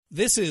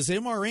This is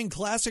MRN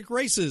Classic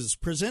Races,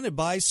 presented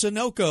by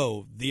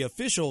Sunoco, the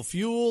official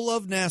fuel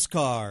of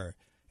NASCAR.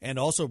 And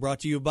also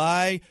brought to you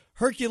by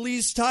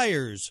Hercules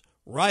Tires,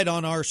 right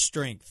on our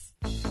strength.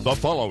 The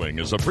following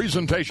is a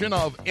presentation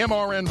of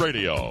MRN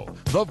Radio,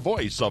 the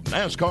voice of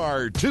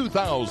NASCAR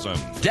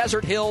 2000.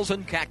 Desert hills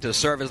and cactus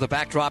serve as the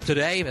backdrop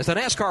today as the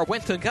NASCAR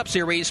Winston Cup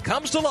Series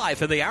comes to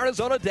life in the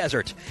Arizona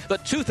desert. The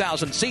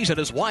 2000 season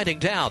is winding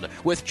down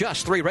with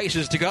just 3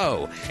 races to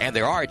go, and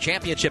there are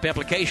championship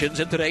implications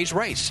in today's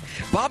race.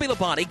 Bobby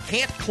Labonte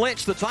can't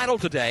clinch the title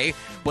today,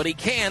 but he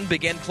can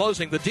begin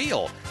closing the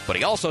deal. But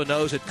he also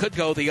knows it could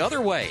go the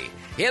other way.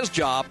 His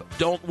job,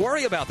 don't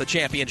worry about the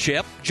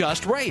championship,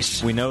 just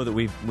race. We know that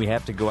we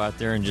have to go out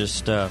there and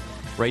just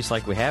race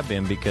like we have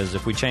been, because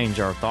if we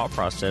change our thought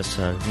process,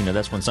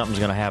 that's when something's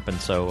going to happen.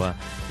 So,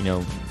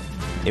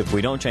 if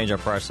we don't change our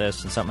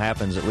process and something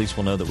happens, at least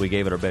we'll know that we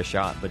gave it our best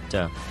shot.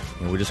 But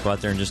we just go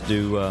out there and just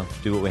do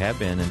what we have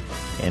been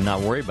and not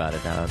worry about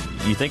it.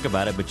 You think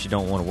about it, but you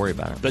don't want to worry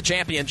about it. The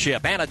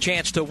championship and a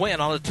chance to win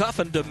on a tough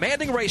and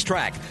demanding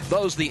racetrack.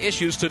 Those the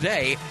issues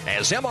today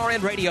as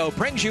MRN Radio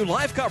brings you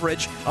live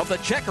coverage of the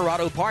Checker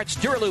Auto Parts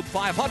Dura Lube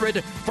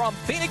 500 from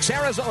Phoenix,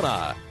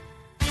 Arizona.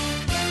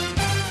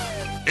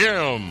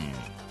 MRN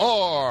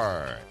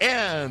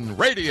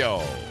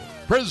Radio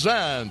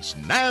presents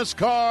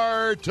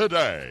NASCAR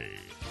Today.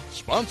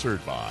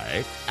 Sponsored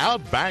by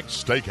Outback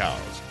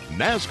Steakhouse,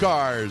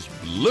 NASCAR's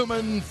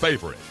Lumen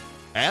favorite.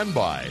 And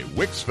by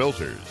Wix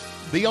Filters,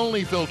 the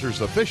only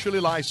filters officially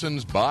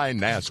licensed by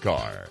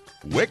NASCAR.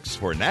 Wix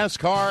for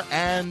NASCAR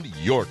and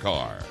your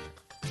car.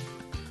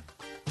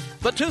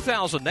 The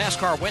 2000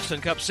 NASCAR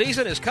Winston Cup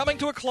season is coming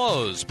to a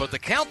close, but the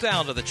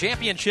countdown to the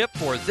championship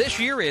for this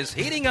year is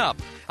heating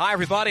up. Hi,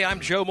 everybody.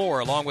 I'm Joe Moore,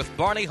 along with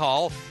Barney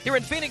Hall, here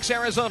in Phoenix,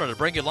 Arizona, to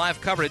bring you live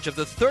coverage of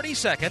the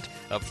 32nd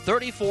of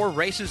 34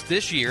 races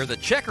this year, the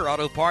Checker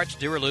Auto Parts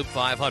Dura Lube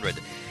 500.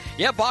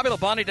 Yeah, Bobby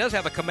Labonte does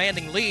have a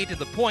commanding lead in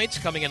the points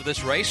coming into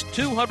this race,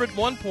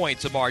 201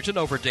 points a margin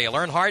over Dale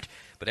Earnhardt.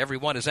 But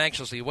everyone is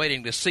anxiously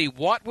waiting to see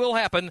what will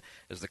happen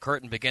as the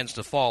curtain begins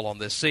to fall on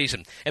this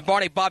season. And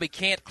Bobby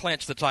can't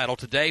clinch the title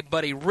today,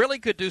 but he really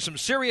could do some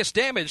serious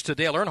damage to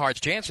Dale Earnhardt's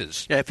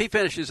chances. Yeah, if he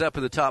finishes up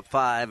in the top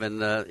 5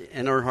 and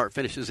Earnhardt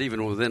finishes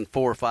even within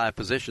 4 or 5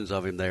 positions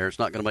of him there, it's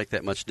not going to make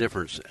that much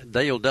difference.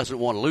 Dale doesn't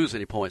want to lose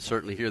any points,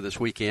 certainly here this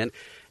weekend.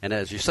 And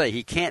as you say,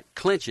 he can't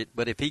clinch it,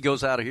 but if he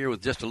goes out of here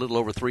with just a little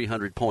over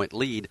 300-point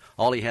lead,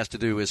 all he has to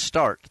do is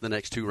start the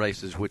next 2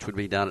 races, which would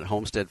be down at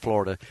Homestead,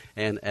 Florida,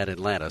 and at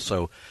Atlanta.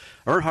 So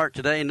Earnhardt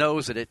today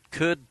knows that it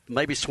could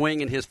maybe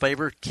swing in his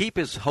favor, keep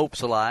his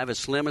hopes alive, as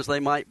slim as they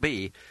might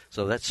be.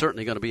 So that's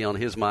certainly going to be on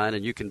his mind,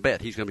 and you can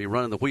bet he's going to be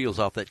running the wheels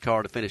off that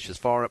car to finish as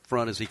far up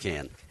front as he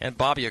can. And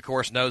Bobby, of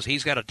course, knows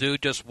he's got to do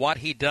just what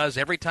he does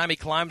every time he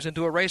climbs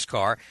into a race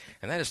car,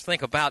 and that is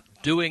think about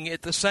doing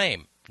it the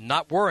same.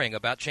 Not worrying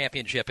about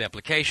championship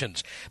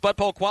implications. Bud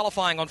Pole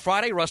qualifying on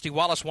Friday. Rusty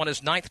Wallace won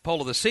his 9th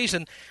pole of the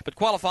season, but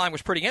qualifying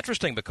was pretty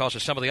interesting because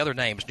of some of the other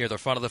names near the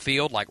front of the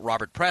field, like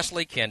Robert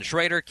Presley, Ken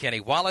Schrader, Kenny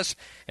Wallace,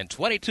 and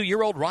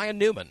 22-year-old Ryan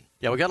Newman.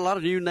 Yeah, we got a lot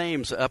of new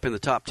names up in the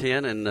top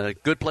 10, and a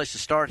good place to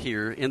start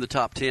here in the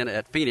top 10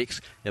 at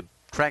Phoenix.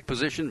 Track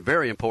position,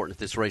 very important at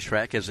this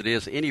racetrack, as it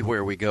is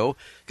anywhere we go.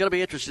 Going to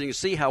be interesting to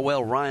see how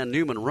well Ryan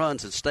Newman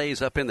runs and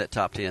stays up in that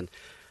top 10.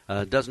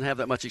 Doesn't have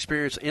that much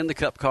experience in the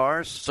Cup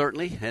cars,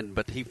 certainly,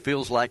 but he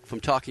feels like, from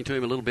talking to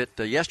him a little bit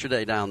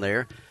yesterday down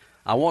there,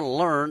 I want to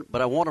learn,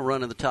 but I want to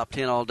run in the top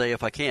 10 all day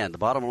if I can. The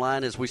bottom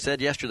line, as we said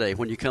yesterday,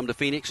 when you come to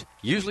Phoenix,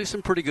 usually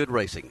some pretty good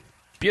racing.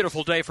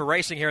 Beautiful day for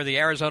racing here in the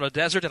Arizona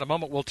desert. In a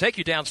moment, we'll take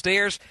you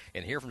downstairs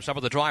and hear from some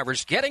of the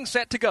drivers getting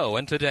set to go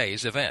in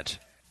today's event.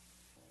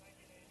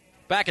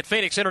 Back at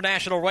Phoenix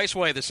International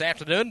Raceway this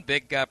afternoon,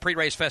 big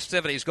pre-race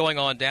festivities going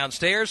on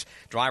downstairs.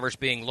 Drivers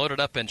being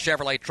loaded up in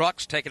Chevrolet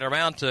trucks, taken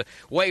around to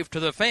wave to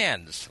the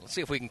fans. Let's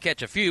see if we can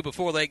catch a few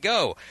before they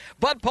go.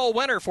 Bud Pole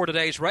winner for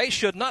today's race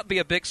should not be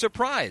a big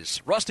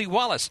surprise. Rusty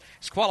Wallace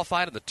is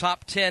qualified in the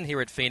top 10 here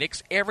at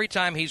Phoenix every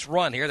time he's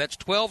run here. That's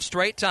 12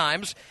 straight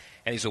times.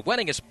 And he's the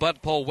winningest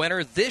Bud Pole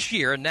winner this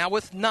year, now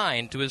with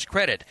 9 to his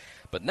credit.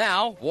 But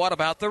now, what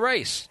about the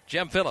race?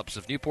 Jim Phillips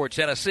of Newport,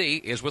 Tennessee,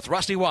 is with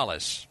Rusty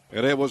Wallace.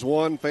 And it was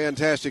one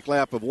fantastic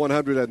lap of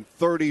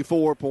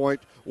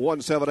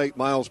 134.178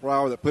 miles per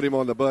hour that put him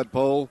on the Bud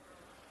Pole.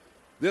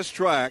 This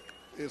track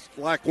is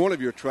like one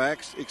of your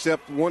tracks,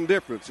 except one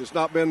difference. It's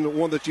not been the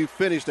one that you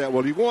finished at.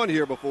 Well, you've won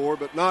here before,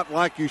 but not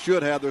like you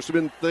should have. There's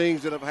been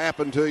things that have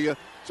happened to you.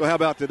 So how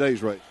about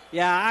today's race?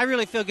 Yeah, I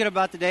really feel good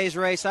about today's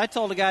race. I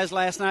told the guys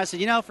last night, I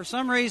said, for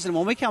some reason,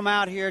 when we come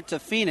out here to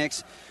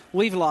Phoenix,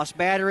 we've lost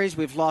batteries,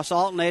 we've lost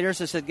alternators.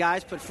 I said,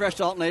 guys, put fresh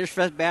alternators,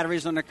 fresh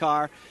batteries on the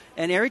car.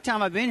 And every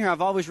time I've been here,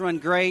 I've always run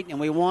great, and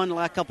we won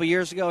a couple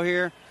years ago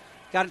here.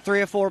 Got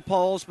 3 or 4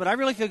 poles, but I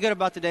really feel good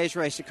about today's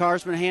race. The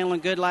car's been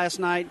handling good last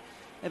night,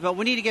 but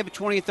we need to get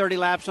 20 or 30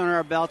 laps under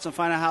our belts and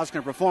find out how it's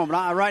going to perform.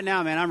 But right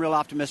now, man, I'm real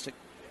optimistic.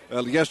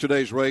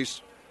 Yesterday's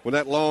race, when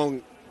that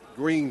long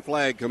green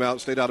flag come out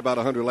and stayed out about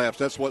 100 laps.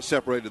 That's what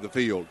separated the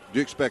field. Do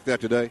you expect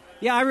that today?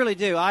 Yeah, I really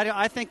do.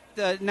 I think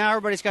that now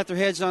everybody's got their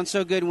heads on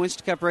so good in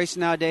Winston Cup racing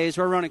nowadays.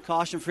 We're running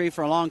caution-free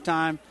for a long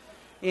time.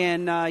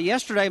 And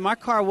yesterday, my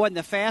car wasn't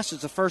the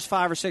fastest the first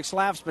 5 or 6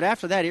 laps, but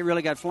after that, it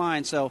really got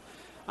flying. So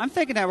I'm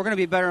thinking that we're going to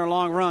be better in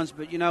long runs.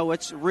 But,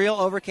 it's real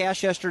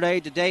overcast yesterday.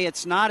 Today,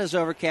 it's not as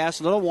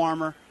overcast, a little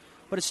warmer.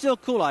 But it's still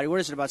cool out here. What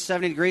is it, about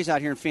 70 degrees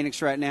out here in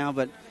Phoenix right now?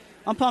 But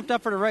I'm pumped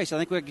up for the race. I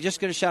think we're just as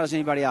good a shot as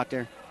anybody out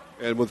there.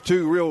 And with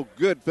 2 real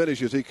good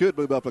finishes, he could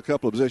move up a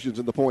couple of positions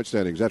in the point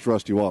standings. That's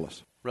Rusty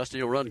Wallace. Rusty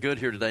will run good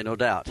here today, no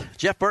doubt.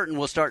 Jeff Burton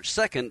will start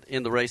second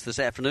in the race this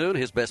afternoon.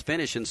 His best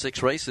finish in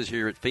 6 races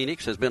here at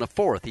Phoenix has been a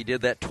 4th. He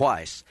did that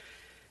twice.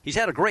 He's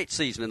had a great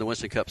season in the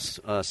Winston Cup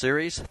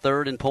Series,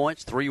 3rd in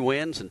points, 3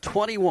 wins, and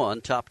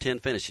 21 top 10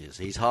 finishes.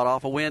 He's hot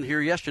off a win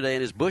here yesterday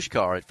in his Busch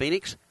car at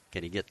Phoenix.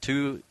 Can he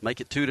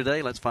make it 2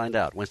 today? Let's find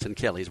out. Winston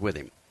Kelly's with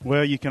him.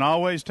 Well, you can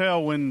always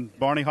tell when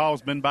Barney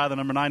Hall's been by the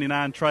number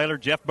 99 trailer.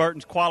 Jeff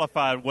Burton's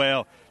qualified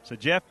well. So,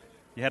 Jeff,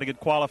 you had a good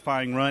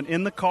qualifying run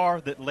in the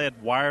car that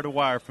led wire to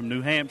wire from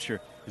New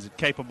Hampshire. Is it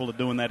capable of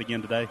doing that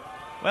again today?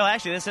 Well,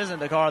 actually, this isn't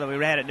the car that we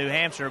ran at New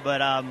Hampshire,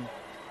 but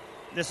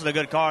this is a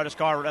good car. This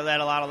car led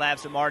a lot of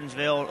laps at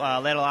Martinsville,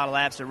 led a lot of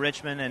laps at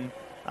Richmond,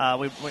 and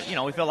we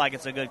feel like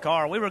it's a good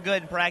car. We were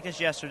good in practice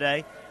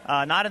yesterday,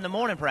 not in the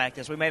morning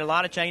practice. We made a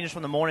lot of changes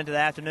from the morning to the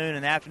afternoon.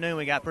 In the afternoon,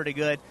 we got pretty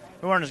good.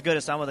 We weren't as good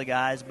as some of the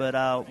guys,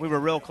 but we were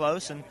real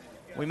close, and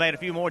we made a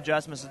few more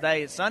adjustments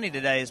today. It's sunny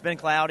today. It's been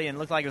cloudy and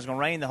looked like it was going to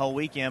rain the whole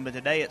weekend, but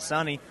today it's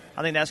sunny.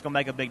 I think that's going to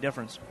make a big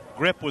difference.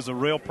 Grip was a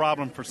real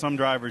problem for some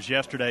drivers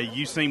yesterday.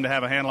 You seem to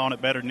have a handle on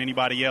it better than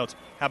anybody else.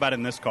 How about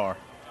in this car?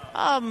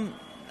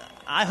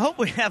 I hope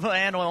we have a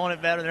handle on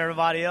it better than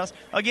everybody else.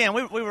 Again,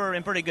 we were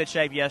in pretty good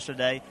shape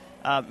yesterday,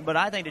 but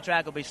I think the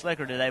track will be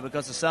slicker today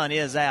because the sun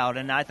is out,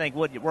 and I think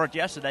what worked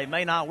yesterday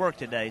may not work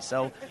today.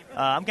 So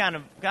I'm kind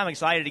of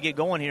excited to get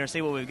going here and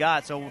see what we've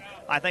got. So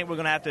I think we're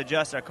going to have to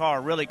adjust our car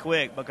really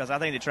quick because I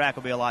think the track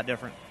will be a lot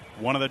different.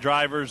 One of the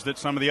drivers that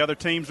some of the other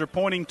teams are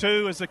pointing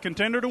to as a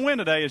contender to win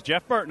today is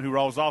Jeff Burton, who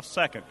rolls off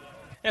second.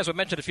 As we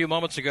mentioned a few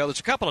moments ago, there's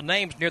a couple of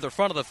names near the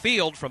front of the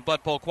field from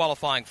Bud Pole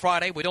qualifying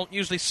Friday we don't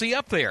usually see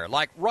up there,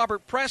 like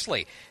Robert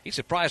Presley. He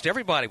surprised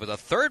everybody with a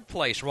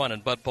third-place run in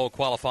Bud Pole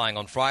qualifying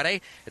on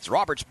Friday. It's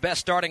Robert's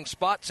best starting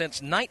spot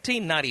since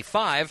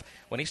 1995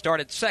 when he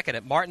started second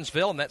at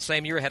Martinsville, and that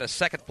same year had a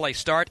second-place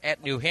start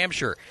at New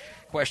Hampshire.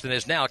 Question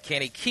is now,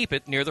 can he keep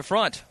it near the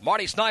front?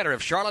 Marty Snyder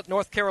of Charlotte,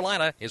 North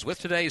Carolina, is with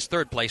today's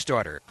third-place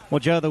starter. Well,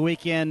 Joe, the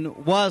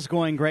weekend was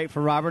going great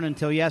for Robert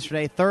until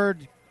yesterday.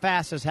 Third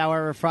fastest,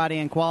 however, Friday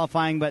in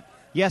qualifying, but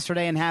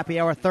yesterday in happy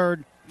hour,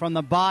 third from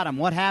the bottom.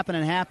 What happened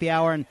in happy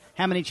hour, and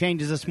how many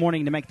changes this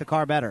morning to make the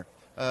car better?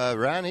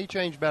 Ryan, he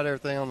changed about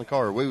everything on the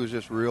car. We was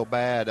just real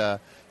bad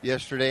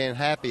yesterday in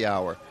happy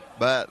hour.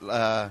 But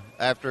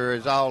after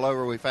it's all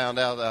over, we found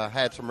out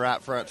had some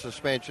right front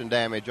suspension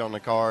damage on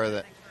the car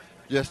that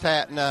just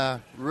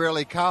hadn't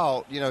really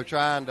caught,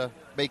 trying to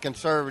be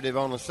conservative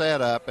on the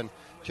setup, and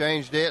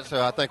changed it.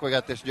 So I think we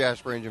got this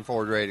Jasper engine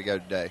Ford ready to go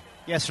today.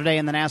 Yesterday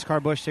in the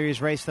NASCAR Busch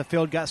Series race, the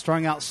field got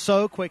strung out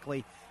so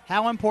quickly.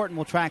 How important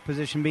will track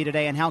position be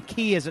today, and how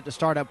key is it to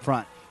start up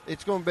front?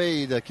 It's going to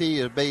be the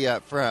key to be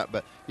up front,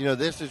 but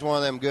this is one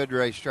of them good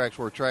racetracks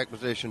where track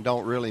position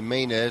don't really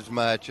mean as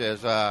much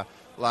as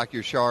like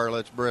your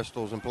Charlottes,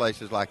 Bristols, and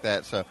places like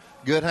that. So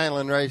good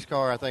handling race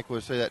car. I think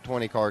we'll see that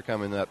 20 car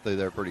coming up through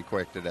there pretty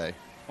quick today.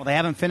 Well, they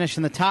haven't finished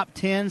in the top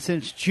 10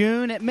 since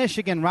June at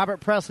Michigan. Robert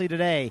Presley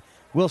today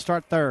will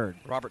start third.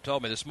 Robert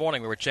told me this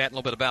morning, we were chatting a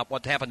little bit about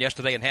what happened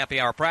yesterday in happy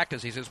hour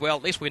practice. He says, well,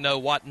 at least we know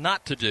what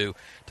not to do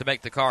to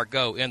make the car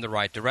go in the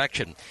right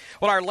direction.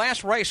 Well, our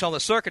last race on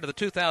the circuit of the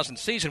 2000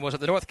 season was at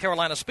the North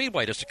Carolina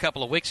Speedway just a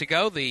couple of weeks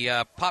ago.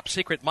 The Pop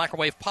Secret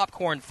Microwave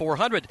Popcorn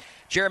 400.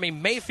 Jeremy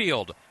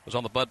Mayfield was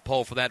on the Bud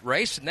Pole for that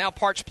race. And now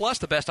Parts Plus,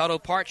 the best auto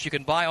parts you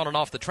can buy on and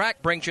off the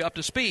track, brings you up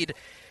to speed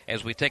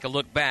as we take a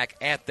look back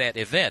at that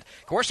event.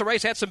 Of course, the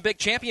race had some big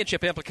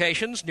championship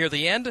implications near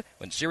the end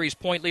when series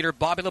point leader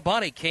Bobby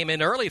Labonte came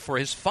in early for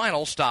his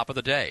final stop of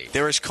the day.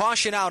 There is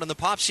caution out in the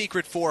Pop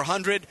Secret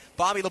 400.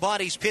 Bobby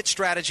Labonte's pit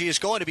strategy is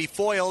going to be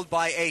foiled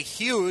by a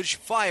huge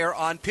fire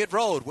on pit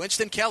road.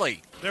 Winston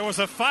Kelly. There was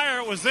a fire.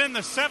 It was in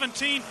the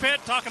 17 pit,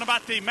 talking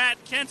about the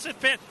Matt Kenseth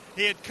pit.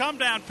 He had come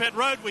down pit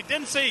road. We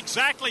didn't see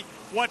exactly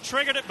what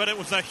triggered it, but it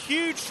was a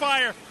huge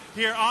fire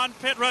here on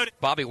pit road.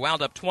 Bobby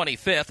wound up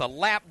 25th, a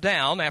lap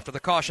down after the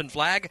caution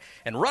flag,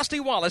 and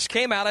Rusty Wallace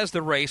came out as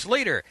the race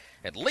leader,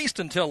 at least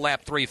until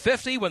lap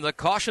 350 when the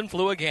caution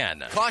flew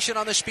again. Caution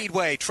on the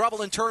speedway.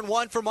 Trouble in turn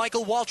one for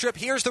Michael Waltrip.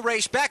 Here's the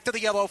race. Back to the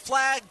yellow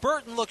flag.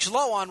 Burton looks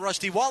low on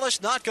Rusty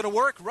Wallace. Not going to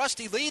work.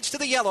 Rusty leads to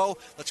the yellow.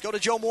 Let's go to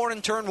Joe Moore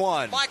in turn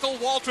one. Michael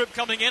Waltrip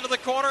coming into the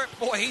corner.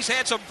 Boy, he's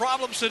had some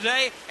problems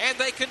today, and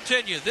they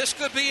continue. This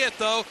could be it,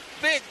 though.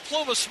 Big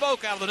plume of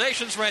smoke out of the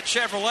Nation's Red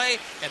Chevrolet,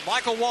 and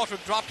Michael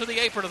Waltrip dropped to the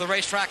apron of the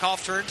racetrack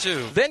off turn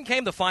two. Then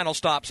came the final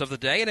stops of the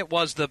day, and it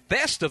was the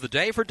best of the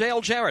day for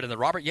Dale Jarrett and the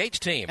Robert Yates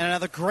team. And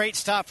another great Great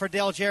stop for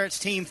Dale Jarrett's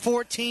team.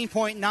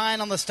 14.9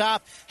 on the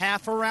stop.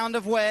 Half a round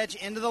of wedge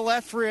into the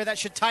left rear. That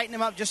should tighten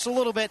him up just a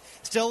little bit.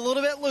 Still a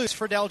little bit loose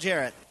for Dale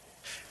Jarrett.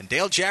 And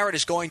Dale Jarrett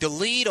is going to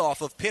lead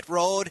off of pit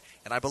road,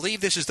 and I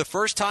believe this is the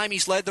first time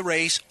he's led the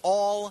race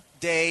all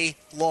day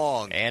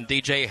long. And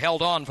DJ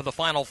held on for the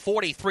final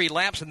 43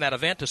 laps in that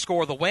event to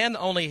score the win,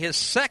 only his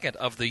second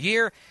of the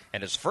year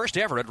and his first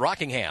ever at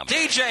Rockingham.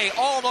 DJ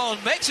all alone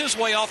makes his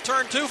way off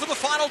turn 2 for the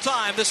final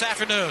time this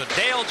afternoon.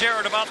 Dale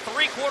Jarrett about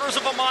 3/4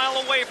 of a mile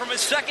away from his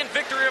second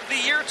victory of the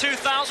year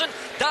 2000.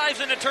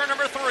 Dives into turn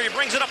number 3,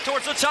 brings it up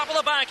towards the top of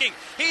the banking.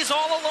 He's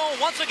all alone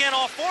once again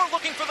off 4,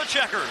 looking for the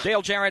checkers.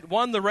 Dale Jarrett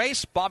won the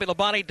race. Bobby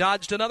Labonte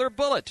dodged another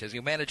bullet as he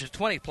managed a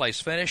 20th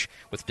place finish,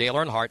 with Dale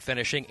Earnhardt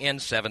finishing in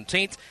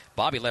 17th.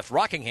 Bobby left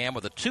Rockingham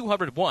with a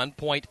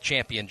 201-point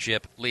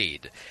championship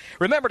lead.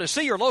 Remember to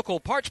see your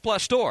local Parts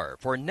Plus store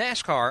for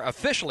NASCAR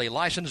officially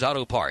licensed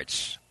auto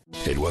parts.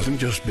 It wasn't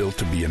just built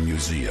to be a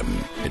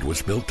museum. It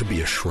was built to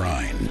be a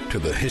shrine to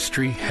the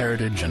history,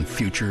 heritage, and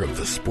future of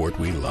the sport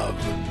we love.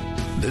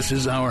 This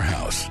is our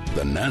house,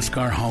 the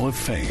NASCAR Hall of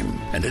Fame,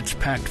 and it's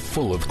packed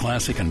full of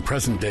classic and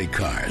present-day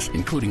cars,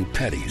 including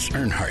Petty's,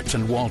 Earnhardt's,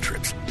 and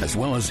Waltrip's, as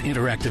well as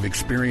interactive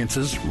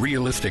experiences,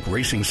 realistic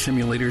racing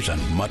simulators,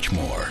 and much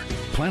more.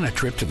 Plan a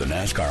trip to the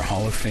NASCAR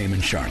Hall of Fame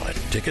in Charlotte.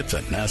 Tickets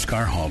at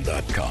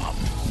NASCARHall.com.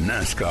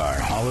 NASCAR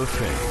Hall of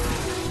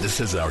Fame. This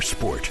is our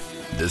sport.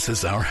 This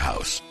is our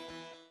house.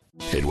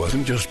 It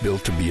wasn't just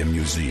built to be a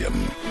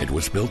museum. It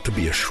was built to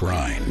be a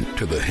shrine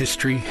to the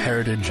history,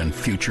 heritage, and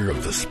future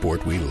of the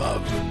sport we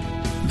love.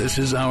 This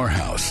is our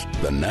house,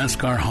 the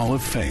NASCAR Hall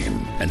of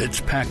Fame, and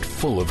it's packed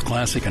full of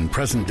classic and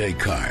present-day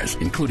cars,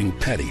 including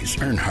Petty's,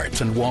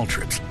 Earnhardt's, and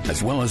Waltrip's,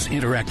 as well as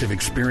interactive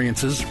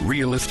experiences,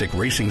 realistic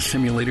racing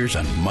simulators,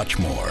 and much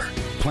more.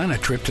 Plan a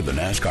trip to the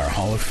NASCAR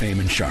Hall of Fame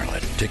in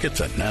Charlotte.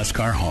 Tickets at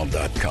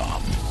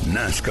NASCARHall.com.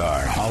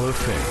 NASCAR Hall of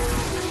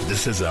Fame.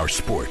 This is our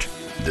sport.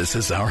 This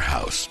is our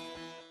house.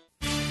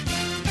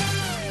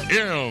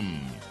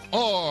 MRN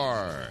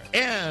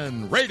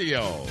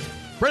Radio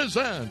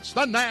presents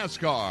the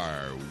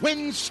NASCAR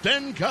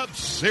Winston Cup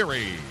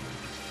Series.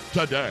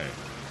 Today,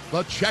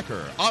 the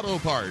Checker Auto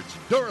Parts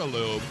Dura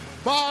Lube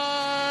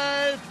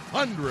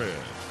 500.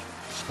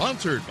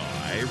 Sponsored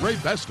by Ray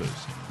Bestas,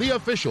 the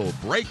official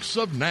brakes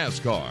of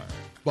NASCAR.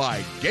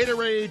 By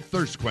Gatorade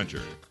Thirst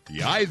Quencher.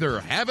 You either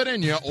have it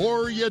in you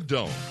or you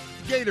don't.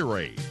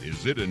 Gatorade,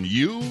 is it in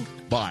you?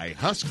 By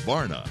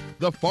Husqvarna,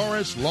 the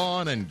forest,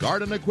 lawn, and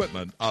garden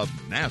equipment of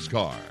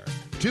NASCAR.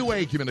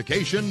 Two-way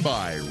communication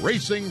by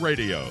Racing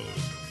Radios.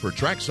 For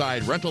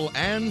trackside rental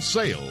and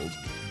sales,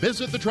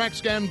 visit the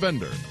TrackScan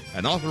vendor,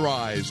 an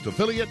authorized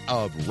affiliate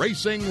of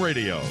Racing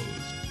Radios.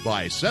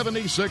 By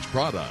 76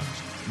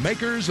 Products,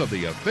 makers of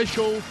the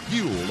official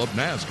fuel of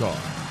NASCAR.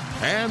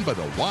 And by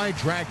the Wide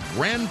Track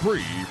Grand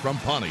Prix from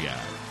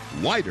Pontiac.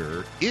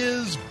 Wider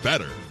is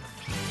better.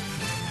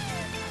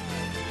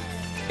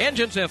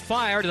 Engines have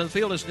fired, and the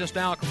field is just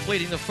now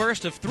completing the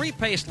first of 3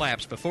 pace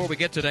laps before we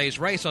get today's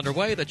race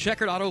underway, the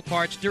Checkered Auto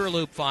Parts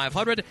Duraloop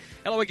 500.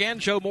 Hello again,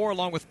 Joe Moore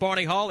along with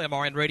Barney Hall,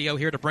 MRN Radio,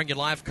 here to bring you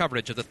live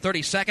coverage of the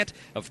 32nd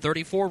of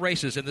 34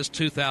 races in this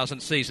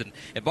 2000 season.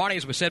 And Barney,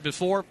 as we said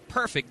before,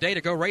 perfect day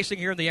to go racing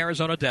here in the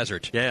Arizona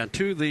desert. Yeah, and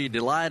to the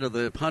delight of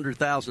the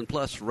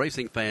 100,000-plus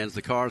racing fans,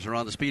 the cars are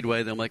on the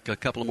speedway. They'll make a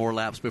couple of more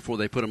laps before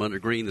they put them under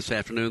green this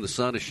afternoon. The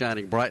sun is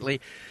shining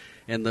brightly,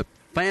 and the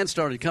fans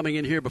started coming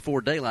in here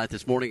before daylight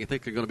this morning. I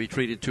think they're going to be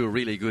treated to a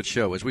really good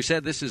show. As we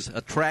said, this is a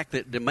track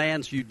that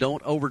demands you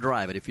don't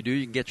overdrive it. If you do,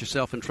 you can get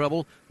yourself in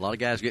trouble. A lot of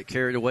guys get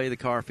carried away. The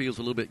car feels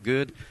a little bit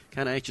good.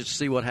 Kind of anxious to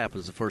see what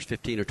happens the first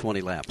 15 or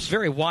 20 laps. It's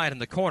very wide in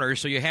the corners,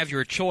 so you have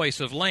your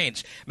choice of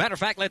lanes. Matter of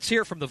fact, let's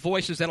hear from the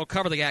voices that'll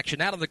cover the action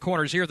out of the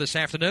corners here this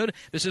afternoon.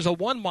 This is a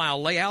 1-mile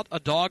layout,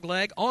 a dog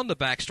leg on the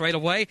back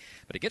straightaway,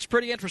 but it gets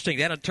pretty interesting.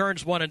 Then in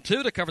turns 1 and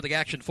 2 to cover the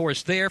action for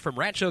us there from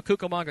Rancho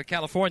Cucamonga,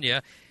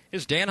 California,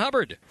 is Dan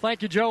Hubbard.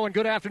 Thank you, Joe, and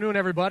good afternoon,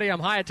 everybody. I'm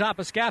high atop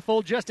a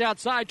scaffold just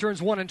outside turns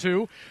 1 and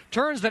 2,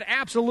 turns that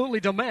absolutely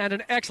demand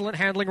an excellent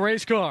handling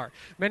race car.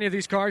 Many of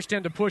these cars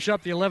tend to push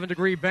up the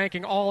 11-degree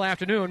banking all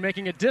afternoon,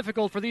 making it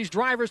difficult for these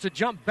drivers to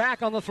jump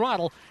back on the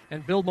throttle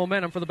and build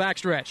momentum for the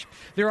backstretch.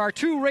 There are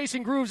 2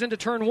 racing grooves into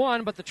turn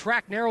 1, but the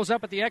track narrows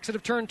up at the exit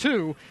of turn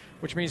 2,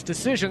 which means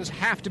decisions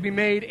have to be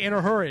made in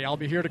a hurry. I'll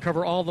be here to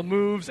cover all the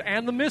moves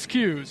and the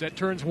miscues at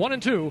turns 1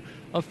 and 2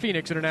 of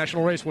Phoenix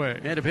International Raceway.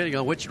 And depending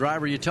on which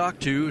driver you talk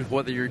to,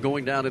 whether you're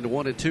going down into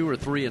 1 and 2 or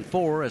 3 and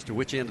 4, as to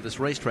which end of this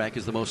racetrack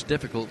is the most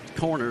difficult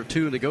corner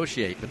to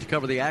negotiate. But to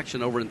cover the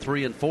action over in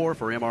 3 and 4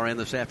 for MRN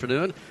this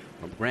afternoon,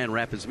 from Grand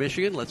Rapids,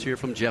 Michigan, let's hear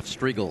from Jeff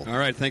Striegel. All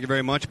right, thank you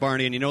very much,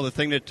 Barney. And you know, the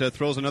thing that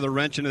throws another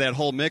wrench into that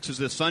whole mix is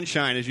the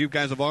sunshine. As you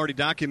guys have already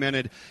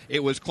documented,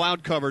 it was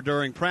cloud cover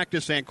during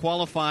practice and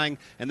qualifying,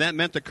 and that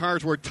meant the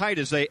cars were tight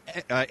as they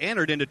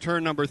entered into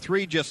turn number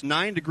 3, just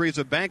 9 degrees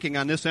of banking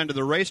on this end of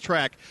the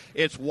racetrack.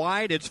 It's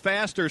wide, it's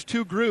fast, there's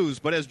 2 grooves,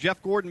 but as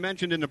Jeff Gordon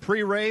mentioned in the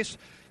pre-race,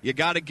 you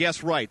got to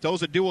guess right.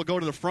 Those that do will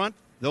go to the front,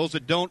 those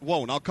that don't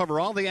won't. I'll cover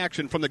all the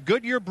action from the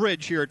Goodyear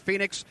Bridge here at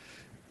Phoenix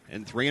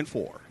in 3 and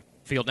 4.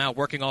 Field now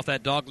working off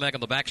that dog leg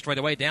on the back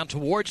straightaway down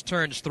towards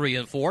turns 3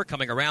 and 4,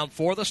 coming around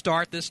for the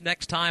start this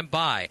next time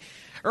by.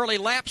 Early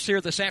laps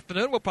here this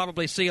afternoon. We'll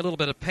probably see a little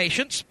bit of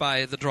patience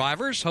by the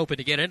drivers, hoping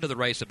to get into the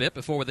race a bit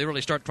before they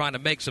really start trying to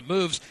make some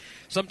moves.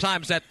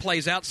 Sometimes that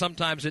plays out,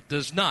 sometimes it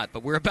does not.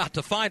 But we're about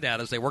to find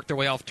out as they work their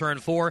way off turn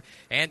 4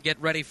 and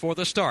get ready for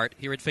the start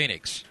here at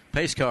Phoenix.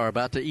 Pace car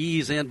about to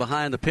ease in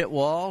behind the pit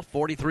wall.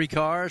 43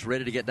 cars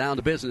ready to get down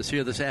to business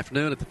here this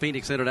afternoon at the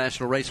Phoenix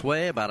International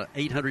Raceway, about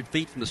 800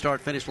 feet from the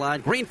start-finish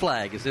line. Green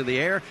flag is in the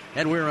air,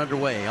 and we're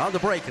underway. On the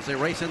break as they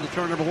race into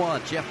turn number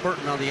 1. Jeff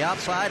Burton on the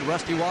outside,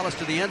 Rusty Wallace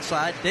to the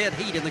inside, dead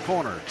heat in the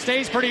corner.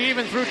 Stays pretty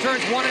even through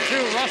turns 1 and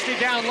 2. Rusty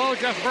down low,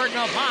 Jeff Burton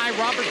up high.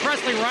 Robert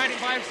Presley riding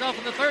by himself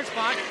in the third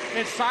spot.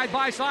 It's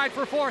side-by-side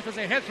for fourth as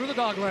they head through the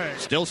dogleg.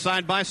 Still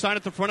side-by-side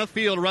at the front of the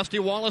field. Rusty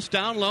Wallace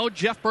down low,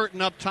 Jeff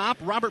Burton up top.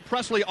 Robert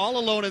Presley all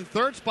alone in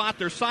third spot.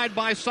 They're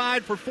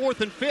side-by-side for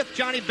fourth and fifth.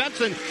 Johnny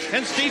Benson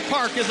and Steve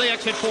Park as they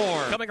exit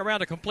 4. Coming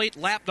around to complete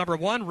lap number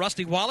 1,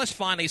 Rusty Wallace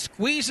finally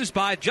squeezes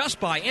by just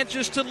by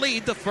inches to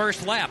lead the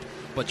first lap.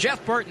 But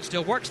Jeff Burton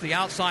still works the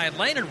outside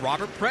lane, and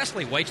Robert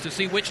Presley waits to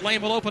see which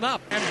lane will open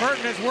up. And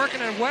Burton is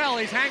working it well.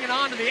 He's hanging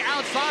on to the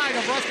outside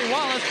of Rusty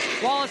Wallace.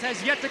 Wallace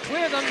has yet to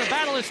clear them. The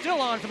battle is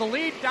still on for the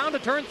lead down to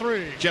turn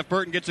 3. Jeff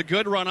Burton gets a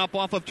good run up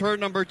off of turn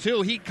number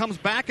 2. He comes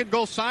back and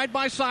goes side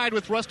by side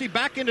with Rusty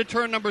back into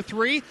turn number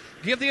 3.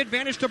 Give the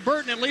advantage to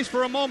Burton, at least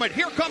for a moment.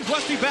 Here comes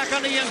Rusty back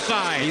on the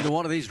inside. Neither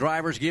one of these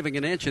drivers giving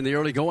an inch in the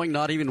early going,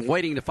 not even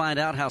waiting to find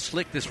out how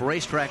slick this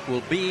racetrack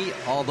will be.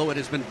 Although it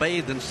has been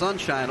bathed in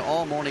sunshine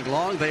all morning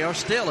long, they are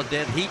still a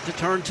dead heat to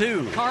turn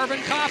 2.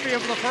 Carbon copy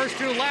of the first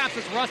 2 laps.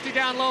 It's Rusty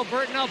down low,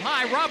 Burton up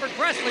high. Robert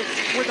Presley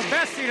with the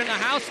best seat in the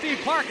house. Steve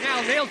Park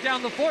now nails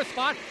down the 4th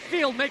spot.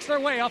 Field makes their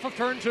way off of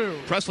turn 2.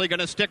 Presley going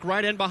to stick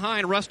right in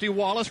behind Rusty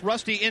Wallace.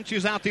 Rusty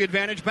inches out the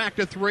advantage back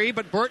to 3,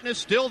 but Burton is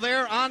still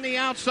there on the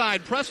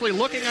outside. Presley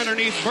looking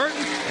underneath Burton.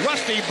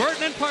 Rusty,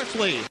 Burton, and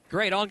Presley.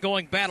 Great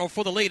ongoing battle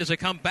for the lead as they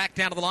come back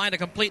down to the line to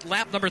complete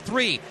lap number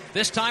 3.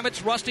 This time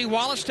it's Rusty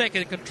Wallace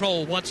taking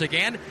control once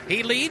again.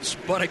 He leads,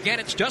 but again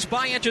it's just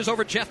by inches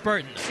over Jeff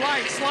Burton.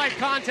 Slight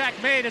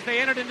contact made as they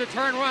entered into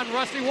turn 1.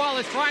 Rusty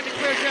Wallace trying to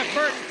clear Jeff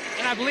Burton,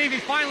 and I believe he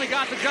finally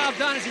got the job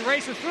done as he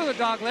races through the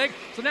dogleg.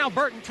 So now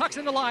Burton tucks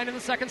in the line in the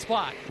 2nd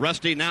spot.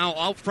 Rusty now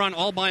out front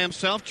all by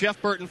himself.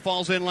 Jeff Burton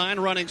falls in line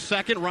running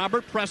 2nd.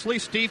 Robert Presley,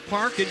 Steve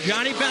Park, and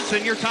Johnny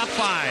Benson, your top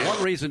 5.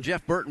 One reason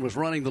Jeff Burton was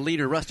running the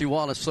leader, Rusty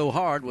Wallace, so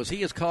hard was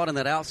he is caught in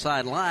that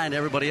outside line.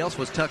 Everybody else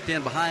was tucked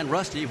in behind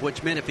Rusty,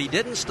 which meant if he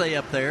didn't stay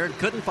up there and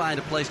couldn't find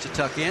a place to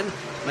tuck in,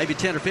 maybe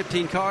 10 or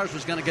 15 cars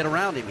was going to get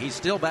around him. He's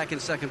still back in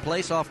 2nd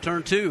place off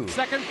turn 2.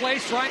 2nd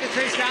place trying to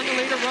chase down the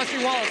leader,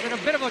 Rusty Wallace. In a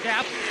bit of a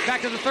gap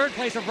back to the 3rd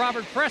place of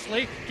Robert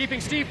Presley,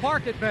 keeping Steve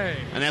Park at bay.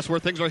 And that's where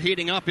things are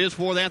heating up, is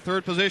for that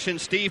 3rd position.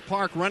 Steve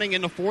Park running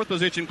into 4th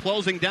position,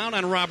 closing down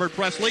on Robert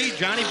Presley.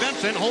 Johnny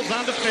Benson holds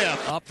on to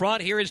 5th. Up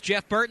front, here is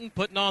Jeff Burton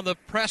putting on the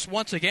press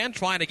once again,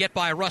 trying to get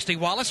by Rusty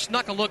Wallace.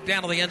 Snuck a look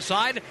down to the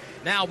inside.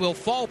 Now will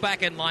fall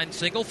back in line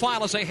single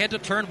file as they head to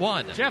turn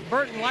 1. Jeff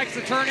Burton likes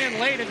to turn in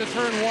late into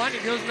turn 1. He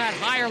goes in that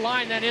higher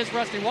line that is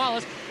Rusty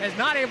Wallace. Is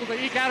not able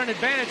to eke out an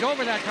advantage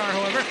over that car,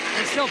 however.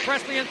 And still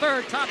Presley in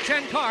 3rd. Top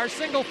 10 cars,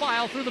 single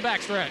file through the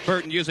backstretch.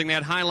 Burton using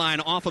that high line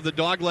off of the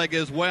dogleg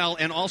as well,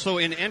 and also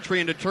in entry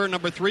into turn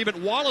number 3.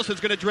 But Wallace is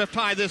going to drift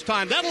high this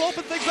time. That'll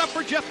open things up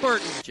for Jeff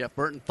Burton. Jeff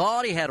Burton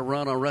thought he had a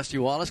run on Rusty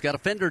Wallace. Got a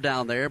fender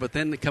down there, but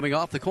then coming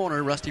off the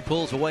corner, Rusty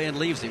pulls away and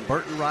leaves him.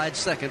 Burton rides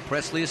 2nd.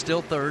 Presley is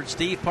still 3rd.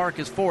 Steve Park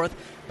is 4th.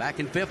 Back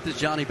in 5th is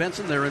Johnny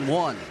Benson. They're in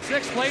 1.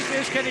 6th place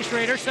is Kenny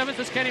Schrader. 7th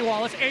is Kenny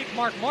Wallace. 8th,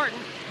 Mark Martin.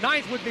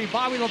 9th would be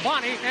Bobby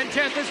Labonte. And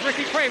 10th is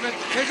Ricky Craven.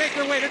 They make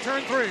their way to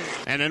turn 3.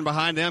 And then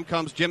behind them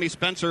comes Jimmy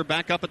Spencer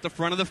back up at the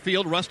front of the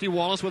field. Rusty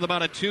Wallace with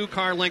about a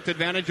 2-car length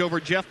advantage over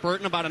Jeff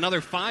Burton. About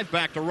another 5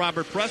 back to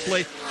Robert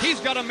Presley.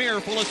 He's got a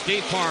mirror full of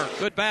Steve Park.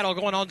 Good battle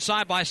going on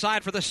side by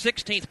side for the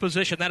 16th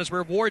position. That is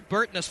where Ward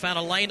Burton has found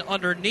a lane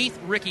underneath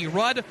Ricky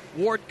Rudd.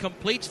 Ward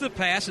completes the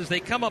pass as they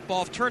come up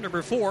off turn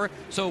number 4.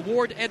 So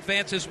Ward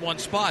advances 1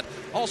 spot.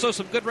 Also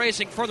some good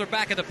racing further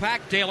back in the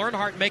pack. Dale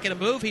Earnhardt making a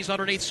move. He's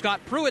underneath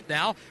Scott Pruitt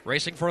now,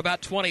 racing for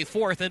about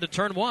 24th into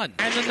turn 1.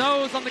 And the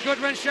nose on the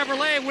Goodwrench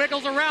Chevrolet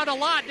wiggles around a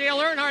lot. Dale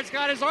Earnhardt's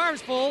got his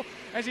arms full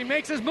as he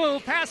makes his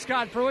move past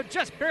Scott Pruitt,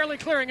 just barely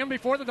clearing him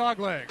before the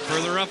dogleg.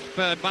 Further up,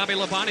 Bobby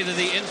Labonte to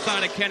the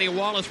inside of Kenny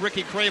Wallace,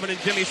 Ricky Craven, and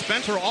Jimmy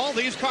Spencer. All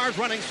these cars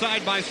running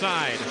side by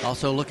side.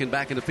 Also looking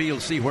back in the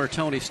field to see where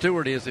Tony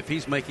Stewart is, if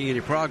he's making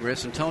any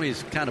progress. And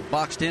Tony's kind of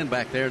boxed in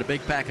back there in a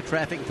big pack of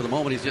traffic. And for the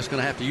moment, he's just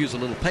going to have to use a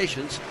little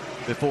patience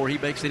before he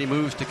makes any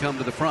moves to come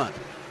to the front.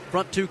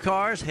 Front 2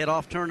 cars head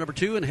off turn number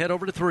 2 and head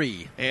over to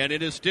 3. And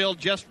it is still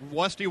just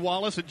Rusty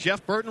Wallace and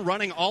Jeff Burton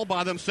running all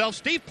by themselves.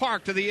 Steve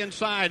Park to the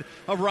inside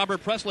of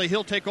Robert Presley.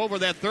 He'll take over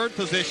that 3rd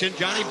position.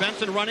 Johnny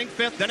Benson running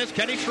 5th. Then it's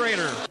Kenny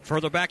Schrader.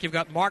 Further back, you've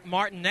got Mark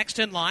Martin next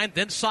in line.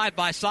 Then side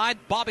by side,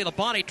 Bobby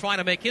Labonte trying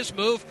to make his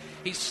move.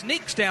 He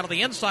sneaks down to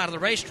the inside of the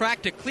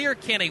racetrack to clear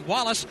Kenny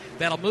Wallace.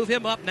 That'll move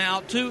him up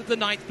now to the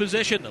 9th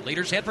position. The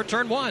leaders head for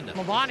turn 1.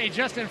 Labonte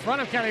just in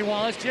front of Kenny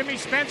Wallace. Jimmy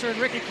Spencer and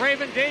Ricky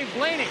Craven. Dave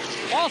Blaney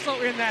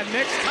also in that bad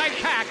mix. Tight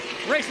pack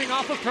racing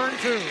off of turn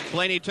 2.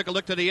 Blaney took a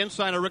look to the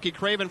inside of Ricky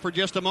Craven for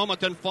just a moment,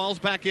 then falls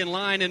back in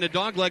line. In the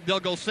dogleg, they'll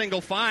go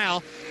single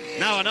file.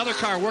 Now another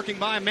car working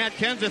by Matt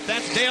Kenseth.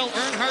 That's Dale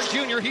Earnhardt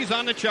Jr. He's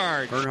on the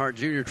charge. Earnhardt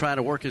Jr. trying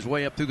to work his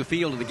way up through the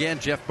field. And again,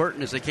 Jeff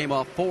Burton, as they came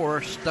off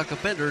 4, stuck a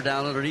fender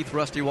down underneath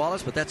Rusty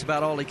Wallace, but that's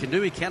about all he can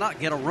do. He cannot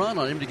get a run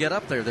on him to get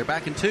up there. They're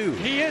back in 2.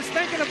 He is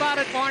thinking about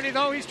it, Barney,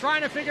 though. He's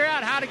trying to figure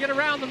out how to get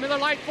around the Miller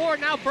Lite Ford.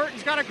 Now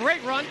Burton's got a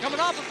great run coming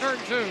off of turn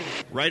 2.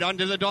 Right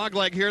onto the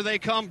dogleg. Here they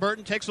come.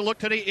 Burton takes a look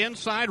to the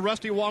inside.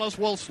 Rusty Wallace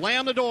will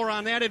slam the door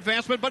on that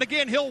advancement, but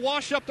again, he'll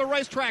wash up the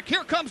racetrack.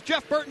 Here comes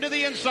Jeff Burton to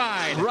the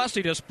inside.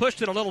 Rusty just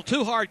pushed it a little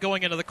too hard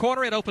going into the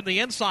corner. It opened the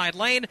inside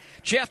lane.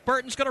 Jeff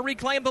Burton's going to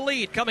reclaim the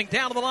lead coming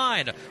down the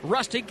line.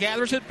 Rusty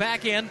gathers it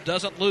back in,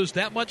 doesn't lose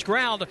that much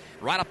ground.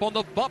 Right up on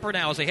the bumper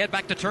now as they head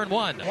back to turn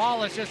 1.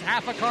 Wallace just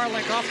half a car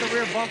length off the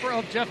rear bumper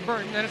of Jeff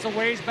Burton, and it's a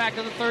ways back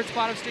to the 3rd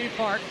spot of Steve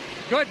Park.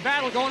 Good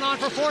battle going on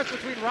for 4th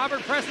between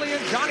Robert Presley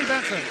and Johnny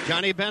Benson.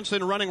 Johnny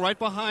Benson running right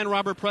behind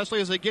Robert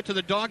Presley as they get to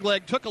the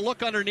dogleg. Took a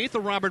look underneath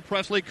of Robert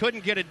Presley,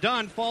 couldn't get it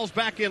done, falls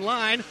back in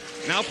line.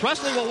 Now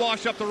Presley will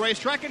wash up the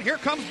racetrack, and here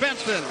comes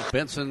Benson.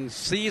 Benson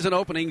sees an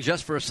opening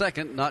just for a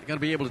second, not going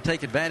to be able to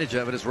take advantage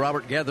of it as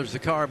Robert gathers the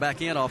car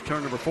back in off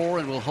turn number 4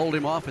 and will hold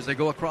him off as they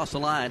go across the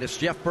line. It's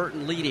Jeff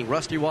Burton leading,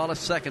 Rusty Wallace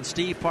 2nd,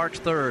 Steve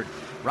Parks 3rd.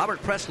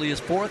 Robert Presley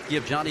is 4th.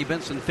 Give Johnny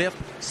Benson 5th.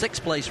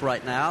 6th place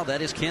right now.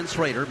 That is Ken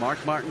Schrader.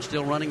 Mark Martin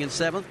still running in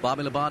 7th.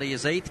 Bobby Labonte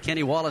is 8th.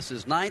 Kenny Wallace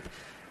is 9th.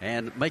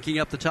 And making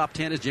up the top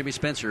 10 is Jimmy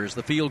Spencer as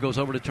the field goes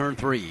over to turn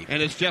 3.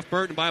 And it's Jeff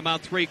Burton by about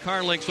 3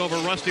 car lengths over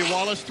Rusty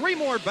Wallace. 3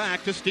 more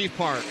back to Steve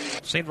Park.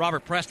 Seen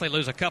Robert Presley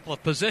lose a couple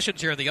of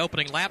positions here in the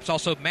opening laps.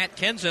 Also Matt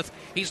Kenseth,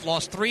 he's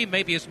lost 3,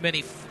 maybe as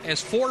many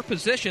as 4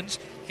 positions.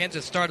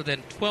 Kenseth started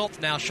in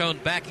 12th, now shown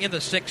back in the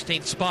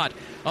 16th spot.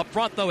 Up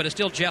front, though, it is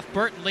still Jeff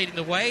Burton leading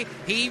the way.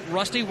 He,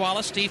 Rusty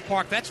Wallace, Steve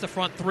Park, that's the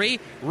front 3.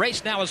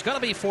 Race now is going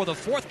to be for the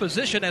 4th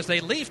position as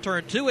they leave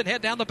turn 2 and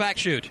head down the back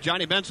chute.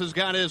 Johnny Benson's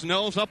got his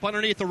nose up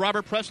underneath the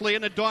Robert Presley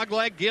in the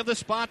dogleg. Give the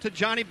spot to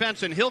Johnny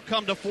Benson. He'll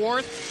come to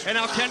 4th. And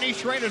now Kenny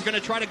Schrader's going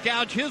to try to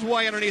gouge his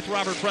way underneath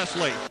Robert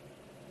Presley.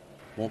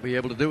 Won't be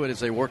able to do it as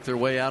they work their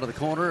way out of the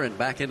corner and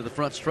back into the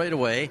front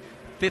straightaway.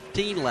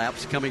 15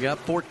 laps coming up.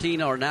 14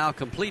 are now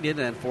completed.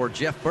 And for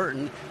Jeff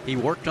Burton, he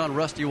worked on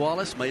Rusty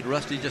Wallace, made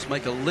Rusty just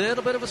make a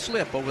little bit of a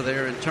slip over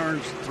there in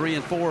turns 3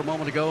 and 4 a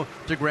moment ago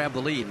to grab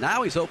the lead.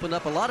 Now he's opened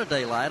up a lot of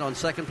daylight on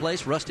 2nd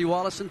place, Rusty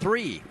Wallace in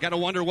 3. Got to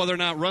wonder whether or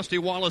not Rusty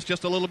Wallace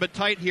just a little bit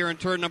tight here in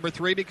turn number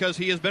 3 because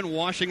he has been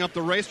washing up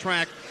the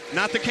racetrack.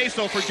 Not the case,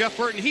 though, for Jeff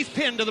Burton. He's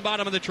pinned to the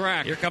bottom of the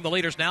track. Here come the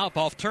leaders now up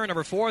off turn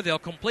number 4. They'll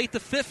complete the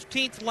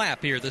 15th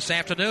lap here this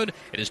afternoon.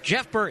 It is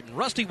Jeff Burton,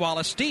 Rusty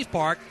Wallace, Steve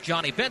Park,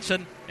 Johnny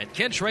Benson, and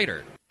Ken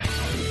Schrader.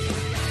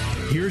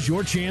 Here's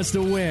your chance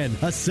to win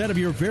a set of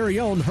your very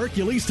own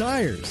Hercules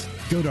tires.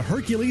 Go to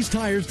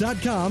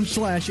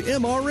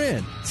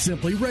HerculesTires.com/MRN.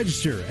 Simply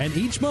register, and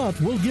each month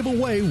we'll give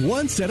away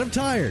 1 set of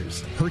tires.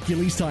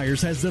 Hercules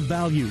Tires has the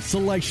value,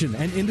 selection,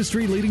 and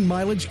industry-leading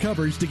mileage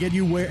coverage to get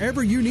you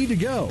wherever you need to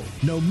go,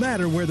 no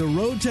matter where the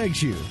road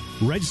takes you.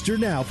 Register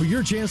now for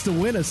your chance to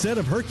win a set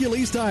of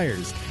Hercules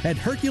tires at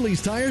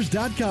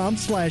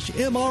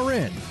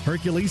HerculesTires.com/MRN.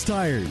 Hercules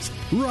Tires.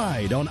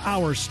 Ride on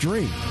our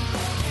strength.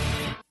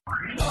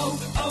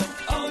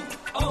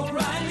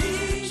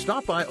 O'Reilly.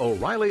 Stop by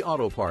O'Reilly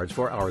Auto Parts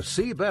for our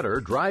See Better,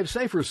 Drive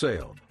Safer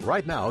sale.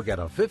 Right now, get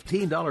a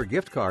 $15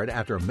 gift card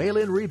after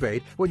mail-in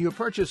rebate when you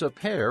purchase a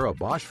pair of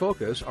Bosch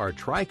Focus or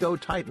Trico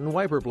Titan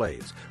wiper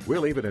blades.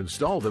 We'll even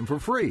install them for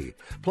free.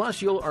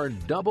 Plus, you'll earn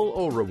double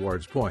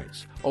O-Rewards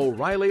points.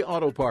 O'Reilly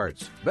Auto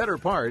Parts. Better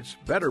parts,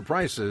 better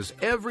prices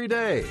every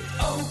day.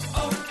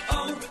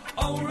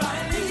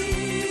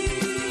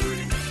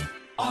 O'Reilly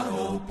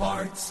Auto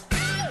Parts.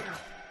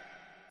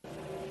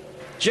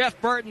 Jeff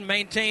Burton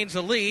maintains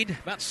the lead,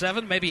 about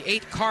 7, maybe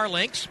 8 car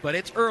lengths, but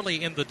it's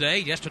early in the day.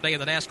 Yesterday in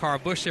the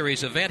NASCAR Busch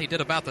Series event, he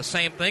did about the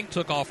same thing,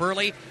 took off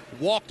early,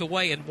 walked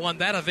away and won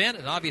that event,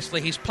 and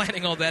obviously he's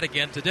planning on that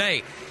again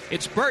today.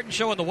 It's Burton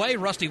showing the way.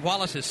 Rusty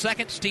Wallace is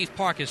 2nd, Steve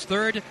Park is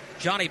 3rd,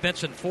 Johnny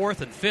Benson 4th,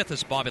 and 5th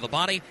is Bobby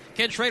Labonte.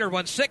 Ken Schrader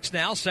runs 6th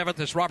now,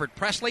 7th is Robert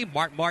Presley,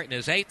 Mark Martin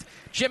is 8th,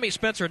 Jimmy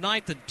Spencer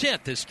 9th, and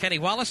 10th is Kenny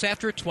Wallace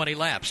after 20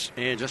 laps.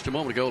 And just a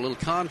moment ago, a little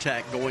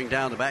contact going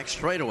down the back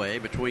straightaway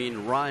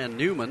between Ryan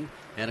Newman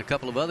and a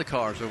couple of other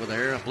cars over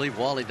there. I believe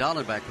Wally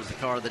Dallenbach was the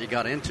car that he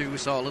got into. We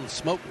saw a little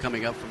smoke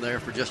coming up from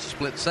there for just a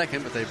split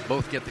second, but they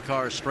both get the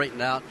cars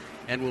straightened out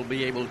and will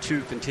be able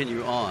to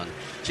continue on.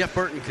 Jeff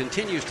Burton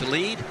continues to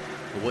lead.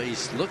 He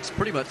looks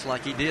pretty much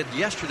like he did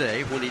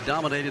yesterday when he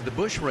dominated the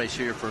Busch race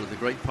here for the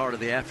great part of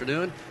the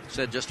afternoon.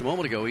 Said just a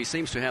moment ago, he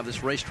seems to have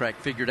this racetrack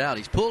figured out.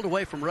 He's pulled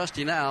away from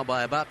Rusty now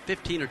by about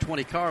 15 or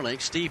 20 car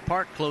lengths. Steve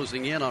Park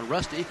closing in on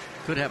Rusty.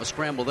 Could have a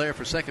scramble there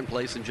for second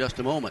place in just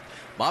a moment.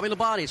 Bobby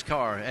Labonte's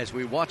car, as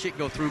we watch it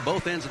go through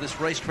both ends of this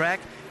racetrack,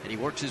 and he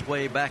works his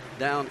way back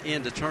down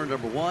into turn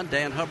number 1.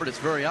 Dan Hubbard, it's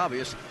very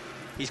obvious,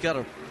 He's got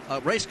a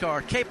race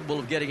car capable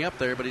of getting up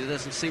there, but he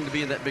doesn't seem to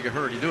be in that big a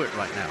hurry to do it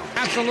right now.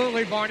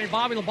 Absolutely, Barney.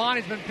 Bobby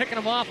Labonte's been picking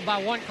him off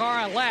about one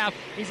car a lap.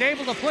 He's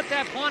able to put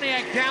that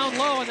Pontiac down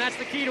low, and that's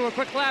the key to a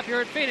quick lap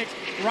here at Phoenix,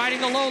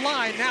 riding the low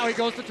line. Now he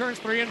goes to turns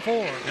 3 and 4.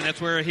 And that's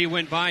where he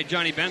went by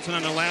Johnny Benson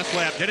on the last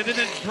lap. Did it in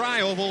a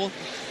dry oval.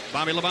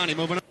 Bobby Labonte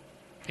moving up.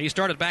 He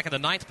started back in the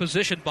 9th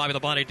position, Bobby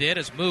Labonte did,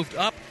 has moved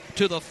up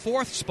to the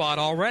 4th spot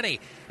already.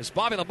 As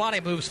Bobby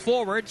Labonte moves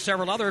forward,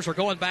 several others are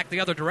going back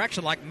the other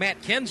direction, like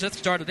Matt Kenseth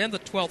started in the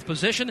 12th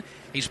position.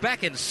 He's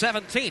back in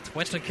 17th.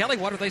 Winston Kelly,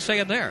 what are they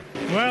saying there?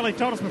 Well, he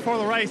told us before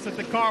the race that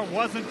the car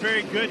wasn't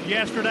very good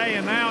yesterday,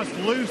 and now it's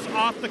loose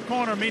off the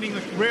corner, meaning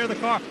the rear of the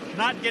car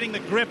not getting the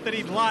grip that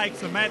he'd like.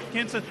 So Matt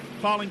Kenseth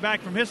falling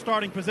back from his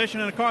starting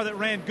position in a car that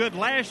ran good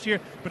last year,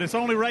 but it's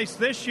only raced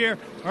this year.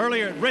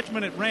 Earlier at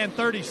Richmond, it ran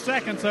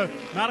 32nd, so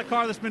not a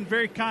car that's been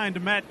very kind to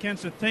Matt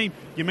Kenseth's team.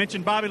 You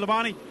mentioned Bobby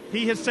Labonte.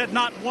 He has said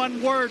not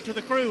one word to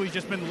the crew. He's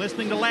just been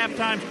listening to lap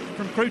times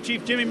from crew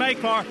chief Jimmy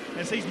Maycar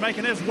as he's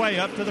making his way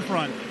up to the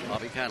front.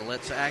 Bobby kind of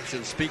lets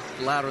actions speak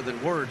louder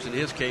than words. In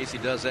his case, he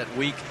does that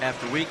week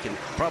after week, and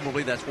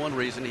probably that's one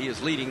reason he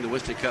is leading the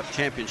Winston Cup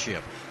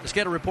Championship. Let's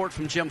get a report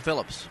from Jim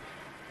Phillips.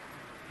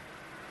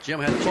 Jim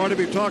had Barney,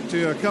 we talked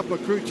to a couple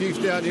of crew chiefs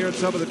down here and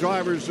some of the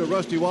drivers.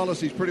 Rusty Wallace,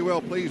 he's pretty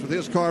well pleased with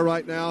his car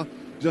right now.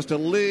 Just a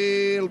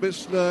little bit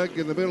snug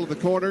in the middle of the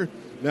corner.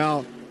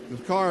 Now, the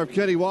car of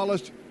Kenny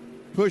Wallace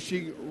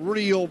pushing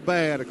real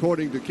bad,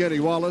 according to Kenny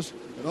Wallace.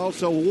 And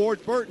also,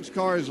 Ward Burton's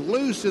car is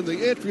loose in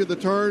the entry of the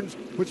turns,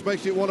 which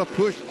makes it want to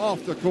push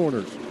off the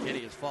corners.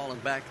 Kenny has fallen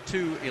back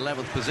to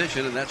 11th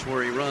position, and that's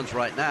where he runs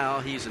right now.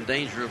 He's in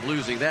danger of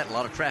losing that. A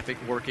lot of traffic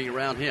working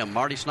around him.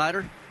 Marty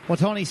Snyder? Well,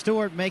 Tony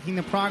Stewart making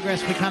the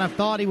progress we kind of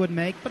thought he would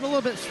make, but a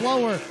little bit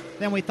slower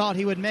than we thought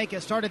he would make.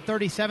 It started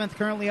 37th,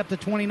 currently up to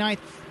 29th,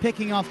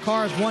 picking off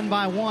cars one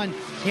by one.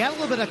 He had a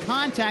little bit of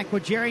contact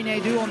with Jerry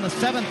Nadeau on the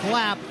 7th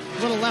lap.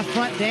 A little left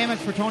front damage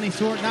for Tony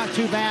Stewart, not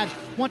too bad.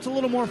 Wants a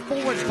little more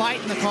forward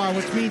bite in the car,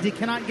 which means he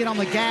cannot get on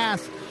the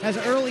gas as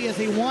early as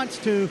he wants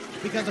to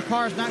because the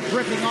car is not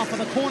gripping off of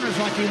the corners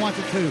like he wants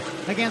it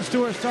to. Again,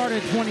 Stewart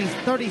started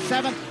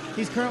 37th.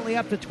 He's currently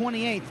up to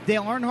 28th.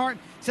 Dale Earnhardt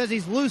says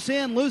he's loose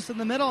in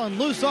the middle, and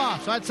loose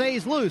off. So I'd say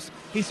he's loose.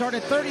 He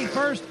started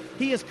 31st.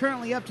 He is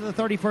currently up to the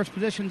 31st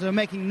position, so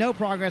making no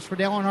progress for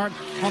Dale Earnhardt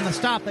on the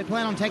stop. They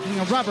plan on taking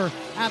a rubber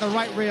out of the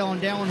right rail on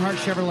Dale Earnhardt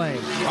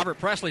Chevrolet. Robert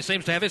Presley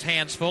seems to have his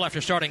hands full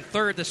after starting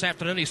 3rd this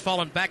afternoon. He's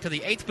fallen back to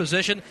the 8th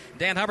position.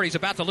 Dan Hubbard, he's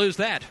about to lose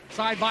that.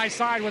 Side by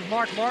side with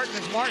Mark Martin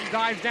as Martin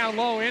dives down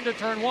low into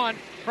turn 1.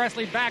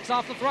 Presley backs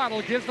off the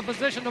throttle, gives the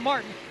position to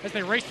Martin as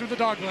they race through the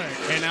dogleg.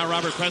 And now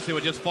Robert Presley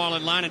would just fall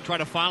in line and try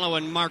to follow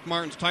in Mark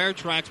Martin's tire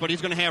tracks, but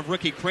he's going to have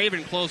Ricky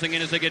Craven closing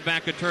in as they get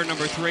back to turn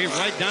number 3.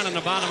 Right down in the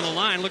bottom of the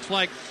line. Looks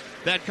like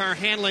that car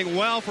handling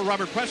well for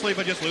Robert Presley,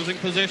 but just losing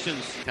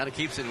positions. Kind of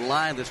keeps it in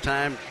line this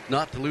time,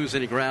 not to lose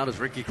any ground as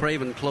Ricky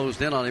Craven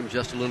closed in on him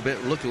just a little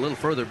bit, looked a little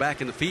further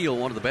back in the field.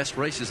 One of the best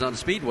races on the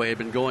Speedway had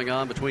been going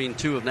on between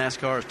two of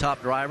NASCAR's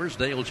top drivers,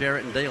 Dale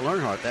Jarrett and Dale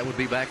Earnhardt. That would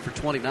be back for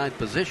 29th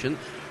position.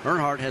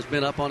 Earnhardt has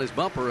been up on his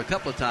bumper a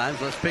couple of times.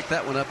 Let's pick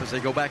that one up as they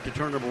go back to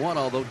turn number 1,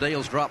 although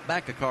Dale's dropped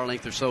back a car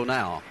length or so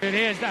now. It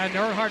is, and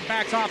Earnhardt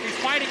backs off. He's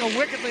fighting a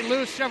wickedly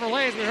loose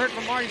Chevrolet, as we heard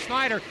from Marty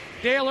Snyder.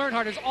 Dale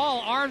Earnhardt is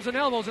all arms and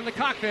elbows in the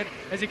cockpit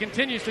as he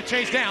continues to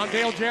chase down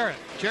Dale Jarrett.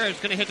 Jarrett's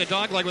going to hit the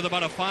dogleg with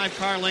about a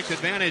 5-car length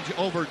advantage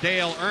over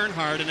Dale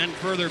Earnhardt, and then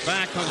further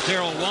back comes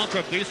Darrell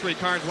Waltrip. These 3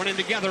 cars running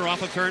together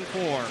off of turn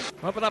 4.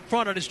 Up and up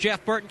front, it is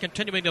Jeff Burton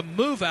continuing to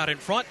move out in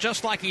front,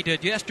 just like he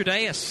did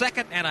yesterday. A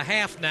second and a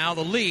half now,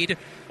 the lead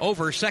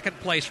over second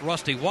place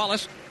Rusty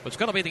Wallace. What's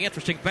going to be the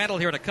interesting battle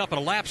here in a couple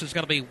of laps is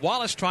going to be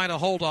Wallace trying to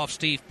hold off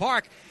Steve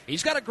Park.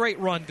 He's got a great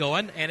run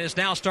going and is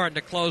now starting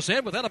to close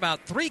in within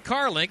about 3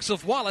 car lengths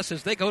of Wallace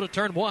as they go to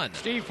turn 1.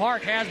 Steve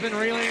Park has been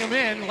reeling him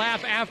in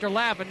lap after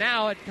lap, and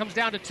now it comes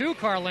down to 2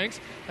 car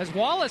lengths as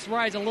Wallace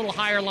rides a little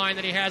higher line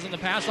than he has in the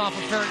past off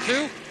of turn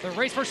 2. The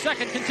race for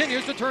second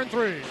continues to turn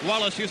 3.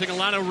 Wallace using a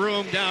lot of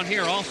room down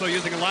here, also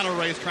using a lot of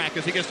racetrack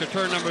as he gets to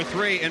turn number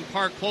 3, and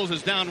Park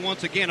closes down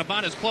once again,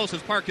 about as close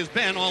as Park has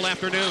been all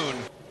afternoon.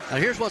 Now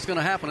here's what's going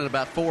to happen in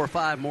about 4 or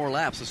 5 more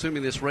laps,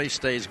 assuming this race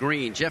stays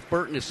green. Jeff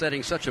Burton is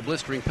setting such a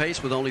blistering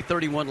pace with only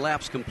 31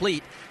 laps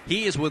complete.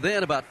 He is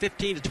within about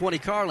 15 to 20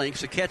 car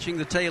lengths of catching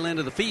the tail end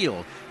of the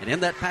field. And in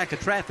that pack of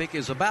traffic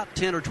is about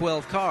 10 or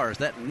 12 cars.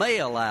 That may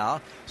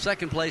allow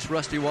second place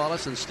Rusty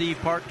Wallace and Steve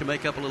Park to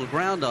make up a little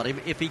ground on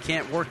him if he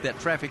can't work that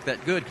traffic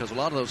that good, because a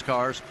lot of those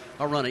cars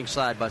are running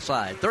side by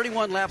side.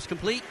 31 laps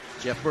complete.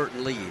 Jeff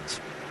Burton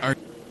leads.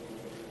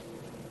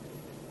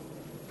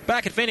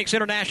 Back at Phoenix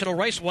International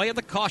Raceway, and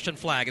the caution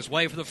flag is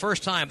waved for the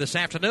first time this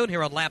afternoon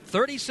here on lap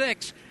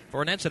 36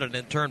 for an incident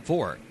in turn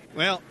 4.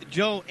 Well,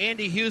 Joe,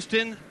 Andy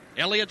Houston,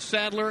 Elliott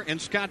Sadler, and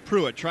Scott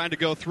Pruitt tried to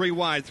go 3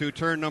 wide through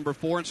turn number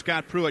 4, and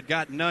Scott Pruitt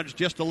got nudged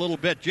just a little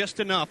bit, just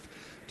enough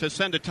to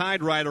send a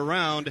tide ride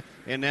around,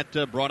 and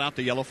that brought out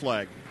the yellow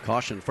flag.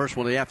 Caution, first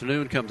one of the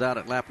afternoon comes out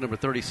at lap number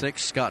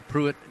 36. Scott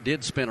Pruitt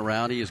did spin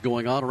around. He is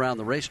going on around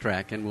the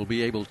racetrack and will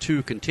be able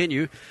to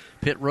continue.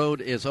 Pit road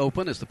is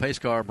open as the pace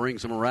car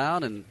brings him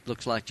around, and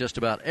looks like just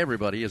about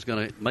everybody is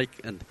going to make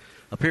an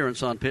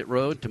appearance on pit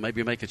road to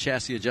maybe make a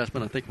chassis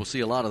adjustment. I think we'll see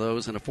a lot of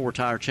those in a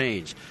 4-tire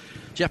change.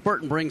 Jeff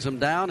Burton brings them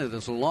down. It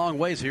is a long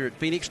ways here at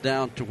Phoenix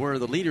down to where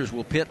the leaders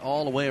will pit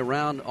all the way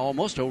around,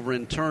 almost over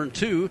in turn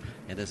 2.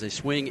 And as they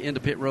swing into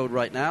pit road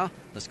right now,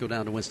 let's go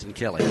down to Winston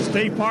Kelly.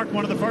 Steve Park,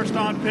 one of the first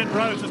on pit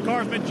roads. His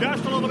car's been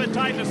just a little bit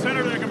tight in the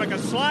center. They're going to make a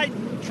slight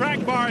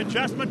track bar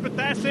adjustment, but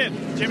that's it.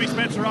 Jimmy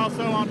Spencer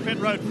also on pit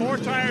road. 4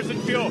 tires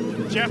and fuel.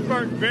 Jeff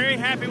Burton very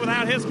happy with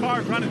how his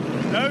car's running.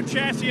 No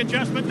chassis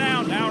adjustment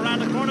now. Now around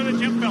the corner to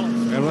Jim Phillips.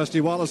 And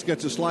Rusty Wallace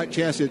gets a slight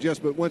chassis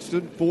adjustment.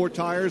 Winston, 4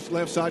 tires,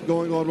 left side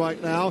going on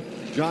right now.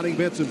 Johnny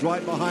Benson's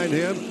right behind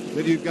him.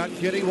 Then you've got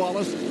Kenny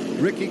Wallace,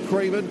 Ricky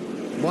Craven,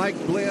 Mike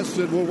Bliss,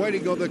 and we're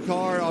waiting on the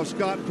car of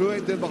Scott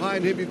Pruitt. Then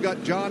behind him, you've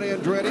got John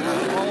Andretti.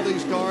 All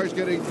these cars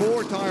getting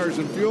 4 tires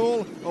and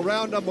fuel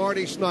around to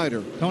Marty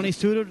Snyder. Tony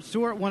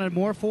Stewart wanted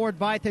more forward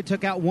bite. They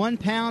took out 1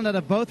 pound out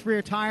of both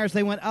rear tires.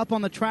 They went up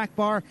on the track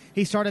bar.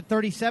 He started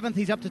 37th.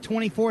 He's up to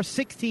 24,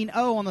 16-0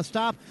 on the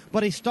stop,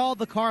 but he stalled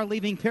the car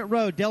leaving pit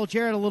road. Dale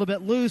Jarrett a little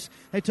bit loose.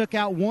 They took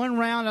out 1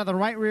 round out of the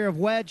right rear of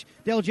Wedge.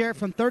 Dale Jarrett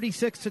from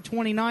 36th to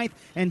 29th,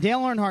 and Dale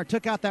Earnhardt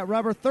took out that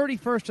rubber,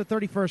 31st to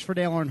 31st for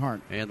Dale Earnhardt.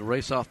 And the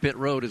race off pit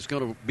road is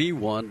going to be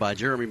won by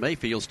Jeremy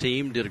Mayfield's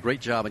team. Did a great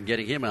job in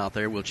getting him out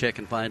there. We'll check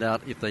and find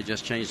out if they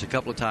just changed a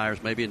couple of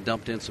tires maybe and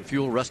dumped in some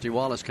fuel. Rusty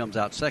Wallace comes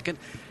out second,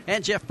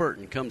 and Jeff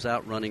Burton comes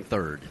out running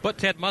third. But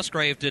Ted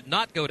Musgrave did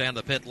not go down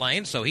the pit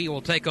lane, so he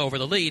will take over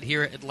the lead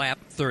here at lap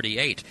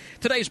 38.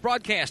 Today's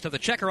broadcast of the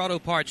Checker Auto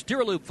Parts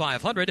Dura Lube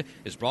 500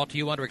 is brought to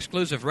you under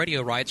exclusive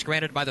radio rights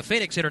granted by the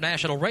Phoenix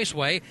International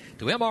Raceway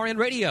to MRN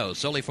Radio,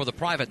 solely for the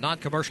private,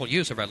 non-commercial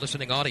use of our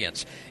listening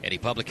audience. Any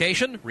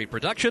publication,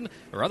 reproduction,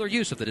 or other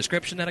use of the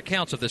description and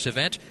accounts of this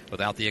event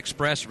without the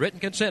express written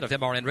consent of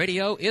MRN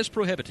Radio is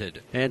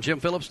prohibited. And Jim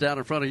Phillips down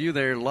in front of you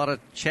there, a lot of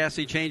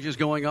chassis changes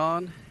going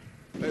on.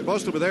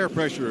 Most of it air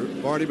pressure,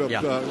 Barney, but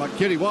like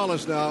Kenny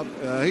Wallace now,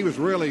 he was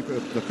really,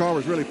 the car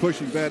was really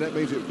pushing bad. That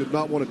means it did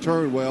not want to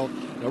turn well.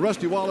 Now,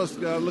 Rusty Wallace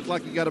looked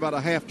like he got about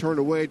a half turn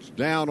of wedge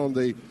down on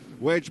the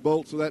wedge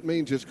bolt, so that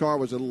means his car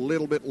was a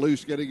little bit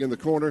loose getting in the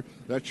corner.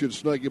 That should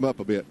snug him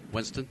up a bit.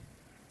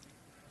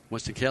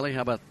 Winston Kelly,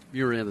 how about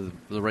your end of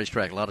the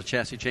racetrack? A lot of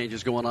chassis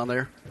changes going on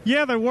there?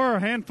 Yeah, there were a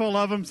handful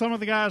of them. Some of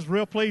the guys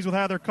real pleased with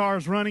how their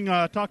car's running.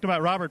 Talked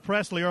about Robert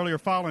Presley earlier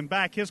falling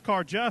back. His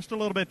car just a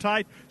little bit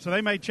tight, so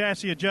they made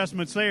chassis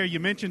adjustments there.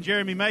 You mentioned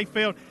Jeremy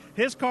Mayfield.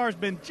 His car's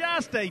been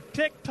just a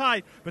tick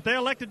tight, but they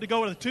elected to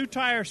go with a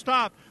 2-tire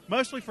stop,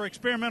 mostly for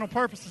experimental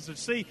purposes to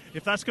see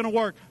if that's going to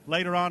work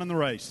later on in the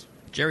race.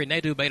 Jerry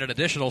Nadeau made an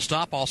additional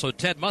stop. Also,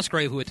 Ted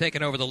Musgrave, who had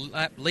taken over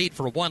the lead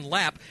for 1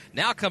 lap,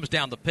 now comes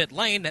down the pit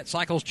lane. That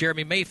cycles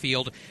Jeremy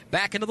Mayfield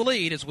back into the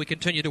lead as we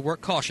continue to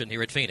work caution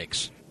here at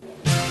Phoenix.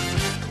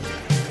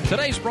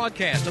 Today's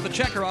broadcast of the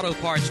Checker Auto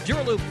Parts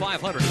Dura Lube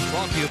 500 is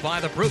brought to you by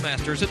the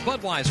Brewmasters at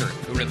Budweiser,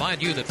 who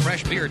remind you that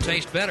fresh beer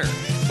tastes better.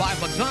 By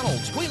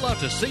McDonald's, we love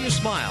to see you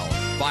smile.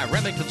 By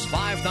Remington's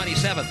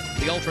 597,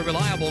 the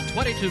ultra-reliable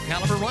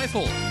 22-caliber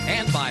rifle.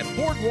 And by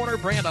Ford Warner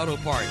Brand Auto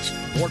Parts.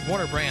 Ford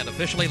Warner Brand,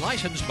 officially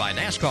licensed by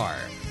NASCAR.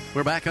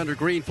 We're back under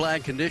green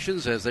flag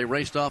conditions as they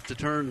raced off to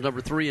turn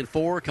number 3 and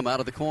 4, come out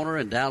of the corner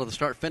and down to the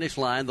start-finish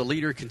line. The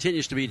leader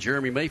continues to be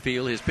Jeremy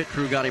Mayfield. His pit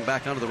crew got him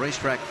back onto the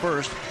racetrack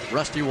first.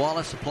 Rusty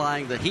Wallace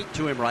applying the heat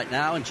to him right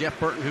now, and Jeff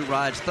Burton, who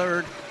rides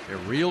third. They're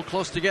real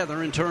close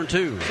together in turn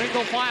 2.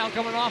 Single file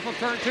coming off of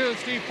turn 2.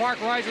 Steve Park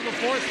rides in the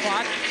 4th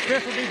spot.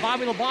 5th would be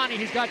Bobby Labonte.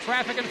 He's got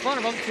traffic in front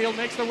of him. Field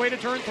makes their way to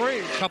turn 3.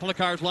 A couple of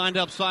cars lined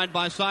up side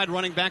by side,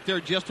 running back there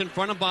just in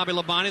front of Bobby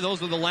Labonte.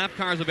 Those are the lap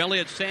cars of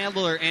Elliott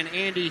Sadler and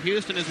Andy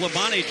Houston as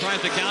Labonte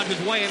tries to gouge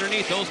his way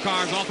underneath those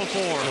cars off of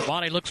 4.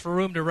 Labonte looks for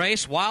room to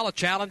race while a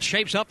challenge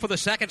shapes up for the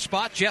 2nd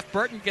spot. Jeff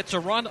Burton gets a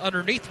run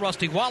underneath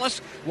Rusty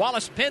Wallace.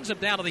 Wallace pins him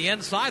down to the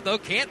inside, though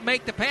can't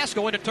make the pass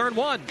going to turn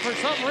 1. For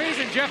some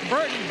reason, Jeff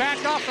Burton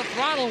backed off the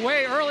throttle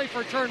way early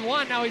for turn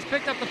 1. Now he's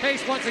picked up the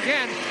pace once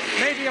again.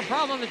 Maybe a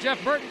problem the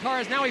Jeff Burton car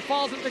is now he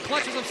falls into the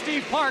clutches of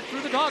Steve Park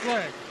through the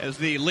dogleg. As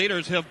the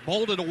leaders have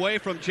bolted away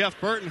from Jeff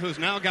Burton, who's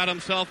now got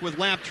himself with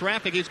lap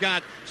traffic. He's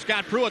got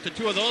Scott Pruitt. The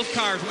 2 of those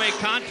cars make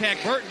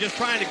contact. Burton just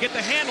trying to get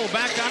the handle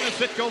back on the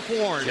Citgo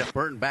Ford. Jeff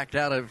Burton backed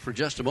out of it for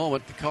just a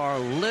moment. The car a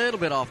little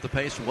bit off the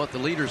pace of what the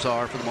leaders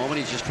are for the moment.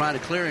 He's just trying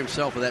to clear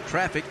himself of that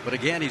traffic. But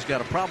again, he's got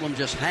a problem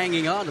just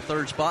hanging on to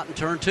 3rd spot in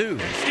turn 2.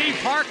 Steve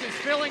Park is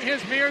filling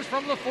his mirrors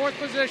from the 4th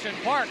position.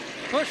 Park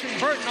pushing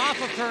Burton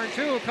off of turn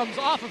 2, comes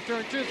off of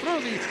turn 2 through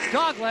the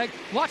dogleg.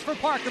 Watch for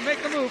Park to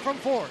make the move from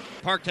 4.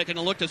 Park taking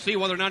a look to see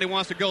whether or not he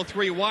wants to go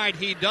 3 wide.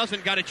 He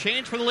doesn't. Got a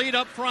change for the lead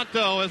up front,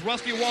 though, as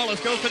Rusty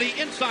Wallace goes to the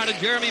inside of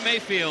Jeremy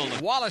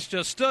Mayfield. Wallace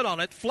just stood on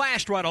it,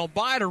 flashed right on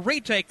by to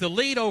retake the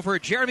lead over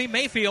Jeremy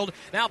Mayfield.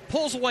 Now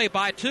pulls away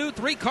by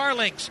 2-3 car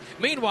lengths.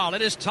 Meanwhile,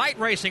 it is tight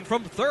racing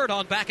from 3rd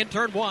on back in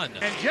turn 1.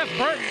 And Jeff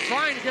Burton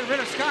trying to get rid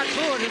of Scott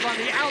Pruitt, who's on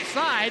the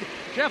outside.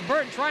 Jeff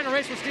Burton trying to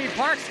race with Steve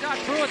Park. Scott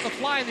Pruitt, the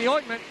fly in the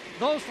ointment.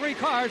 Those three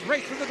cars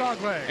race through the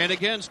dogleg. And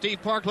again,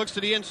 Steve Park looks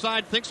to the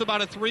inside, thinks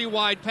about a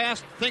 3-wide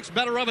pass, thinks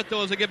better of it,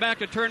 though, as they get back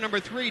to turn number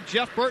 3.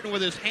 Jeff Burton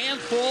with his hands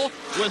full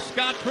with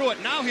Scott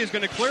Pruitt. Now he's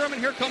going to clear him, and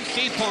here comes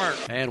Steve Park.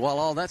 And while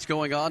all that's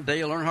going on,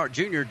 Dale Earnhardt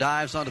Jr.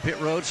 dives onto pit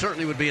road.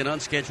 Certainly would be an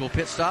unscheduled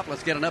pit stop.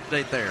 Let's get an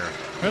update there.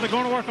 They're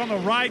going to work on the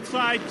right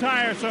side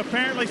tire, so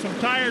apparently some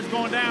tires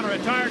going down, or a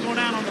tire going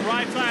down on the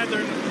right side.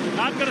 They're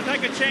not going to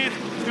take a chance.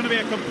 It's going to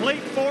be a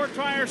complete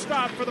 4-tire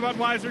stop for the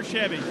Budweiser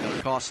Chevy.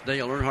 It'll cost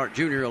Dale Earnhardt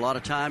Jr. a lot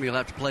of time. He'll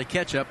have to play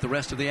catch-up the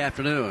rest of the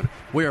afternoon.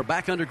 We are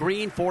back under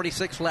green,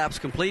 46 laps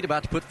complete,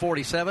 about to put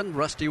 47.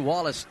 Rusty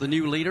Wallace, the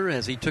new leader,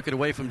 as he took it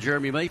away from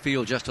Jeremy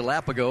Mayfield just a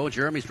lap ago.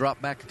 Jeremy's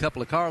dropped back a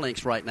couple of car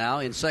lengths right now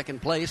in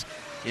second place.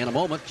 In a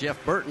moment,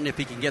 Jeff Burton, if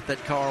he can get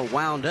that car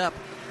wound up,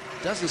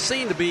 doesn't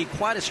seem to be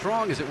quite as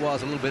strong as it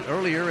was a little bit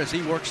earlier as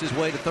he works his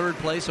way to third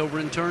place over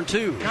in turn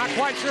 2. Not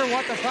quite sure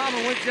what the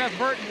problem with Jeff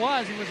Burton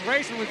was. He was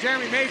racing with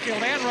Jeremy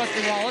Mayfield and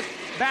Rusty Wallace,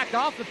 backed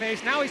off the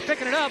pace. Now he's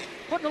picking it up,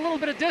 putting a little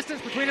bit of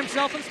distance between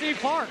himself and Steve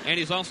Park. And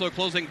he's also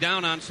closing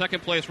down on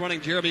second place,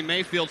 running Jeremy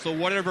Mayfield. So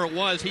whatever it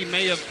was, he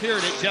may have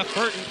cleared it. Jeff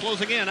Burton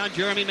closing in on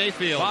Jeremy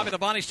Mayfield. Bobby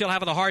Labonte still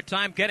having a hard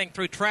time getting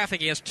through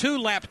traffic. He has 2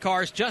 lapped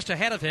cars just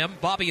ahead of him.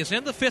 Bobby is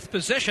in the 5th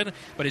position,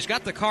 but he's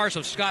got the cars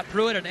of Scott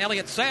Pruitt and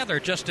Elliott Sadler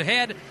just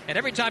ahead. And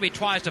every time he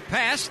tries to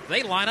pass,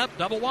 they line up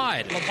double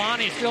wide.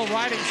 Labonte still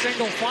riding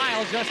single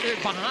file just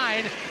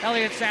behind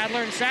Elliott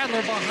Sadler, and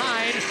Sadler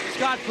behind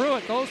Scott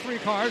Pruitt. Those 3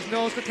 cars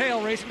nose to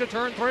tail racing to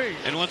turn 3.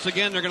 And once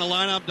again, they're going to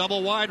line up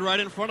double wide right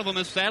in front of him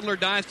as Sadler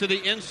dives to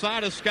the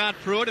inside of Scott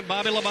Pruitt, and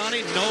Bobby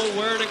Labonte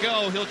nowhere to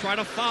go. He'll try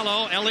to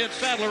follow Elliott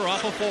Sadler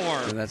off of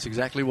 4. And that's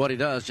exactly what he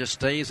does, just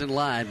stays in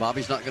line.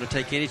 Bobby's not going to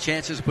take any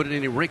chances, put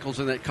any wrinkles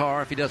in that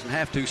car if he doesn't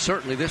have to,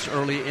 certainly this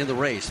early in the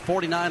race.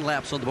 49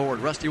 laps on the board.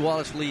 Rusty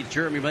Wallace leads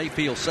Jeremy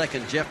Mayfield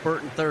second, Jeff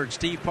Burton third,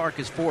 Steve Park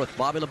is 4th,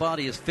 Bobby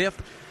Labonte is 5th.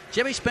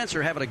 Jimmy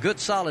Spencer having a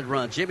good solid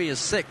run. Jimmy is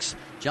 6th.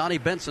 Johnny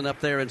Benson up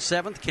there in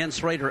 7th. Ken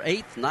Schrader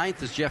 8th.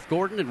 9th is Jeff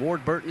Gordon, and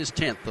Ward Burton is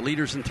 10th. The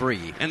leaders in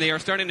 3. And they are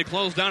starting to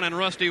close down on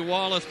Rusty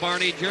Wallace,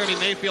 Barney. Jeremy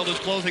Mayfield is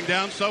closing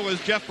down. So is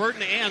Jeff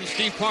Burton and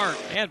Steve Park.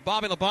 And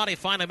Bobby Labonte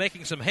finally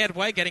making some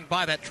headway, getting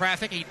by that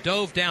traffic. He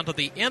dove down to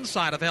the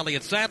inside of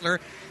Elliott Sadler,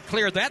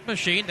 cleared that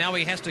machine. Now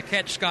he has to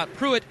catch Scott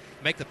Pruitt,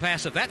 make the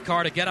pass of that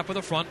car to get up with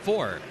the front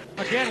 4.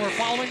 Again, we're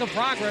following the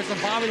progress of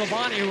Bobby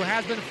Labonte, who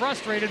has been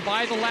frustrated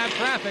by the lap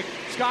traffic.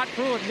 Scott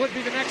Pruitt would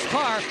be the next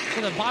car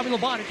so that Bobby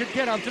Labonte could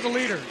get up to the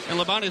leaders. And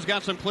Labonte's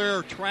got some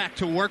clear track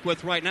to work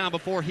with right now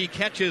before he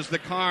catches the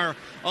car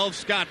of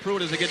Scott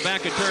Pruitt as they get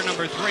back at turn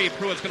number 3.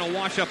 Pruitt's going to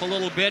wash up a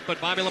little bit, but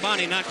Bobby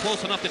Labonte not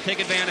close enough to take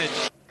advantage.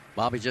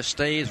 Bobby just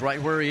stays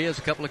right where he is,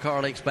 a couple of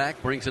car lengths back,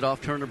 brings it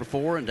off turn number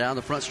 4 and down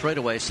the front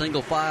straightaway.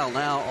 Single file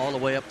now all the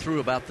way up through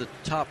about the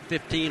top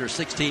 15 or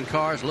 16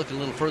 cars, looking a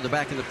little further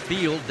back in the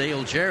field.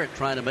 Dale Jarrett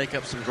trying to make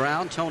up some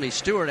ground. Tony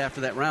Stewart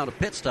after that round of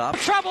pit stop.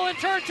 Trouble in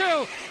turn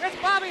 2.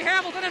 It's Bobby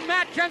Hamilton and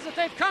Matt Kenseth.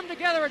 They've come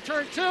together at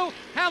turn 2.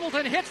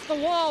 Hamilton hits the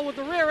wall with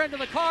the rear end of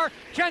the car.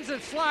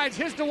 Kenseth slides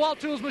his DeWalt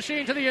Tools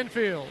machine to the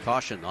infield.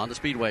 Caution on the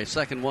speedway.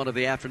 Second one of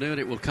the afternoon.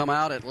 It will come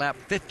out at lap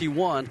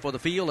 51 for the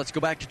field. Let's go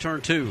back to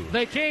turn 2.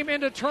 They came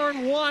into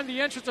turn 1,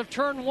 the entrance of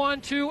turn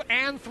 1, 2,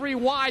 and 3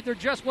 wide. There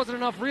just wasn't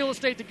enough real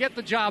estate to get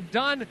the job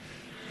done.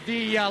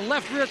 The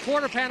left rear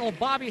quarter panel,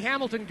 Bobby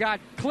Hamilton got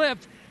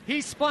clipped.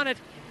 He spun it.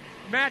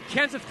 Matt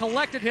Kenseth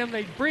collected him.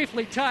 They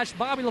briefly touched.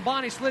 Bobby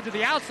Labonte slid to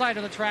the outside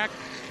of the track,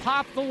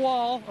 popped the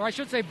wall, or I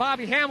should say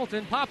Bobby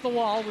Hamilton popped the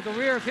wall with the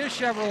rear of his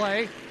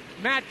Chevrolet.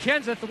 Matt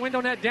Kenseth, the window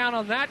net down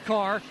on that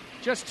car,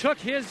 just took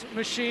his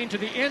machine to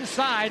the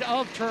inside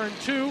of turn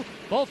 2.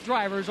 Both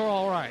drivers are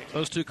all right.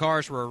 Those 2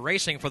 cars were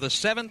racing for the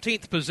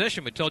 17th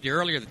position. We told you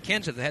earlier that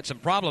Kenseth had some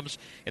problems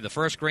in the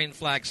first green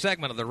flag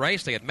segment of the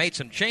race. They had made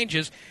some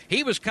changes.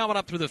 He was coming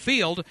up through the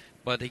field,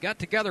 but he got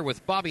together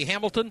with Bobby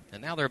Hamilton,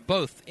 and now they're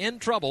both in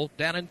trouble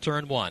down in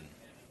turn 1.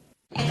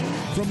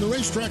 From the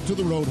racetrack to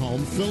the road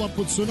home, fill up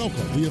with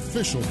Sunoco, the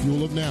official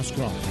fuel of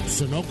NASCAR.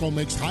 Sunoco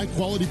makes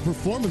high-quality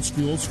performance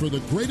fuels for the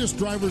greatest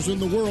drivers in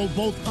the world,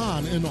 both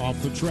on and off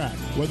the track.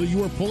 Whether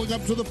you are pulling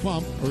up to the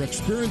pump or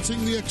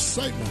experiencing the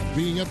excitement of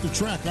being at the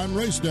track on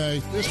race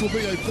day, this will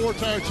be a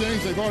 4-tire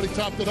change. They've already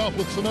topped it off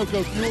with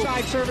Sunoco fuel.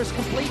 Side service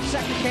complete,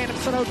 second can of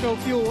Sunoco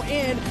fuel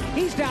in.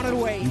 He's down and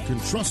away. You can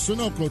trust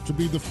Sunoco to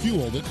be the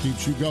fuel that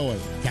keeps you going.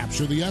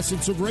 Capture the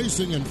essence of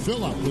racing and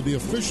fill up with the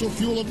official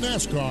fuel of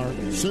NASCAR,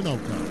 Sunoco.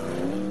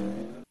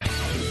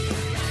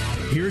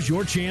 Here's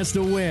your chance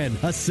to win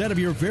a set of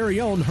your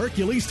very own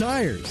Hercules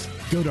tires.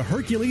 Go to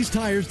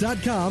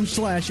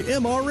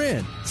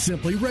HerculesTires.com/MRN.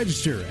 Simply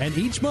register, and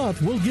each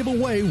month we'll give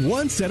away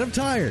 1 set of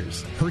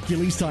tires.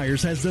 Hercules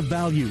Tires has the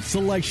value,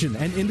 selection,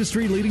 and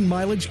industry-leading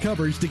mileage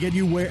coverage to get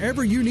you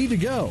wherever you need to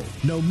go,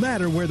 no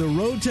matter where the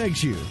road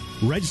takes you.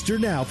 Register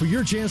now for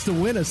your chance to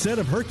win a set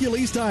of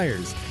Hercules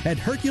tires at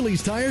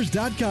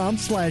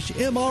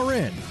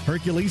HerculesTires.com/MRN.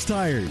 Hercules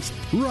Tires.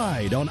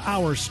 Ride on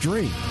our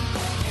street.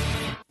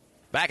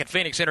 Back at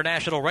Phoenix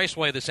International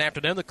Raceway this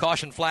afternoon, the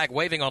caution flag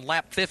waving on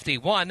lap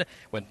 51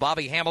 when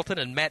Bobby Hamilton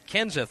and Matt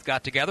Kenseth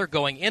got together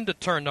going into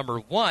turn number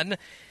 1.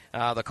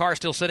 The car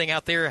still sitting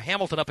out there.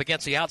 Hamilton up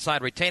against the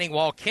outside retaining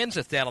wall.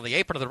 Kenseth down on the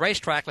apron of the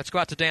racetrack. Let's go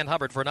out to Dan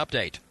Hubbard for an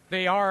update.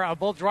 They are,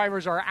 both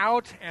drivers are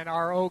out and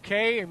are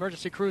okay.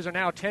 Emergency crews are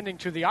now tending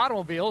to the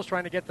automobiles,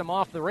 trying to get them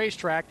off the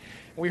racetrack.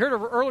 We heard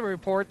an earlier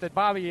report that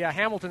Bobby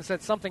Hamilton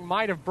said something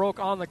might have broke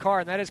on the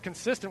car, and that is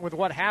consistent with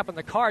what happened.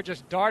 The car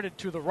just darted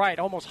to the right,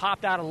 almost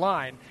hopped out of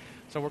line.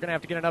 So we're going to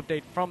have to get an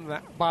update from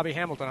Bobby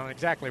Hamilton on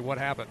exactly what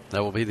happened.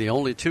 That will be the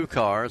only two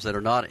cars that are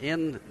not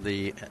in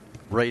the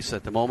race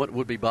at the moment.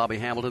 Would be Bobby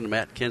Hamilton and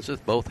Matt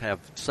Kenseth. Both have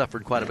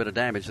suffered quite a bit of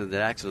damage in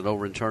the accident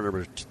over in turn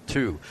number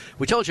 2.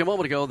 We told you a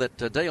moment ago that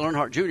Dale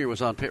Earnhardt Jr.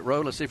 was on pit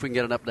road. Let's see if we can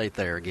get an update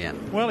there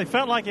again. Well, he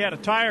felt like he had a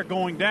tire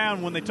going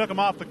down when they took him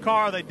off the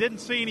car. They didn't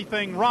see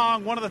anything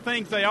wrong. One of the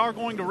things they are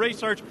going to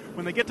research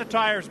when they get the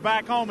tires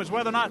back home is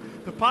whether or not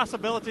the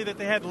possibility that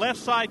they had left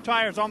side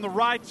tires on the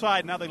right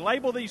side. Now, they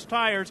label these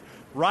tires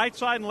right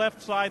side and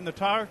left side in the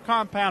tire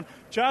compound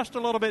just a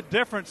little bit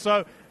different,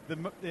 so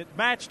it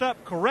matched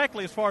up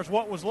correctly as far as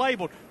what was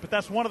labeled, but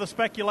that's one of the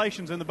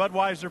speculations in the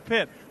Budweiser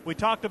pit. We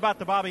talked about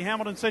the Bobby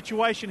Hamilton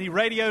situation. He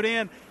radioed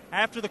in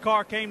after the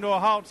car came to a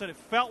halt and said it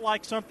felt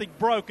like something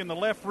broke in the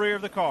left rear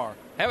of the car.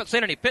 Haven't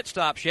seen any pit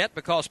stops yet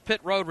because pit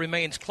road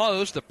remains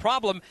closed. The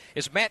problem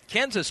is Matt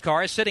Kenseth's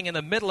car is sitting in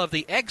the middle of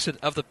the exit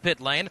of the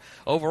pit lane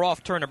over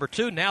off turn number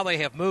 2. Now they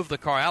have moved the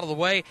car out of the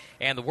way,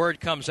 and the word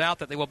comes out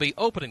that they will be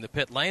opening the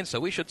pit lane, so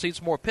we should see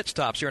some more pit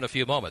stops here in a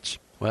few moments.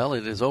 Well,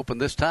 it is open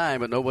this time,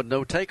 but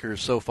no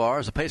takers so far.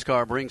 As the pace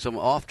car brings them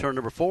off turn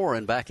number 4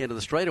 and back into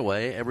the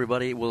straightaway,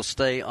 everybody will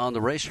stay on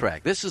the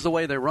racetrack. This is the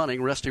way they're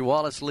running. Rusty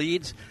Wallace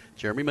leads.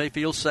 Jeremy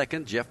Mayfield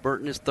second. Jeff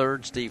Burton is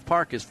third. Steve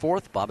Park is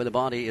fourth. Bobby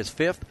Labonte is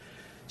fifth.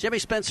 Jimmy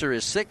Spencer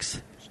is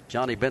sixth.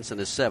 Johnny Benson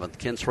is seventh.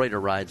 Ken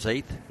Schrader rides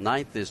eighth.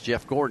 Ninth is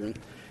Jeff Gordon.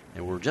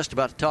 And we're just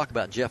about to talk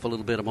about Jeff a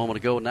little bit a moment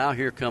ago. Now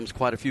here comes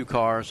quite a few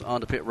cars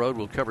onto pit road.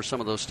 We'll cover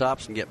some of those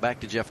stops and get back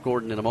to Jeff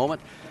Gordon in a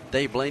moment.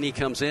 Dave Blaney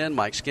comes in.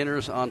 Mike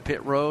Skinner's on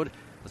pit road.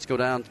 Let's go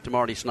down to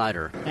Marty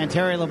Snyder. And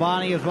Terry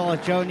Labonte as well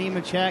as Joe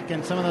Nemechek,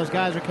 and some of those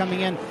guys are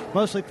coming in,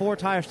 mostly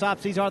 4-tire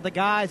stops. These are the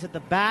guys at the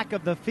back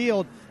of the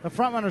field. The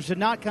front runners did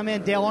not come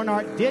in. Dale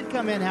Earnhardt did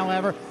come in,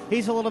 however.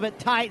 He's a little bit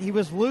tight. He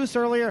was loose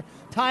earlier,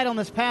 tight on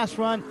this past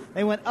run.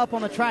 They went up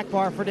on the track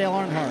bar for Dale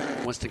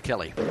Earnhardt. Winston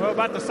Kelly. Well,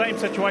 about the same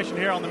situation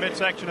here on the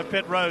midsection of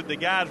pit road. The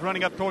guys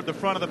running up toward the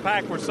front of the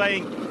pack were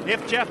saying,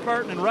 if Jeff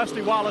Burton and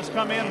Rusty Wallace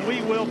come in,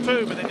 we will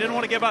too. But they didn't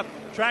want to give up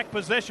track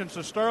position.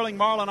 So Sterling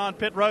Marlin on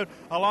pit road,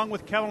 along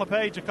with Kevin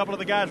LePage, a couple of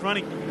the guys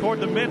running toward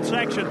the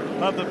midsection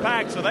of the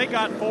pack. So they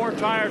got 4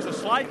 tires, a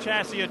slight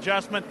chassis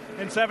adjustment,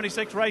 and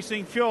 76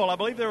 Racing Fuel. I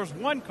believe there was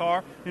one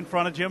car in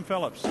front of Jim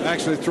Phillips.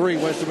 Actually 3,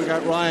 Winston. We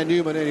got Ryan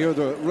Newman in here,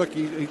 the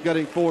rookie. He's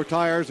getting 4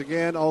 tires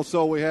again.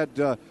 Also, we had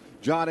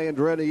John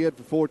Andretti in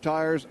for 4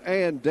 tires,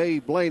 and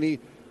Dave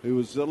Blaney, who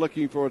was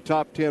looking for a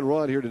top 10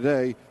 run here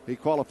today. He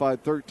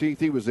qualified 13th.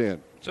 He was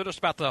in. So just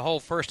about the whole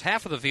first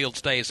half of the field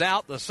stays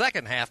out. The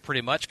second half pretty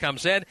much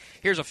comes in.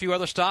 Here's a few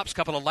other stops. A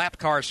couple of lap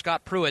cars,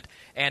 Scott Pruitt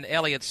and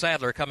Elliott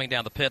Sadler coming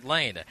down the pit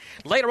lane.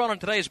 Later on in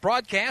today's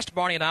broadcast,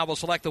 Barney and I will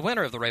select the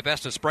winner of the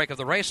Raybestos Break of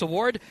the Race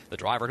Award. The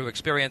driver who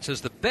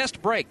experiences the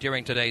best break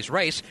during today's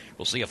race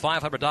will see a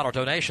 $500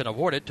 donation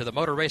awarded to the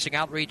Motor Racing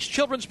Outreach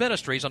Children's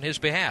Ministries on his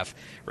behalf.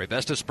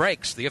 Raybestos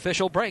Breaks, the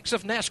official breaks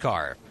of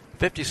NASCAR.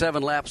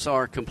 57 laps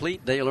are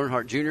complete. Dale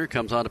Earnhardt Jr.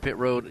 comes onto pit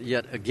road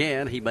yet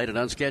again. He made an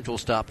unscheduled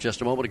stop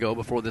just a moment ago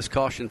before this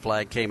caution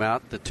flag came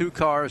out. The 2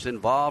 cars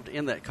involved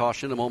in that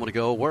caution a moment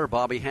ago were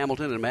Bobby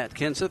Hamilton and Matt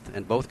Kenseth,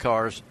 and both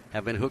cars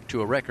have been hooked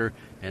to a wrecker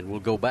and will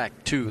go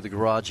back to the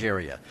garage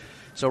area.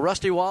 So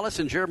Rusty Wallace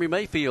and Jeremy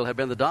Mayfield have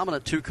been the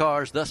dominant 2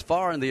 cars thus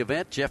far in the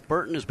event. Jeff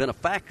Burton has been a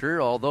factor,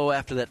 although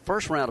after that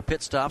first round of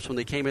pit stops when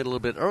they came in a little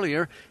bit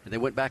earlier and they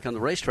went back on the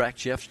racetrack,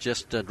 Jeff's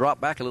just dropped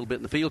back a little bit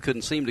in the field,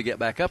 couldn't seem to get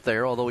back up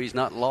there, although he's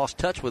not lost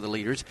touch with the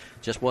leaders,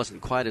 just wasn't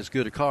quite as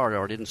good a car,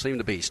 or didn't seem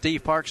to be.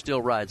 Steve Park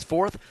still rides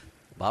 4th.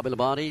 Bobby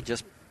Labonte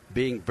just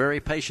being very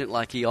patient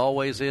like he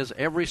always is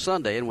every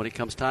Sunday, and when it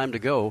comes time to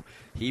go,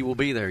 he will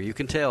be there. You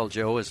can tell,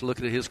 Joe, is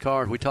looking at his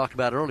car, we talked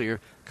about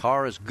earlier,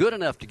 car is good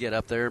enough to get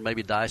up there,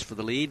 maybe dice for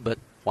the lead, but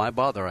why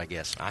bother, I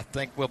guess? I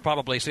think we'll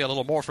probably see a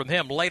little more from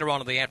him later on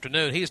in the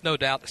afternoon. He's no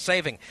doubt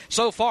saving.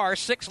 So far,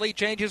 6 lead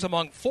changes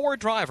among 4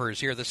 drivers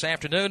here this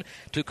afternoon.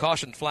 2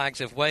 caution flags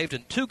have waved,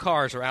 and 2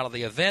 cars are out of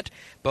the event,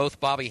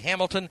 both Bobby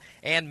Hamilton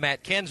and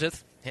Matt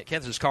Kenseth.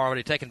 Kenseth's car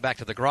already taken back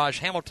to the garage.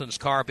 Hamilton's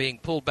car being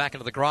pulled back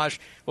into the garage.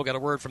 We'll get a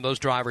word from those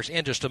drivers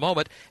in just a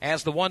moment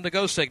as the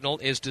 1-to-go signal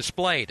is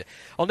displayed.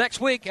 Well,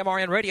 next week,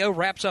 MRN Radio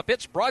wraps up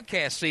its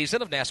broadcast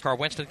season of NASCAR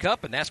Winston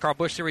Cup and NASCAR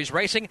Busch Series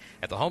Racing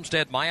at the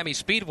Homestead Miami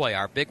Speedway.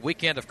 Our big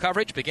weekend of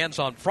coverage begins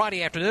on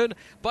Friday afternoon.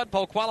 Bud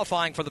Pole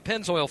qualifying for the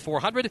Pennzoil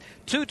 400,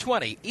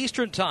 2:20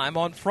 Eastern Time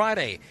on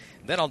Friday.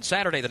 Then on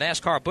Saturday, the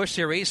NASCAR Busch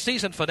Series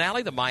season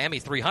finale, the Miami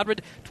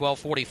 300,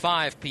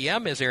 12:45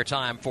 p.m. is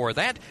airtime for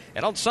that.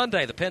 And on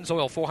Sunday, the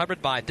Pennzoil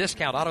 400 by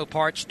Discount Auto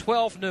Parts,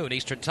 12 noon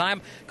Eastern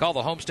Time. Call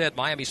the Homestead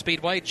Miami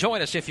Speedway.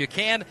 Join us if you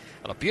can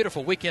on a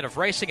beautiful weekend of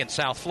racing in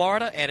South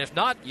Florida. And if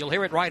not, you'll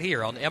hear it right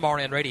here on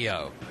MRN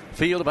Radio.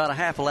 Field about a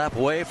half a lap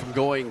away from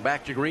going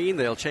back to green.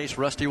 They'll chase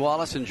Rusty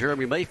Wallace and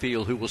Jeremy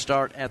Mayfield, who will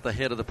start at the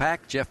head of the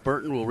pack. Jeff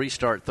Burton will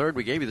restart third.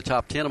 We gave you the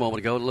top 10 a moment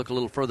ago. To look a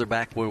little further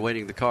back, we're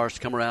waiting the cars to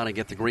come around and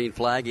get the green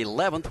flag.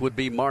 11th would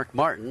be Mark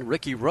Martin.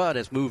 Ricky Rudd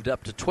has moved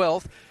up to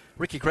 12th.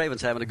 Ricky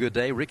Craven's having a good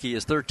day. Ricky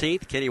is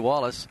 13th. Kenny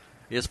Wallace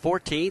is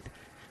 14th.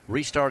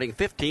 Restarting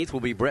 15th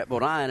will be Brett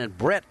Bodine, and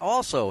Brett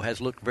also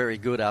has looked very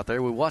good out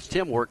there. We watched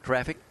him work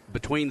traffic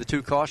between the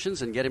two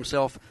cautions and get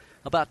himself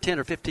about 10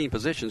 or 15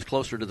 positions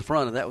closer to the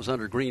front, and that was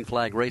under green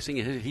flag racing.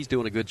 He's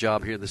doing a good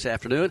job here this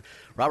afternoon.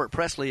 Robert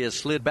Presley has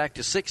slid back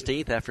to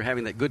 16th after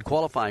having that good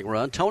qualifying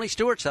run. Tony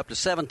Stewart's up to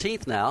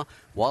 17th now.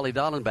 Wally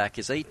Dallenbach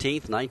is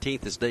 18th.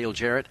 19th is Dale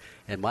Jarrett,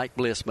 and Mike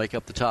Bliss make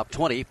up the top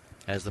 20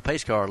 as the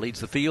pace car leads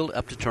the field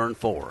up to turn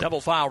 4. Double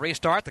file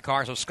restart. The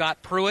cars of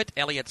Scott Pruitt,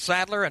 Elliott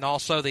Sadler, and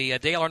also the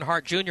Dale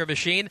Earnhardt Jr.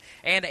 machine,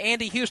 and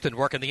Andy Houston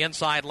working the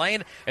inside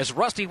lane as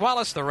Rusty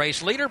Wallace, the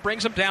race leader,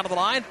 brings him down to the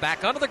line,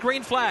 back under the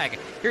green flag.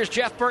 Here's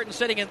Jeff Burton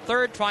sitting in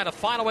third, trying to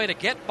find a way to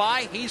get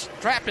by. He's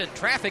trapped in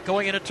traffic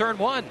going into turn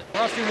 1.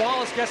 Rusty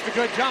Wallace gets the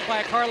good jump by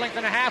a car length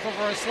and a half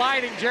over a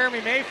sliding Jeremy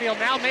Mayfield.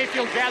 Now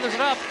Mayfield gathers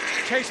it up,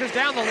 chases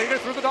down the leader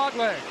through the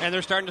dogleg. And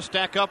they're starting to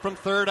stack up from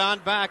third on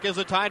back as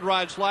the Tide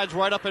Ride slides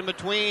right up in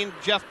between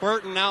Jeff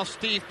Burton, now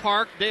Steve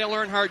Park. Dale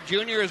Earnhardt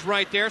Jr. is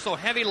right there, so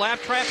heavy lap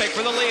traffic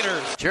for the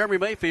leaders. Jeremy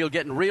Mayfield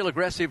getting real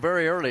aggressive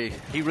very early.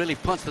 He really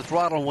punched the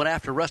throttle and went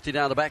after Rusty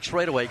down the back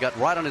straightaway. Got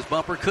right on his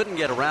bumper, couldn't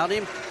get around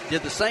him.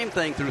 Did the same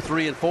thing through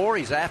 3 and 4.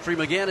 He's after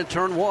him again in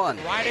turn 1.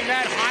 Riding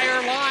that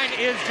higher line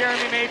is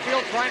Jeremy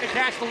Mayfield, trying to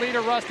catch the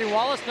leader, Rusty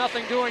Wallace.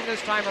 Nothing doing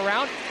this time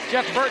around.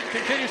 Jeff Burton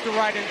continues to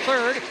ride in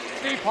third.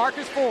 Steve Park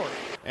is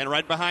fourth. And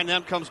right behind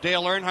them comes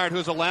Dale Earnhardt,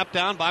 who's a lap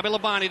down. Bobby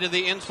Labonte to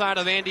the inside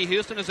of Andy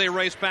Houston as they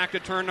race back to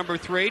turn number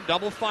 3.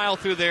 Double file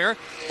through there.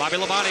 Bobby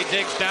Labonte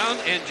digs down,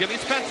 and Jimmy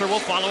Spencer will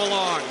follow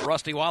along.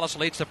 Rusty Wallace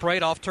leads the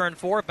parade off turn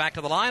 4, back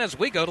to the line as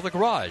we go to the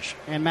garage.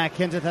 And Matt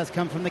Kenseth has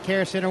come from the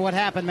care center. What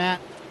happened,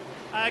 Matt?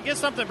 I guess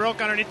something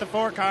broke underneath the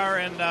 4 car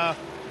and,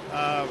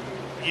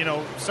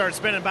 started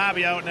spinning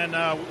Bobby out, and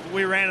then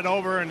we ran it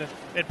over, and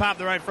it popped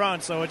the right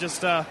front. So it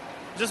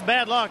just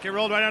bad luck. It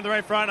rolled right under the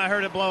right front. I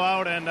heard it blow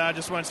out and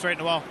just went straight in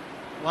the wall.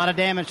 A lot of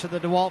damage to the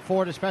DeWalt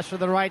Ford, especially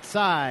the right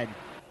side.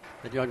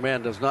 That young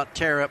man does not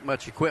tear up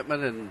much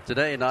equipment, and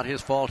today, not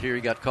his fault here.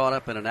 He got caught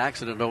up in an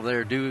accident over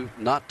there due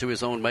not to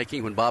his own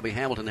making when Bobby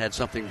Hamilton had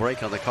something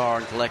break on the car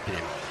and collected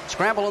him.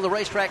 Scramble on the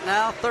racetrack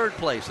now, third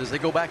place as they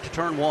go back to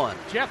turn 1.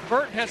 Jeff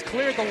Burton has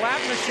cleared the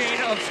lap machine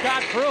of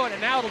Scott Pruitt,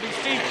 and now it'll be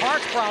Steve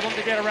Park's problem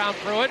to get around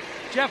Pruitt.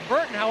 Jeff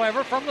Burton,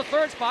 however, from the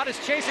third spot is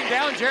chasing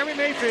down Jeremy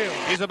Mayfield.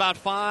 He's about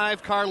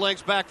 5 car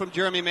lengths back from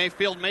Jeremy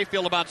Mayfield.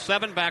 Mayfield about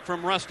 7 back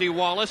from Rusty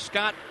Wallace.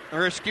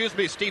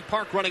 Steve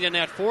Park running in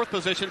that 4th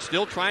position,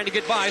 still trying to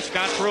get by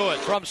Scott Pruitt.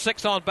 From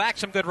 6 on back,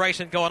 some good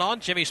racing going on.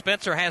 Jimmy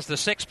Spencer has the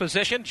 6th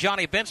position.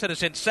 Johnny Benson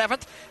is in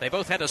 7th. They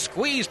both had to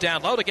squeeze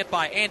down low to get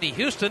by Andy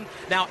Houston.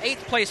 Now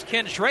 8th place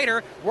Ken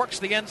Schrader works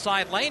the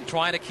inside lane,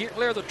 trying to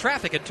clear the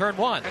traffic in turn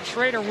 1. And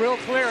Schrader will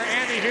clear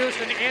Andy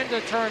Houston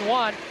into turn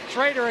 1.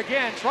 Schrader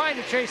again trying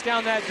to chase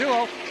down that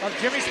duo of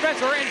Jimmy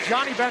Spencer and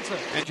Johnny Benson.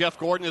 And Jeff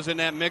Gordon is in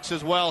that mix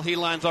as well. He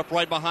lines up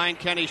right behind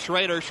Kenny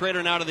Schrader.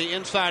 Schrader now to the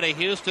inside of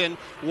Houston.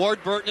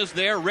 Ward Burton is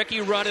there.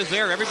 Ricky Rudd is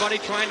there. Everybody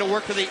trying to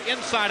work to the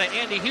inside of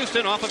Andy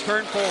Houston off of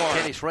turn 4.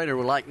 Kenny Schrader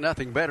would like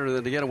nothing better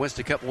than to get a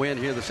Winston Cup win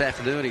here this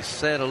afternoon. He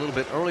said a little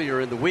bit earlier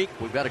in the week,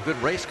 we've got a good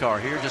race car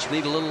here, just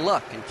need a little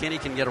luck. And Kenny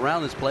can get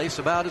around this place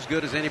about as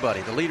good as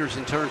anybody. The leader's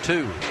in turn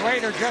 2.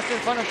 Schrader just in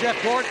front of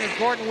Jeff Gordon as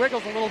Gordon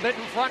wiggles a little bit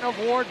in front of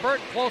Ward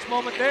Burton. Close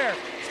moment there.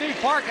 Steve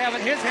Park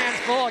having his hands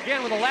full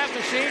again with a lap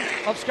machine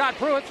of Scott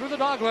Pruitt through the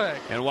dogleg.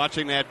 And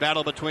watching that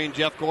battle between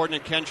Jeff Gordon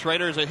and Ken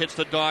Schrader as it hits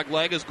the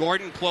dogleg as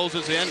Gordon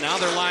closes in. Now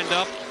they're lined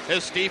up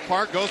as Steve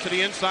Park goes to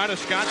the inside of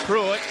Scott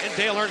Pruitt and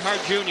Dale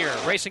Earnhardt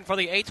Jr. Racing for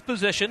the 8th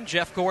position,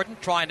 Jeff Gordon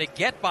trying to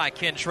get by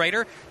Ken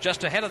Schrader.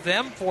 Just ahead of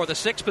them for the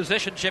 6th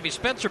position, Jimmy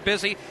Spencer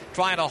busy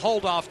trying to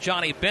hold off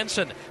Johnny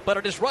Benson. But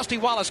it is Rusty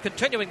Wallace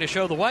continuing to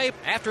show the way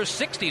after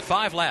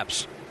 65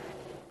 laps.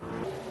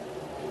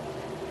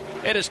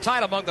 It is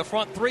tight among the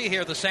front 3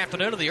 here this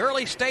afternoon in the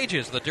early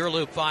stages of the Dura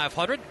Lube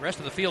 500. The rest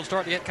of the field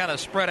starting to get kind of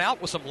spread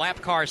out with some lap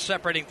cars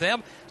separating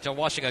them. Still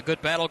watching a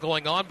good battle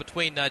going on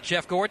between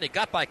Jeff Gordon. He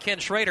got by Ken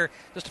Schrader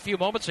just a few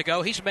moments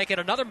ago. He's making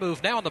another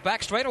move now on the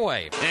back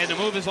straightaway. And the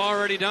move is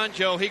already done,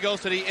 Joe. He goes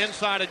to the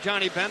inside of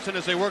Johnny Benson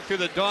as they work through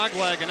the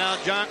dogleg. And now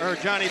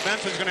Johnny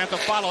Benson's going to have to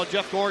follow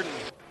Jeff Gordon.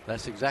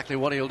 That's exactly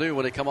what he'll do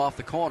when they come off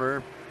the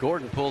corner.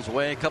 Gordon pulls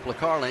away a couple of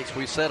car lengths.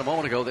 We said a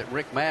moment ago that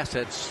Rick Mast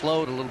had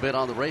slowed a little bit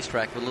on the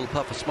racetrack with a little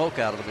puff of smoke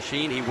out of the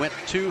machine. He went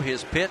to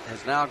his pit,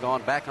 has now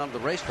gone back onto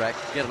the racetrack.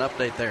 Get an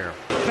update there.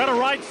 Cut a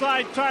right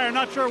side tire.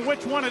 Not sure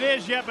which one it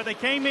is yet, but they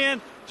came in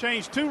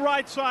changed 2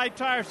 right side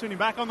tires to him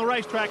back on the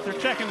racetrack. They're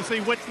checking to see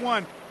which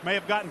one may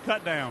have gotten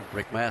cut down.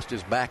 Rick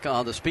Masters back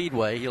on the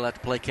speedway. He'll have to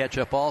play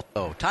catch-up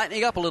also.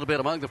 Tightening up a little bit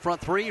among the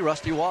front 3.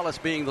 Rusty Wallace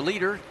being the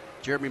leader.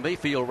 Jeremy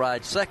Mayfield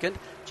rides second.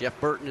 Jeff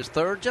Burton is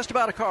third. Just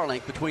about a car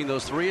length between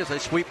those 3 as they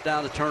sweep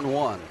down to turn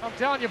 1. I'm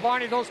telling you,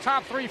 Barney, those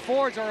top 3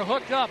 Fords are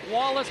hooked up.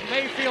 Wallace,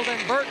 Mayfield,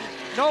 and Burton.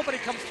 Nobody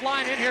comes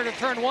flying in here to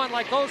turn 1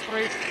 like those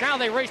 3. Now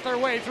they race their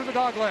way through the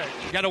dogleg.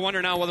 You got to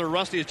wonder now whether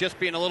Rusty is just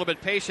being a little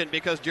bit patient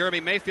because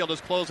Jeremy Mayfield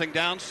is closing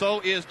down. So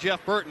is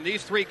Jeff Burton.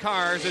 These 3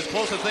 cars as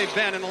close as they've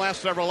been in the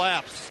last several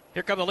laps.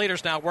 Here come the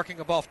leaders now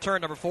working above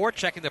turn number 4,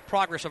 checking the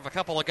progress of a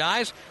couple of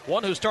guys.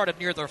 One who started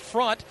near the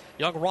front,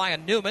 young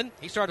Ryan Newman.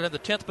 He started in the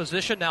 10th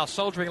position, now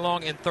soldiering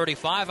along in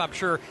 35. I'm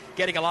sure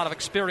getting a lot of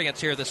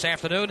experience here this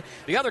afternoon.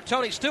 The other,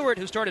 Tony Stewart,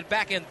 who started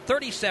back in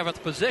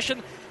 37th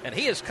position, and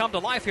he has come to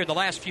life here in the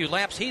last few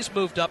laps. He's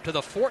moved up to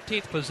the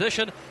 14th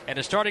position and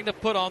is starting to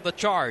put on the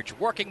charge.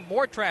 Working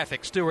more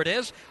traffic, Stewart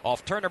is,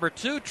 off turn number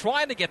 2,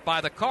 trying to get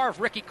by the car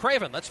of Ricky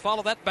Craven. Let's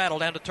follow that battle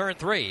down to turn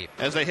 3.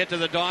 As they hit to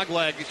the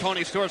dogleg,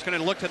 Tony Stewart's going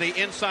to look to the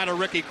inside of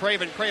Ricky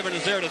Craven. Craven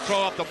is there to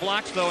throw up the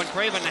blocks, though, and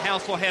Craven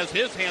also has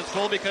his hands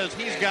full because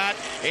he's got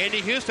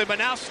Andy Houston, but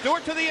now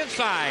Stewart to the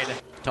inside.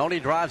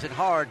 Tony drives it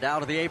hard down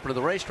to the apron of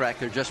the racetrack.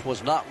 There just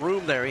was not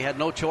room there. He had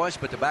no choice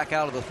but to back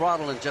out of the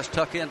throttle and just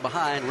tuck in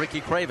behind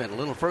Ricky Craven. A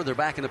little further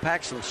back in the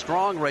pack, some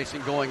strong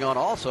racing going on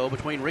also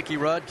between Ricky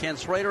Rudd, Ken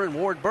Schrader, and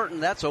Ward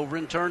Burton. That's over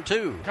in turn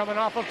 2. Coming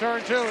off of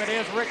turn 2, it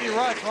is Ricky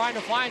Rudd trying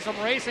to find some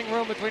racing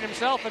room between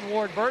himself and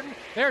Ward Burton.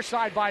 They're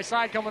side by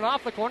side coming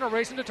off the corner,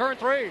 racing to turn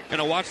 3. Going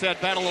to watch that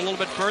battle a little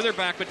bit further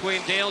back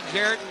between Dale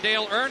Jarrett and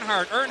Dale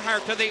Earnhardt.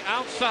 Earnhardt to the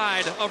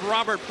outside of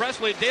Robert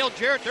Presley. Dale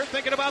Jarrett, they're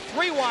thinking about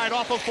 3 wide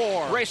off of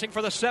 4. Racing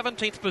for the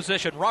 17th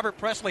position. Robert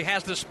Presley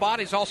has this spot.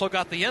 He's also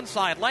got the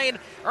inside lane.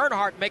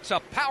 Earnhardt makes a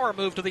power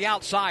move to the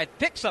outside,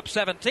 picks up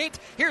 17th.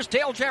 Here's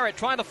Dale Jarrett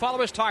trying to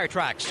follow his tire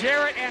tracks.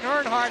 Jarrett and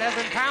Earnhardt have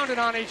been pounding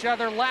on each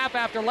other lap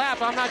after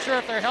lap. I'm not sure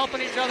if they're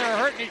helping each other or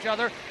hurting each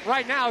other.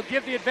 Right now,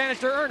 give the advantage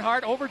to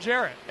Earnhardt over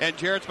Jarrett. And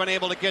Jarrett's been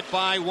able to get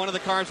by one of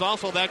the cars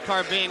also, that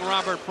car being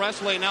Robert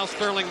Presley. Now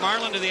Sterling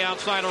Marlin to the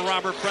outside of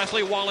Robert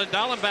Presley. Wally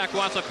Dallenbach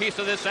wants a piece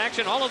of this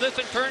action. All of this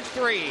in turn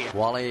 3.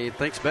 Wally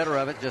thinks better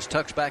of it, just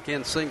tucks back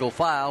in single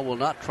file, will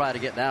not try to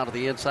get down to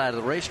the inside of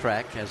the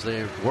racetrack as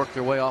they work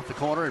their way off the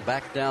corner and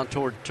back down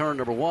toward turn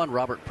number 1.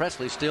 Robert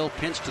Presley still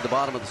pinched to the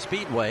bottom of the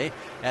speedway.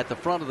 At the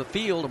front of the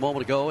field a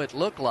moment ago, it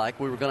looked like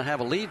we were going to have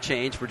a lead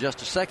change for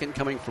just a second,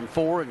 coming from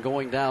 4 and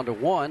going down to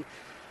 1.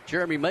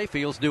 Jeremy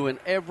Mayfield's doing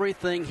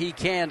everything he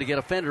can to get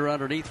a fender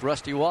underneath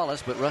Rusty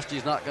Wallace, but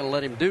Rusty's not going to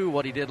let him do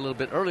what he did a little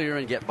bit earlier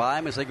and get by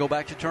him as they go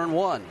back to turn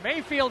 1.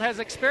 Mayfield has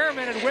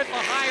experimented with a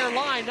higher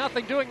line.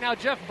 Nothing doing. Now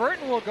Jeff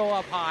Burton will go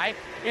up high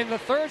in the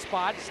 3rd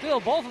spot. Still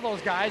both of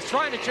those guys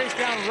trying to chase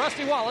down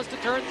Rusty Wallace to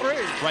turn 3.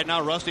 Right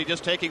now, Rusty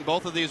just taking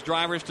both of these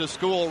drivers to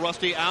school.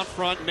 Rusty out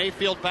front,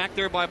 Mayfield back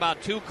there by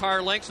about 2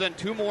 car lengths, then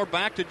 2 more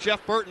back to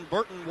Jeff Burton.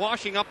 Burton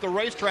washing up the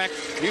racetrack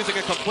using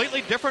a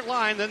completely different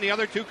line than the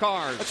other 2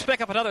 cars. Let's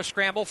pick up another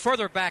scramble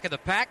further back in the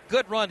pack.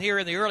 Good run here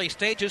in the early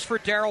stages for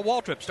Darrell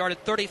Waltrip.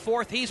 Started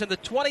 34th. He's in the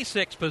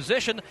 26th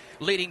position,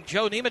 leading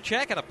Joe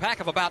Nemechek and a pack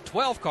of about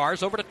 12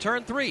 cars over to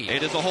turn 3.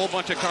 It is a whole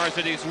bunch of cars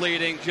that he's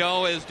leading.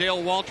 Joe, as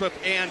Dale Waltrip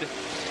and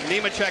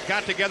Nemechek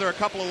got together a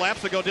couple of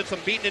laps ago, did some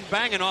beating and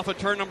banging off of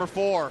turn number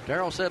 4.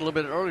 Darrell said a little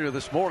bit earlier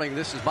this morning,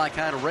 this is my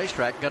kind of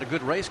racetrack. Got a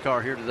good race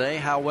car here today.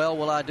 How well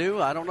will I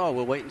do? I don't know.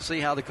 We'll wait and see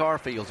how the car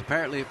feels.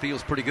 Apparently it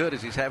feels pretty good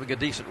as he's having a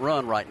decent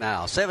run right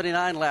now.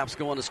 79 laps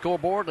go on the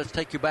scoreboard. Let's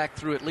take you back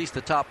through at least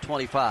the top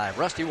 25.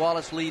 Rusty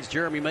Wallace leads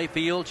Jeremy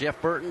Mayfield,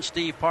 Jeff Burton,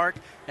 Steve Park,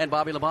 and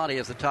Bobby Labonte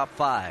as the top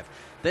 5.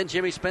 Then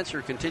Jimmy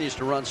Spencer continues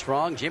to run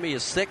strong. Jimmy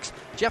is 6th.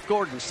 Jeff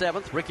Gordon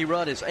 7th. Ricky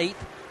Rudd is 8th.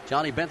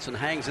 Johnny Benson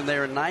hangs in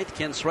there in 9th.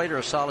 Ken Schrader,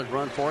 a solid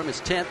run for him,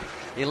 is 10th.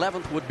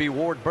 11th would be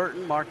Ward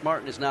Burton. Mark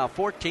Martin is now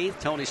 14th.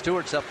 Tony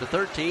Stewart's up to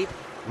 13th.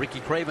 Ricky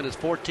Craven is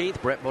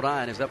 14th. Brett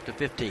Bodine is up to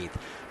 15th.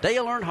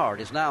 Dale Earnhardt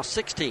is now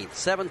 16th.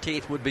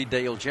 17th would be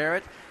Dale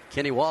Jarrett.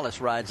 Kenny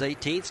Wallace rides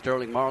 18th.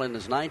 Sterling Marlin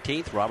is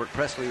 19th. Robert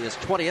Presley is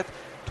 20th.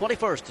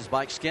 21st is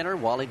Mike Skinner.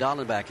 Wally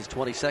Dallenbach is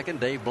 22nd.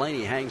 Dave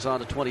Blaney hangs on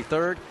to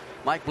 23rd.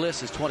 Mike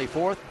Bliss is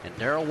 24th, and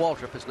Darrell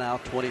Waltrip is now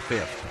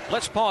 25th.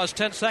 Let's pause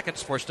 10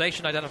 seconds for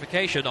station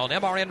identification on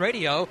MRN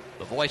Radio,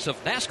 the voice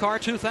of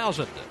NASCAR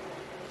 2000.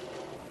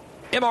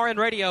 MRN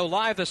Radio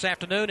live this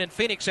afternoon in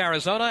Phoenix,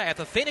 Arizona at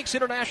the Phoenix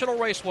International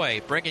Raceway,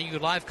 bringing you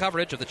live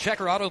coverage of the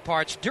Checker Auto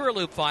Parts Dura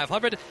Lube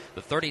 500,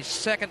 the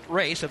 32nd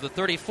race of the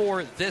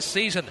 34 this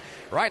season.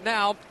 Right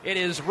now, it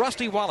is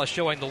Rusty Wallace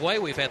showing the way.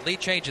 We've had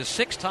lead changes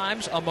 6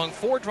 times among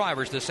 4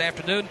 drivers this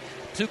afternoon.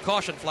 2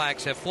 caution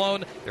flags have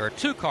flown. There are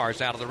 2 cars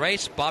out of the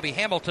race, Bobby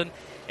Hamilton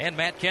and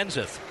Matt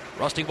Kenseth.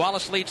 Rusty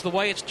Wallace leads the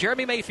way. It's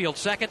Jeremy Mayfield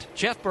 2nd,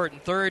 Jeff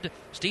Burton 3rd,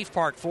 Steve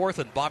Park 4th,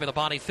 and Bobby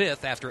Labonte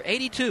 5th after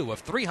 82 of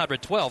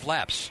 312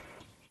 laps.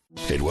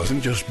 It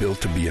wasn't just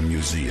built to be a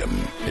museum.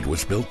 It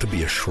was built to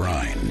be a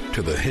shrine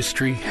to the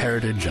history,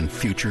 heritage, and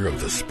future of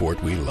the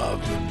sport we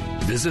love.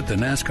 Visit the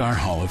NASCAR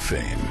Hall of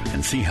Fame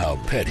and see how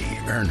Petty,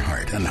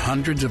 Earnhardt, and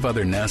hundreds of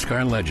other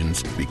NASCAR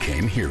legends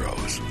became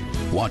heroes.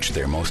 Watch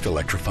their most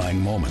electrifying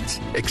moments,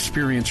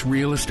 experience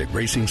realistic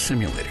racing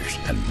simulators,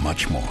 and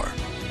much more.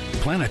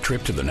 Plan a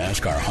trip to the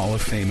NASCAR Hall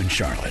of Fame in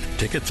Charlotte.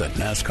 Tickets at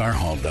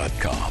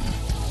NASCARHall.com.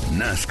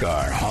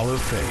 NASCAR Hall of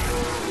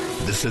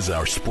Fame. This is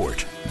our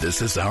sport.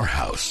 This is our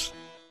house.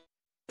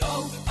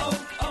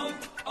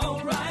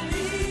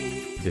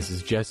 O'Reilly. This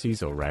is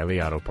Jesse's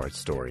O'Reilly Auto Parts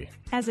story.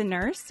 As a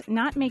nurse,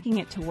 not making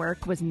it to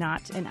work was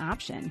not an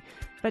option.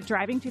 But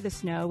driving through the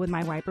snow with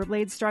my wiper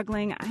blades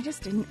struggling, I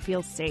just didn't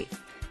feel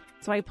safe.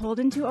 So I pulled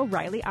into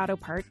O'Reilly Auto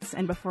Parts,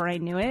 and before I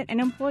knew it,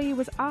 an employee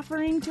was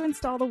offering to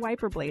install the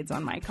wiper blades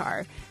on my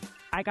car.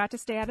 I got to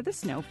stay out of the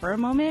snow for a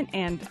moment,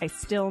 and I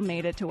still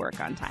made it to work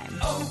on time.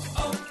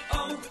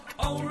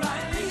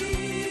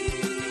 O'Reilly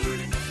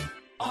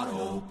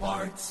Auto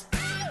Parts.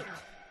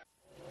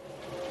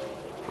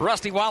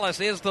 Rusty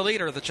Wallace is the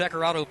leader of the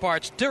Checker Auto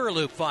Parts Dura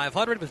Lube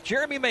 500 with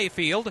Jeremy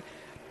Mayfield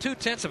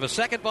 0.2 of a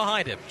second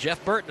behind him.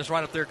 Jeff Burton is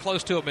right up there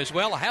close to him as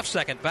well, a half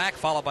second back,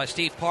 followed by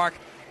Steve Park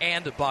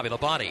and Bobby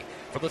Labonte.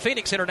 From the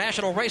Phoenix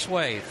International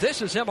Raceway,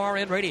 this is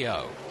MRN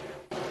Radio.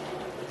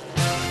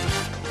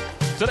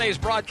 Today's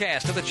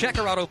broadcast of the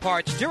Checker Auto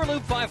Parts Dura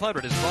Lube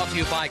 500 is brought to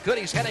you by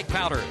Goody's Headache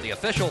Powder, the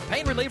official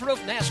pain reliever of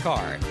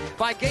NASCAR.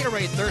 By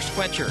Gatorade Thirst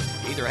Quencher.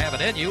 Either have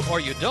it in you or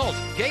you don't.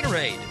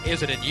 Gatorade,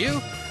 is it in you?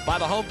 By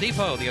the Home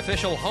Depot, the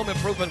official home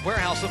improvement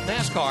warehouse of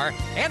NASCAR.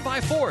 And by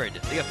Ford,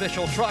 the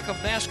official truck of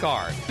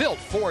NASCAR. Built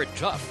Ford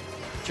tough.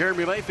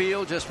 Jeremy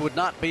Mayfield just would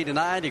not be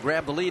denied. He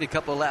grabbed the lead a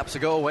couple of laps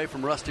ago away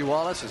from Rusty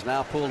Wallace. Is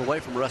now pulled away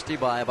from Rusty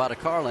by about a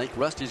car length.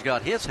 Rusty's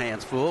got his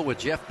hands full with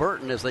Jeff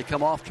Burton as they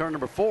come off turn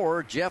number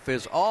 4. Jeff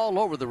is all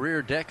over the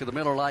rear deck of the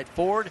Miller Lite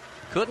Ford.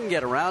 Couldn't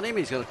get around him.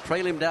 He's going to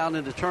trail him down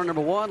into turn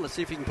number 1. Let's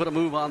see if he can put a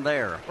move on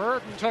there.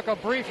 Burton took a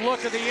brief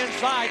look to the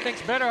inside,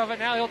 thinks better of it.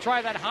 Now he'll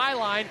try that high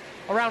line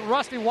around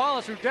Rusty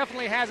Wallace, who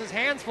definitely has his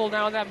hands full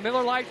now in that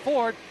Miller Lite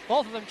Ford.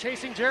 Both of them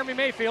chasing Jeremy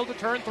Mayfield to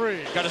turn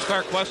 3. Got to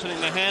start questioning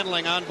the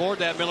handling on board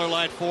that Miller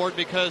Lite Ford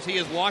because he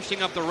is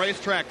washing up the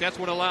racetrack. That's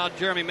what allowed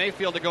Jeremy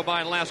Mayfield to go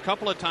by the last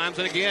couple of times.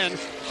 And again,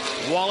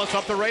 Wallace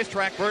up the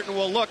racetrack. Burton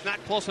will look,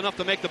 not close enough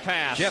to make the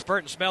pass. Jeff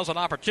Burton smells an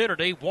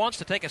opportunity, wants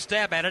to take a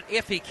stab at it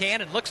if he can,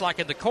 and looks like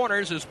in the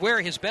corners is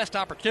where his best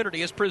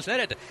opportunity is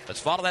presented. Let's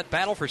follow that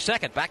battle for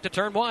second. Back to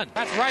turn 1.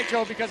 That's right,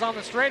 Joe, because on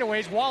the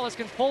straightaways, Wallace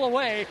can pull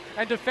away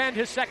and defend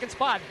his second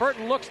spot.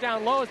 Burton looks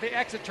down low as they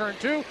exit turn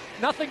 2.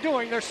 Nothing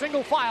doing. They're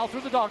single file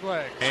through the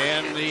dogleg.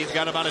 And he's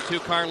got about a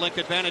 2-car length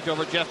advantage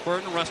over Jeff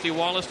Burton. Rusty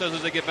Wallace does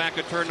as they get back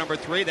at turn number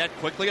 3. That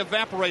quickly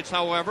evaporates,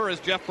 however, as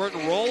Jeff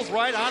Burton rolls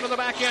right onto the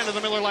back end of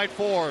the Miller Lite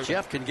Ford.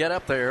 Jeff can get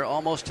up there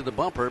almost to the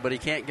bumper, but he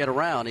can't get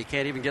around. He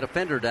can't even get a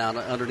fender down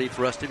underneath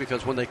Rusty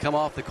because when they come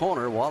off the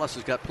corner, Wallace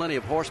has got plenty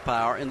of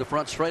horsepower in the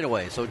front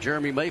straightaway. So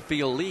Jeremy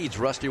Mayfield leads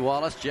Rusty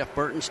Wallace, Jeff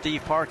Burton,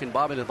 Steve Park, and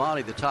Bobby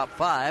Labonte, the top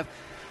 5.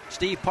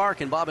 Steve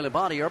Park and Bobby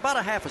Labonte are about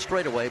a half a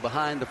straightaway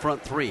behind the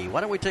front 3.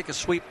 Why don't we take a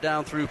sweep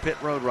down through pit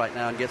road right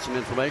now and get some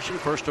information?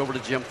 First over to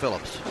Jim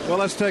Phillips. Well,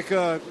 let's take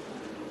a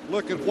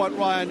look at what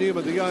Ryan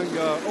Newman, the young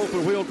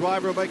open-wheel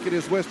driver, making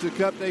his Winston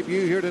Cup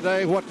debut here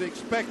today, what to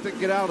expect to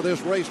get out of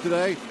this race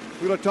today.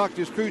 We're going to talk to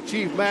his crew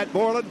chief, Matt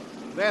Borland,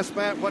 and ask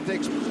Matt, what do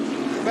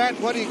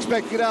you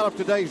expect to get out of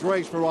today's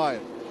race for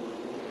Ryan?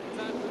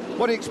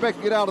 What do you expect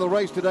to get out of the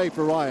race today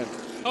for Ryan?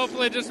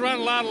 Hopefully just run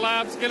a lot of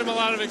laps, get him a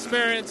lot of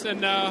experience,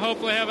 and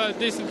hopefully have a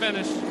decent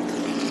finish.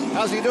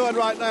 How's he doing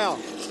right now?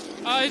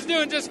 He's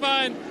doing just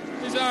fine.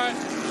 He's all right.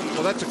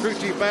 Well, that's the crew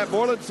chief, Matt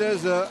Borland,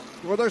 says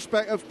for their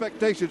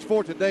expectations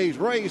for today's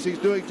race, he's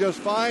doing just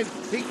fine.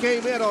 He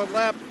came in on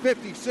lap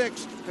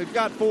 56 and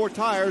got 4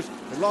 tires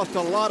and lost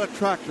a lot of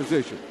track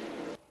position.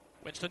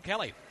 Winston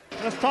Kelly.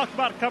 Let's talk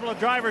about a couple of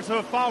drivers who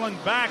have fallen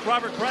back.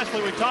 Robert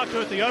Presley, we talked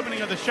to at the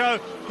opening of the show.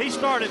 He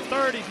started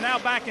third. He's now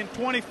back in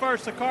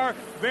 21st. The car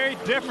very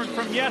different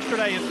from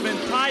yesterday. It's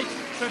been tight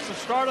since the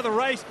start of the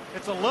race.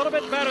 It's a little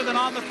bit better than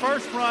on the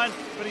first run,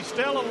 but he's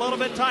still a little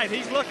bit tight.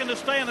 He's looking to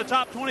stay in the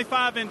top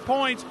 25 in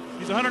points.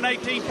 He's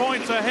 118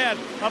 points ahead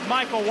of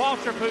Michael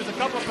Waltrip, who's a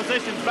couple of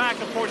positions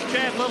back. Of course,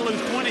 Chad Little,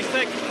 who's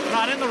 26,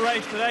 not in the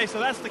race today, so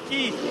that's the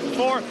key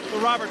for the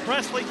Robert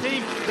Presley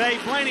team.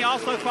 Dave Blaney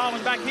also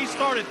falling back. He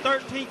started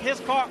 13th. His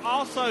car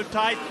also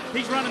tight.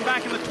 He's running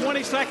back in the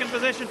 22nd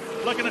position,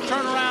 looking to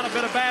turn around. A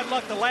bit of bad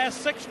luck. The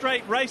last 6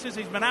 straight races,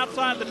 he's been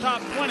outside the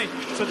top 20.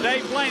 So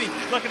Dave Blaney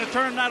looking to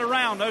turn that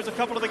around. There's a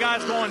couple of the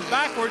guys going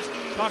backwards.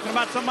 Talking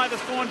about somebody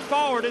that's going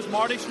forward is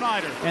Marty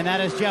Snyder. And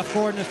that is Jeff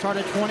Gordon, who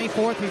started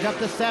 24th. He's up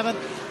to 7th.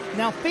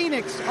 Now,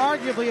 Phoenix,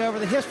 arguably over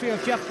the history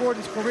of Jeff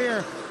Gordon's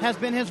career, has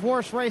been his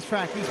worst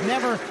racetrack. He's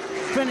never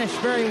finished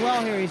very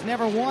well here. He's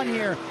never won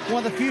here.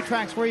 One of the few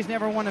tracks where he's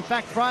never won. In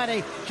fact,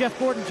 Friday, Jeff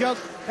Gordon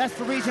joked That's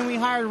the reason we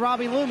hired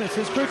Robbie Loomis,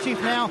 his crew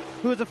chief now,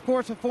 who is, of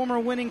course, a former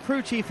winning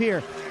crew chief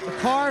here. The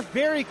car,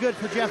 very good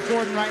for Jeff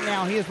Gordon right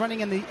now. He is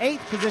running in the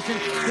 8th position,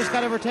 just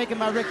got overtaken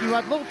by Ricky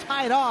Rudd. A little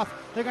tied off.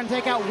 They're going to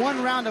take out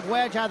one round of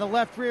wedge out of the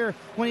left rear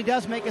when he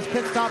does make his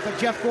pit stop, but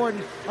Jeff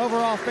Gordon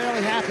overall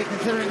fairly happy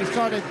considering he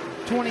started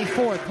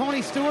 24th.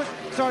 Tony Stewart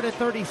started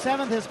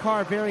 37th. His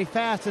car very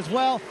fast as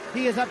well.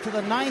 He is up to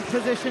the 9th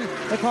position.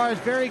 The car is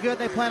very good.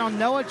 They plan on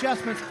no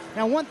adjustments.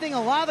 Now, one thing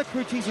a lot of the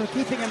crew chiefs are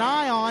keeping an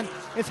eye on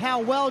is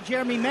how well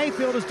Jeremy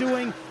Mayfield is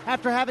doing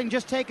after having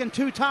just taken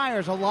 2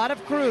 tires. A lot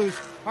of crews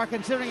are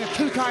considering a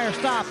 2-tire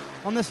stop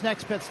on this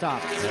next pit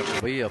stop. That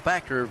will be a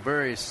factor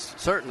very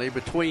certainly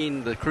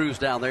between the crews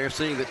down there,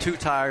 seeing the 2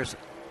 tires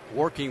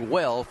working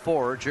well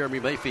for Jeremy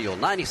Mayfield.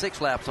 96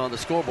 laps on the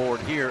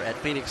scoreboard here at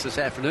Phoenix this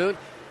afternoon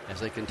as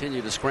they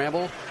continue to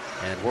scramble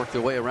and work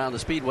their way around the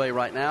speedway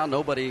right now.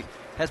 Nobody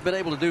has been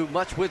able to do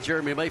much with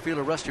Jeremy Mayfield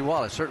or Rusty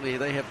Wallace. Certainly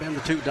they have been the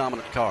 2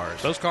 dominant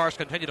cars. Those cars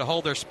continue to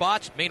hold their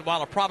spots.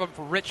 Meanwhile, a problem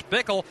for Rich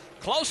Bickle.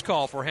 Close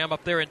call for him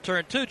up there in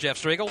turn 2,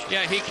 Jeff Striegel.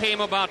 Yeah, he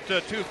came about 2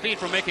 feet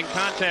from making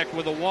contact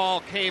with the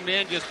wall, came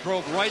in, just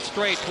drove right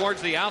straight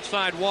towards the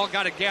outside wall,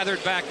 got it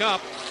gathered back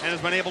up, and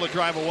has been able to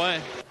drive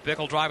away.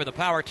 Bickle driving the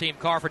power team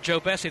car for Joe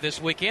Bessie this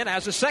weekend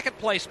as the second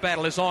place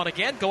battle is on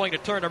again. Going to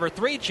turn number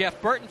 3,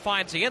 Jeff Burton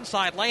finds the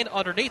inside lane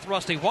underneath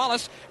Rusty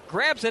Wallace,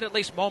 grabs it at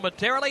least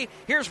momentarily.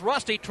 Here's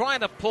Rusty trying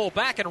to pull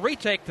back and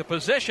retake the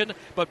position,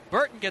 but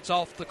Burton gets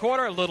off the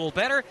corner a little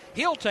better.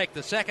 He'll take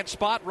the second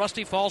spot.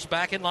 Rusty falls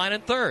back in line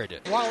in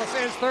third. Wallace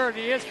is third.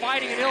 He is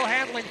fighting and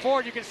ill-handling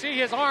forward. You can see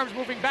his arms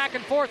moving back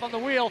and forth on the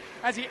wheel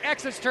as he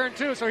exits turn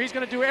 2, so he's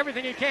going to do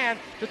everything he can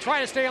to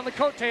try to stay on the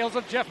coattails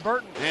of Jeff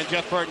Burton. And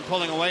Jeff Burton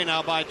pulling away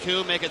now by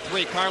 2, make it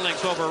 3 car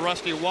lengths over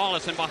Rusty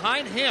Wallace. And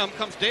behind him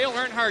comes Dale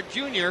Earnhardt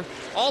Jr.,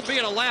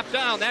 albeit a lap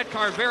down. That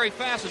car very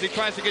fast as he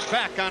tries to get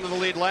back onto the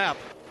lead lap.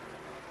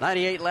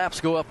 98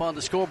 laps go up on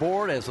the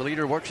scoreboard as the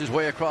leader works his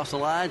way across the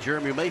line.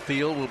 Jeremy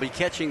Mayfield will be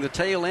catching the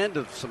tail end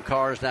of some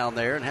cars down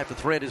there and have to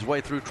thread his way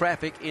through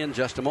traffic in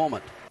just a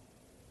moment.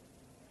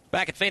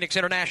 Back at Phoenix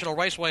International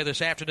Raceway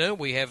this afternoon,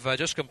 we have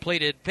just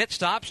completed pit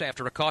stops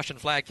after a caution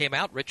flag came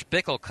out. Rich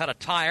Bickle cut a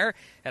tire,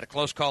 had a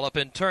close call up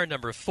in turn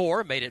number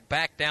 4, made it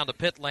back down the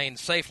pit lane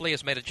safely,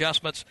 has made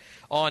adjustments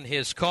on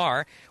his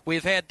car.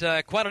 We've had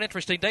quite an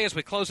interesting day as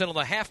we close in on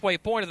the halfway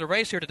point of the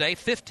race here today.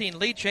 15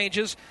 lead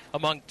changes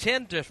among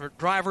 10 different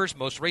drivers,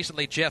 most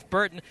recently Jeff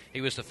Burton.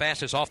 He was the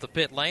fastest off the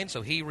pit lane,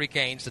 so he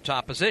regains the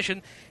top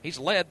position. He's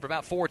led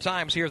about 4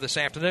 times here this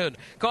afternoon.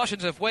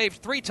 Cautions have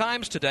waved 3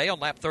 times today on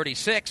lap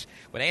 36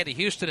 when Andy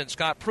Houston and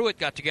Scott Pruitt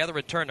got together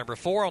in turn number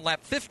 4. On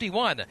lap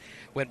 51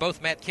 when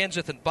both Matt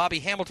Kenseth and Bobby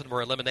Hamilton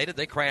were eliminated.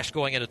 They crashed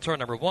going into turn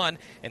number 1.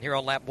 And here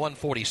on lap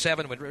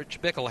 147 when Rich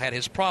Bickle had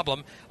his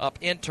problem up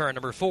in turn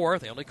number 4.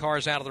 The only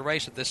cars out of the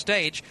race at this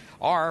stage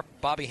are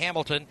Bobby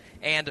Hamilton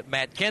and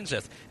Matt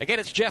Kenseth. Again,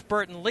 it's Jeff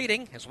Burton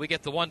leading as we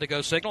get the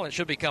 1-to-go signal. It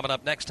should be coming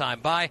up next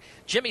time by.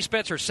 Jimmy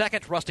Spencer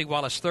 2nd, Rusty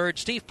Wallace 3rd,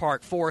 Steve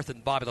Park 4th,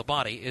 and Bobby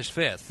Labonte is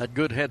 5th. That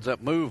good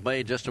heads-up move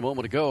made just a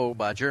moment ago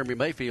by Jeremy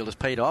Mayfield has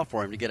paid off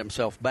for him to get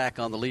himself back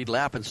on the lead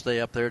lap and stay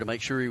up there to make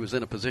sure he was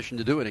in a position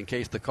to do it in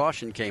case the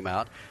caution came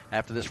out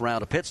after this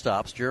round of pit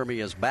stops. Jeremy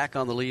is back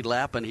on the lead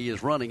lap and he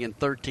is running in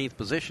 13th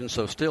position,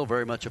 so still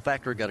very much a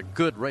factor. Got a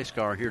good race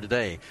car here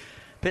today.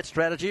 Pit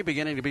strategy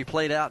beginning to be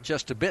played out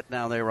just a bit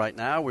down there right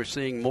now. We're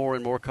seeing more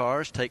and more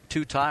cars take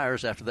 2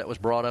 tires after that was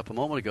brought up a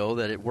moment ago,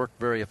 that it worked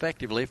very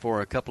effectively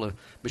for a couple of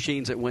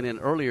machines that went in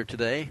earlier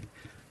today.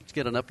 Let's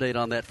get an update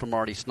on that from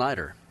Marty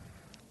Snyder.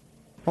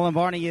 Well, and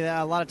Barney,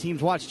 a lot of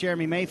teams watched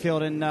Jeremy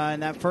Mayfield in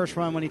that first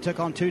run when he took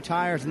on 2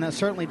 tires, and that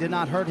certainly did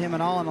not hurt him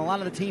at all. And a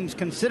lot of the teams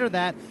consider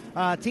that.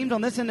 Teams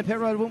on this end of pit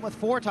road went with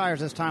 4 tires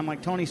this time,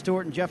 like Tony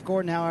Stewart and Jeff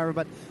Gordon, however.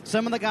 But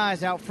some of the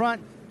guys out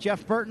front,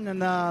 Jeff Burton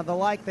and the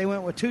like, they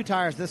went with 2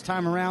 tires this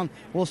time around.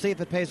 We'll see if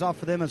it pays off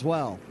for them as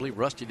well. I believe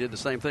Rusty did the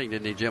same thing,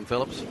 didn't he, Jim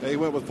Phillips? He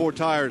went with 4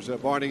 tires,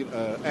 Barney,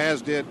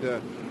 as did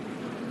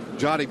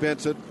Johnny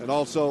Benson, and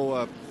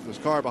also his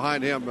car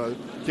behind him,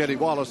 Kenny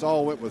Wallace,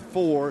 all went with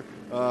 4.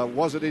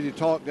 Wasn't any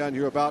talk down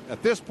here about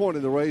at this point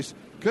in the race.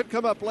 Could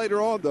come up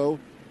later on, though.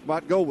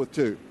 Might go with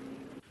 2.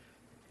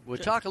 We'll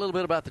talk a little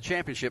bit about the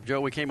championship,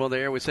 Joe. We came on the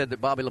air. We said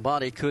that Bobby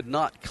Labonte could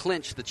not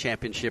clinch the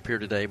championship here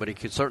today, but he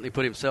could certainly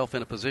put himself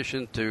in a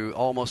position to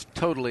almost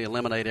totally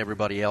eliminate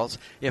everybody else.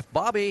 If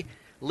Bobby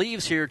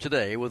leaves here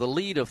today with a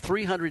lead of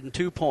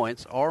 302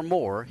 points or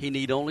more, he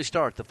need only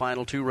start the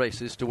final 2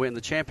 races to win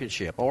the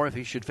championship. Or if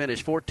he should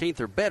finish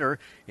 14th or better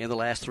in the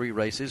last 3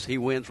 races, he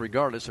wins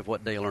regardless of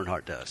what Dale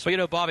Earnhardt does.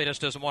 Well, Bobby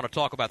just doesn't want to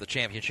talk about the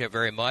championship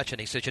very much,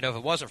 and he said, if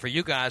it wasn't for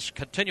you guys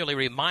continually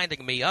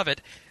reminding me of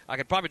it, I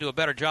could probably do a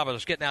better job of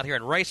just getting out here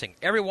and racing.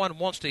 Everyone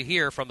wants to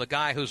hear from the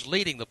guy who's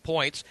leading the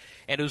points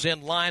and who's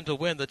in line to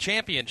win the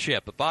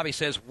championship. But Bobby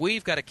says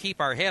we've got to keep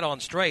our head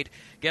on straight,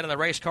 get in the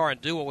race car and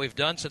do what we've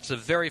done since the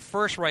very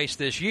first race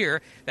this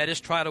year, that is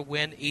try to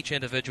win each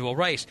individual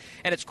race.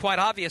 And it's quite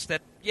obvious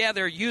that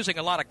they're using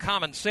a lot of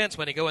common sense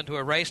when they go into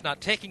a race,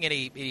 not taking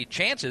any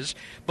chances,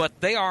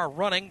 but they are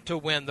running to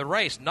win the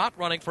race, not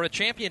running for a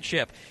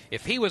championship.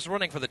 If he was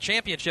running for the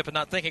championship and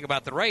not thinking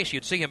about the race,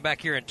 you'd see him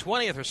back here in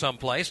 20th or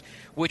someplace,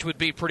 which would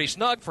be pretty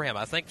snug for him.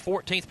 I think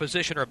 14th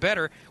position or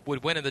better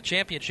would win in the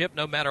championship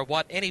no matter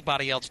what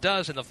anybody else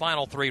does in the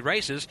final 3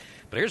 races.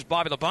 But here's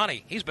Bobby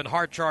Labonte. He's been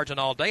hard charging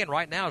all day, and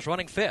right now is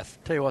running 5th.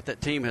 Tell you what,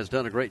 that team has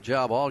done a great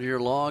job all year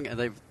long, and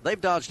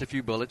they've dodged a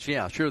few bullets.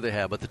 Yeah, sure they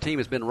have, but the team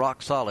has been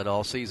rock solid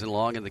all season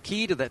long, and the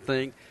key to that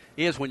thing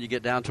is when you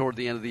get down toward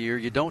the end of the year,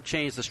 you don't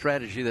change the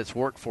strategy that's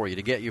worked for you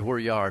to get you where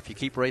you are. If you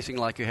keep racing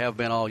like you have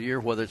been all year,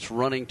 whether it's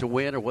running to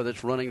win or whether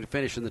it's running to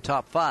finish in the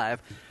top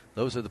 5,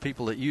 those are the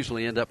people that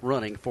usually end up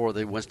running for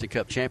the Winston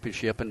Cup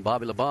Championship. And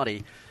Bobby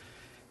Labonte,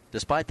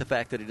 despite the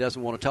fact that he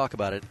doesn't want to talk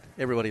about it,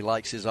 everybody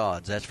likes his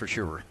odds, that's for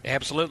sure.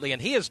 Absolutely,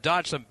 and he has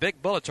dodged some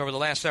big bullets over the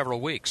last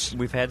several weeks.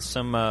 We've had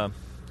some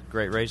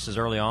great races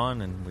early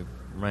on, and we've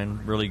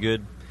ran really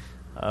good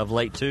of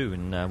late, too.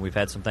 And we've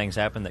had some things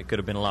happen that could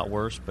have been a lot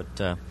worse, but,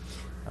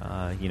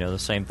 the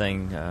same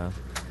thing,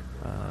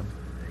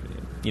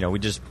 we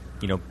just,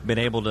 been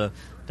able to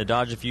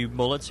dodge a few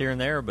bullets here and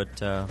there,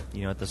 but,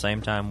 at the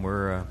same time,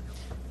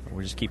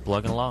 we just keep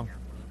plugging along.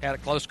 Had a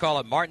close call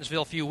at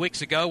Martinsville a few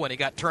weeks ago when he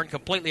got turned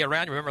completely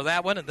around. You remember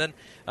that one? And then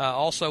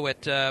also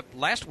at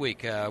last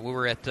week, we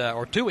were at,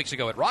 or 2 weeks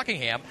ago at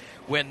Rockingham,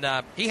 when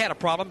he had a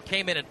problem,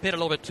 came in and pit a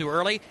little bit too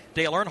early.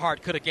 Dale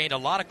Earnhardt could have gained a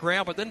lot of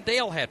ground, but then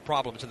Dale had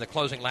problems in the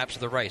closing laps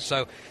of the race.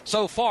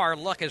 So far,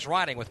 luck is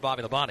riding with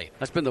Bobby Labonte.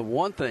 That's been the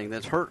one thing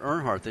that's hurt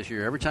Earnhardt this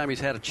year. Every time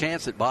he's had a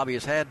chance that Bobby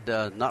has had,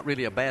 not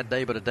really a bad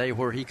day, but a day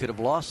where he could have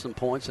lost some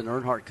points and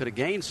Earnhardt could have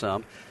gained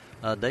some.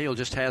 Dale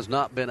just has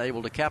not been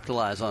able to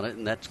capitalize on it,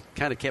 and that's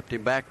kind of kept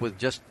him back with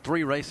just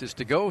 3 races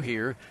to go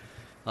here.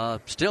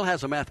 Still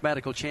has a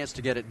mathematical chance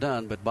to get it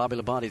done, but Bobby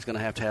Labonte is going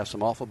to have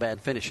some awful bad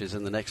finishes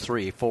in the next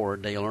 3 for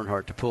Dale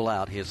Earnhardt to pull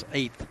out his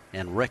 8th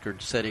and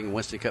record-setting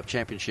Winston Cup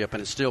Championship,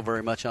 and it's still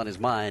very much on his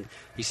mind.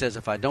 He says,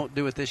 if I don't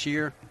do it this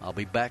year, I'll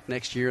be back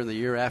next year and the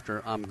year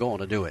after. I'm going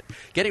to do it.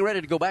 Getting ready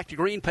to go back to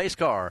green, pace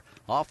car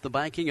off the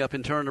banking up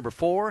in turn number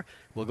 4.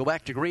 We'll go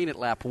back to green at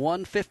lap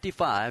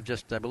 155,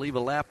 just, I believe, a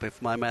lap, if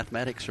my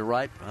mathematics are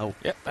right.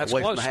 Yep, that's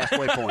away close. From the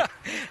halfway point.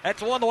 That's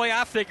the way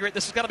I figure it.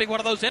 This is going to be one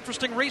of those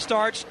interesting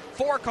restarts.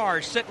 4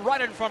 cars sit right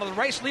in front of the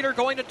race leader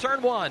going to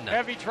turn 1.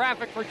 Heavy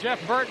traffic for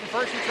Jeff Burton.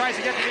 First he tries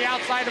to get to the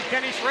outside of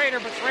Kenny Schrader,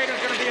 but Schrader's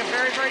going to be a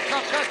very, very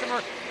tough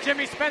customer.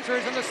 Jimmy Spencer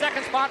is in the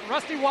 2nd spot.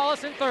 Rusty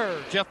Wallace in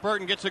 3rd. Jeff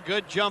Burton gets a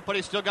good jump, but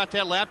he's still got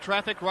that lap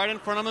traffic right in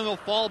front of him. He'll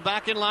fall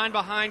back in line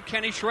behind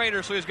Kenny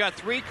Schrader, so he's got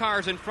 3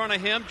 cars in front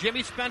of him.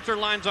 Jimmy Spencer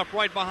lines up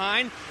right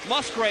behind.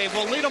 Musgrave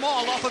will lead them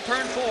all off of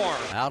turn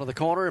 4. Out of the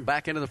corner and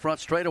back into the front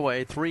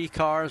straightaway. 3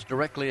 cars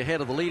directly ahead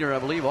of the leader. I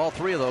believe all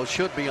 3 of those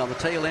should be on the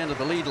tail end of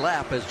the lead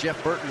lap, as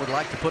Jeff Burton would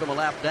like to put him a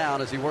lap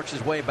down as he works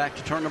his way back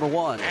to turn number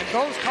 1. And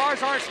those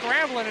cars are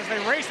scrambling as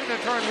they race into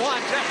turn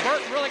 1. Jeff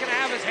Burton really going to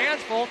have his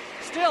hands full.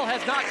 Still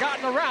has not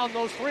gotten around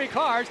those 3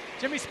 cars.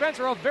 Jimmy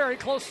Spencer a very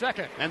close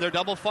 2nd. And they're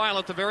double file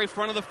at the very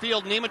front of the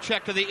field.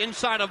 Nemechek to the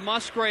inside of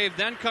Musgrave.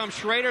 Then comes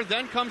Schrader.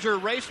 Then comes your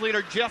race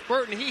leader, Jeff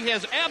Burton. He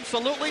has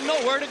absolutely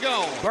nowhere to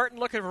go. Burton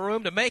looking for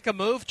room to make a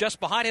move. Just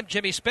behind him,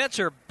 Jimmy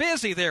Spencer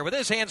busy there with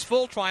his hands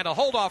full trying to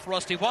hold off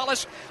Rusty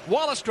Wallace.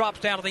 Wallace drops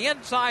down to the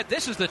inside.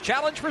 This is the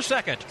challenge for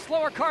 2nd.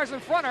 Slower cars in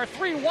front are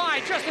 3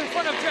 wide just in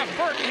front of Jeff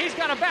Burton. He's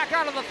got to back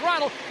out of the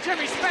throttle.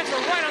 Jimmy Spencer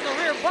right on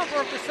the rear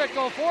bumper of the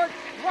Citgo Ford.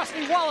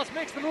 Rusty Wallace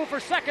makes the move for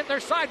 2nd. They're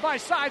side by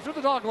side through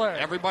the dogleg.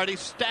 Everybody's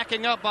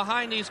stacking up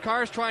behind these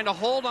cars trying to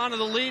hold on to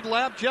the lead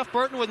lap. Jeff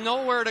Burton with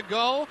nowhere to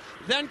go.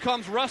 Then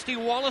comes Rusty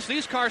Wallace.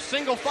 These cars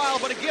single file,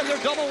 but again,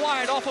 they're double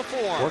wide off of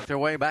 4. Work their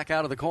way back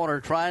out of the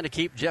corner, trying to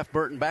keep Jeff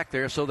Burton back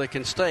there so they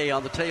can stay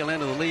on the tail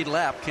end of the lead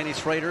lap. Kenny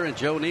Schrader and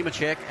Joe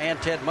Nemechek and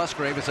Ted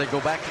Musgrave as they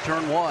go back to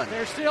turn 1.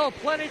 They're still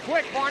plenty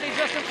quick, Barney,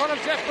 just in front of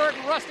Jeff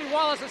Burton. Rusty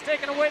Wallace has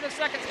taken away the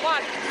 2nd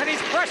spot, and he's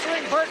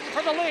pressuring Burton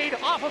for the lead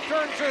off of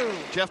turn 2.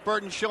 Jeff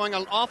Burton showing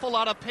an awful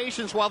lot of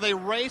patience while they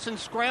race and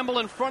scramble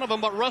in front of him,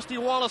 but Rusty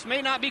Wallace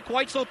may not be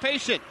quite so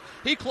patient.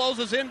 He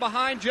closes in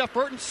behind Jeff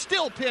Burton,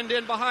 still pinned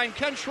in behind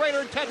Ken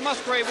Schrader and Ted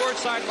Musgrave were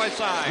side by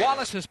side.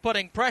 Wallace is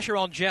putting pressure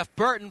on Jeff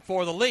Burton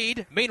for the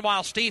lead.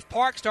 Meanwhile, Steve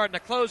Park starting to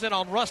close in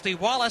on Rusty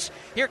Wallace.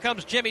 Here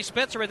comes Jimmy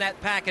Spencer in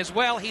that pack as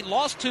well. He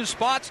lost 2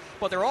 spots,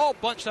 but they're all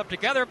bunched up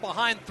together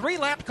behind 3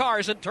 lapped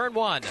cars in turn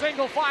 1.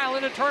 Single file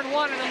into turn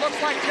 1, and it looks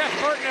like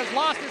Jeff Burton has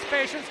lost his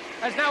patience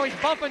as now he's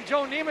bumping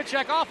Joe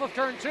Nemechek off of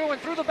turn 2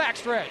 and through the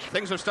backstretch.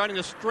 Things are starting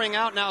to string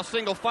out now,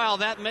 single file.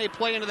 That may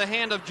play into the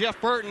hand of Jeff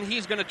Burton.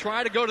 He's going to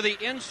try to go to the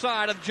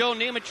inside of Joe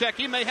Nemechek.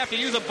 He may have to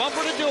use a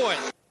bumper to do it.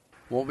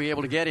 Won't be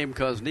able to get him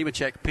because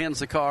Nemechek pins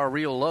the car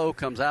real low,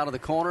 comes out of the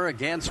corner,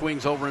 again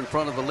swings over in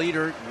front of the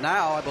leader.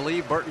 Now I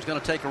believe Burton's going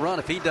to take a run.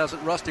 If he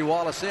doesn't, Rusty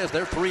Wallace is.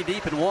 They're 3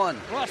 deep in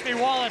 1. Rusty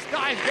Wallace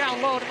dives down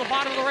low to the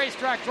bottom of the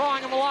racetrack,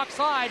 drawing him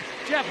alongside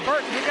Jeff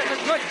Burton, who gets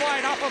a good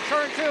fight off of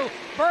turn 2.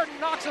 Burton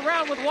knocks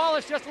around with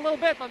Wallace just a little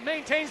bit, but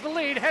maintains the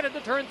lead headed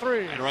to turn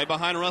 3. And right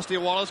behind Rusty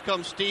Wallace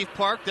comes Steve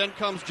Park, then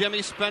comes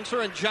Jimmy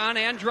Spencer and John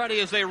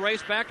Andretti as they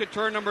race back to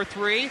turn number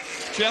 3.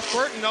 Jeff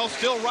Burton, though,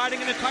 still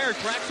riding in the tire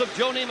tracks of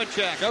Joe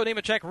Nemechek. Joe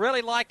Nemechek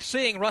really liked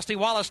seeing Rusty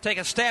Wallace take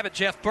a stab at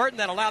Jeff Burton.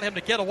 That allowed him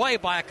to get away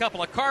by a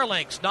couple of car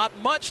lengths. Not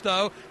much,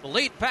 though. The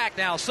lead pack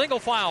now single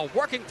file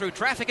working through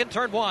traffic in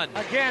turn 1.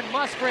 Again,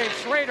 Musgrave,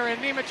 Schrader,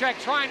 and Nemechek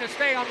trying to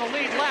stay on the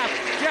lead lap.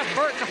 Jeff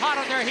Burton hot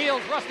on their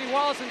heels. Rusty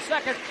Wallace in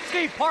second.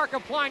 Steve Park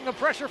applying the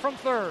pressure from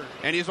third.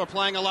 And he's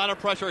applying a lot of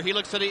pressure. He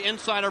looks to the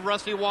inside of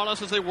Rusty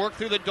Wallace as they work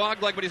through the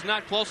dogleg, but he's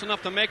not close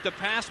enough to make the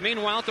pass.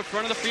 Meanwhile, at the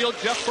front of the field,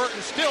 Jeff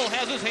Burton still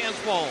has his hands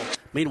full.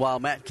 Meanwhile,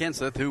 Matt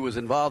Kenseth, who was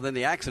involved in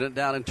the accident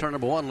down in turn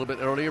number 1 a little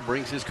bit earlier,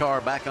 brings his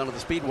car back onto the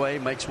speedway,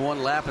 makes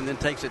one lap, and then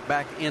takes it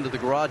back into the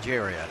garage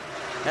area.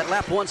 At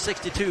lap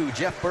 162,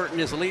 Jeff Burton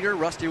is the leader.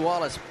 Rusty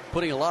Wallace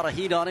putting a lot of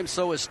heat on him.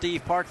 So is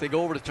Steve Park. They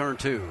go over to turn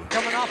 2.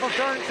 Coming off of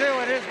turn 2,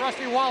 it is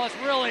Rusty Wallace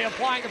really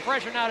applying the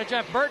pressure now to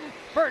Jeff Burton.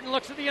 Burton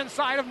looks at the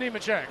inside of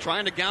Nemechek.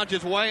 Trying to gouge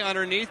his way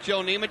underneath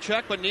Joe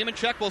Nemechek, but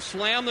Nemechek will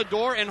slam the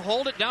door and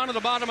hold it down to the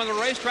bottom of the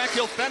racetrack.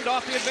 He'll fend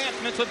off the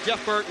advancements of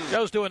Jeff Burton.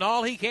 Joe's doing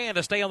all he can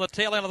to stay on the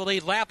tail end of the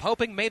lead lap,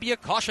 hoping maybe a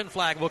caution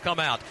flag will come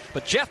out.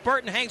 But Jeff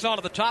Burton hangs on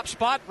to the top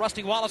spot.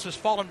 Rusty Wallace has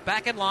fallen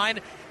back in line.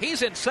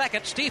 He's in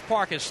second. Steve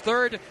Park is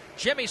third.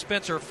 Jimmy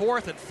Spencer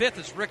fourth, and fifth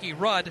is Ricky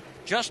Rudd,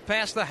 just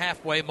past the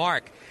halfway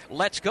mark.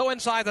 Let's go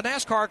inside the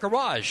NASCAR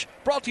garage.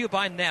 Brought to you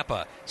by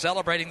Napa,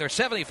 celebrating their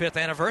 75th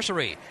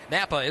anniversary.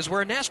 Napa is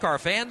where NASCAR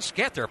fans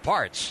get their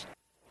parts.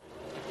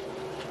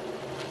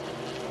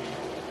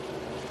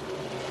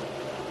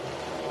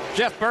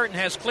 Jeff Burton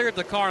has cleared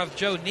the car of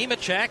Joe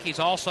Nemechek. He's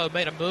also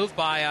made a move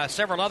by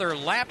several other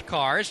lapped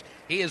cars.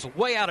 He is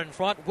way out in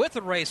front with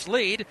the race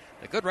lead.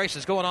 The good race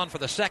is going on for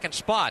the second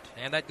spot,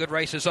 and that good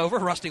race is over.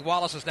 Rusty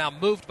Wallace is now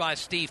moved by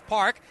Steve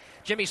Park.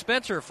 Jimmy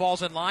Spencer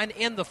falls in line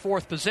in the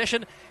fourth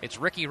position. It's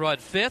Ricky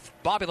Rudd fifth.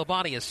 Bobby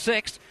Labonte is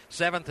sixth.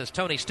 Seventh is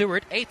Tony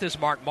Stewart. Eighth is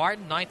Mark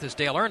Martin. Ninth is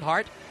Dale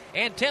Earnhardt.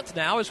 And 10th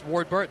now is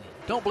Ward Burton.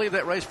 Don't believe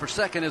that race for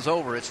second is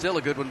over. It's still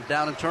a good one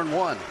down in turn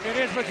 1. It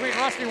is between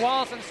Rusty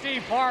Wallace and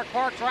Steve Park.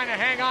 Park trying to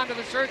hang on to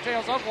the shirt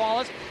tails of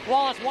Wallace.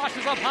 Wallace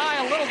washes up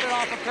high a little bit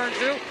off of turn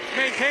 2.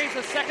 Maintains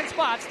the second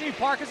spot. Steve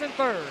Park is in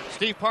third.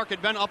 Steve Park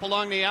had been up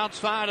along the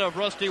outside of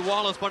Rusty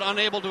Wallace, but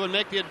unable to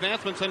make the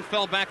advancements and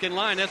fell back in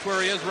line. That's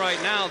where he is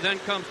right now. Then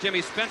comes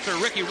Jimmy Spencer.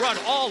 Ricky Rudd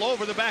all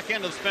over the back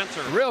end of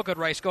Spencer. Real good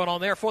race going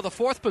on there for the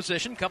fourth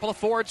position. Couple of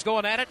Fords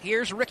going at it.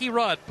 Here's Ricky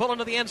Rudd pulling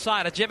to the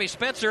inside of Jimmy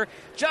Spencer.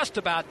 Just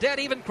about dead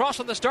even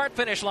crossing the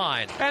start-finish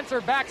line.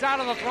 Spencer backs out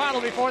of the throttle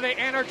before they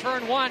enter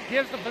turn 1.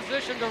 Gives the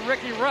position to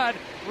Ricky Rudd.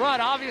 Rudd,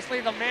 obviously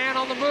the man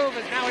on the move,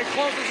 as now he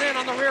closes in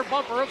on the rear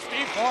bumper of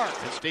Steve Park.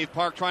 And Steve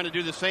Park trying to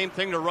do the same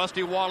thing to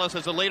Rusty Wallace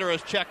as the leader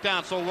is checked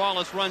out. So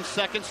Wallace runs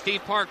second.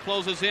 Steve Park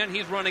closes in.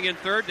 He's running in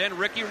third. Then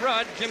Ricky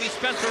Rudd, Jimmy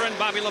Spencer, and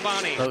Bobby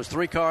Labonte. Those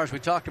 3 cars we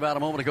talked about a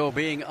moment ago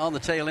being on the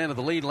tail end of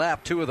the lead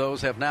lap. 2 of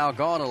those have now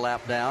gone a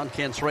lap down.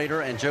 Ken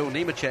Schrader and Joe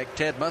Nemechek.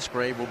 Ted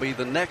Musgrave will be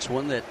the next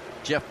one that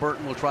Jeff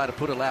Burton will try to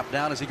put a lap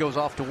down as he goes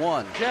off to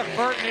 1. Jeff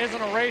Burton is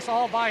in a race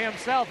all by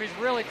himself. He's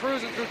really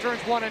cruising through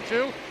turns 1 and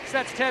 2.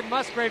 Sets Ted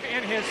Musgrave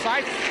in his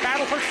sights.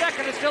 Battle for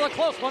second is still a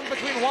close one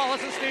between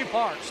Wallace and Steve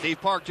Park.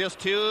 Steve Park just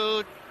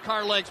 2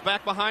 car legs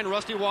back behind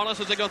Rusty Wallace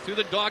as they go through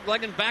the dog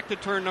leg and back to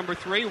turn number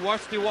 3.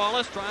 Rusty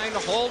Wallace trying to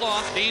hold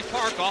off Steve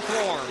Park off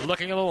warm.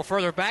 Looking a little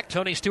further back,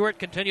 Tony Stewart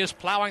continues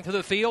plowing through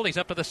the field. He's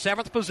up to the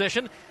 7th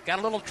position. Got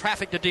a little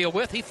traffic to deal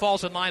with. He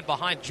falls in line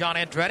behind John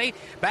Andretti.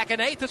 Back in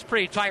 8th, it's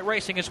pretty tight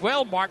racing as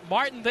well. Mark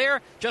Martin there.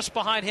 Just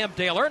behind him,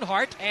 Dale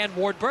Earnhardt and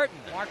Ward Burton.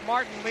 Mark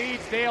Martin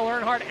leads Dale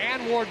Earnhardt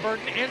and Ward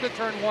Burton into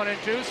turn 1 and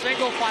 2.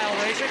 Single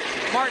file racing.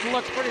 Martin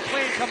looks pretty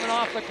clean coming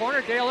off the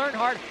corner. Dale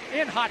Earnhardt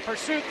in hot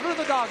pursuit through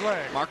the dog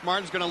leg. Mark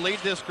Martin's going to lead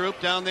this group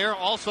down there.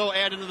 Also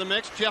add into the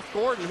mix Jeff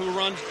Gordon, who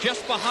runs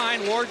just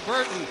behind Ward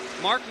Burton.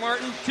 Mark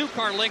Martin, 2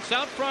 car lengths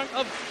out front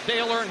of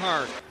Dale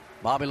Earnhardt.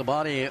 Bobby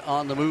Labonte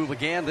on the move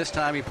again. This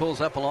time he pulls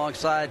up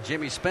alongside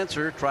Jimmy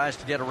Spencer, tries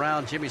to get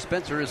around Jimmy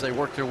Spencer as they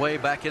work their way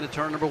back into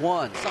turn number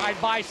 1.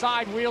 Side by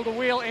side, wheel to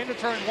wheel into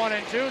turn 1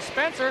 and 2.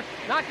 Spencer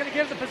not going to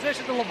give the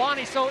position to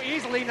Labonte so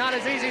easily, not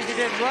as easy as he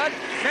did Rudd.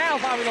 Now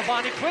Bobby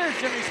Labonte clears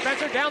Jimmy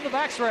Spencer down the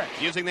backstretch.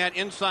 Using that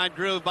inside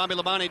groove, Bobby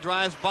Labonte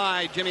drives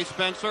by Jimmy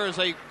Spencer as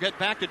they get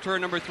back to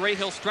turn number 3.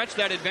 He'll stretch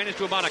that advantage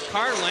to about a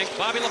car length.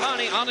 Bobby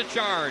Labonte on the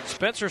charge.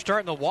 Spencer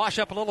starting to wash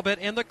up a little bit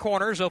in the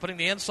corners, opening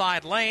the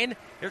inside lane.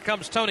 Here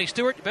comes Tony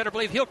Stewart. You better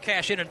believe he'll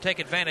cash in and take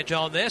advantage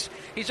on this.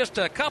 He's just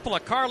a couple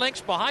of car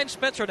lengths behind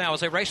Spencer now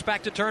as they race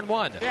back to turn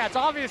 1. Yeah, it's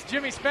obvious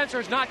Jimmy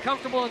Spencer is not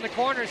comfortable in the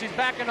corners. He's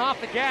backing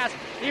off the gas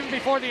even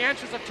before the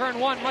entrance of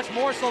turn 1, much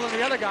more so than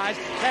the other guys.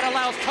 That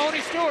allows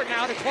Tony Stewart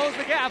now to close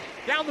the gap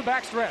down the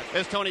backstretch.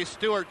 As Tony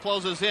Stewart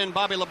closes in,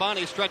 Bobby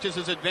Labonte stretches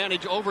his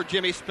advantage over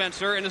Jimmy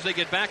Spencer. And as they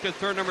get back to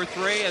turn number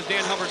 3, as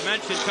Dan Hubbard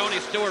mentioned, Tony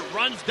Stewart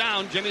runs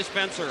down Jimmy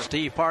Spencer.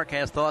 Steve Park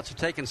has thoughts of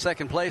taking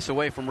second place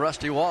away from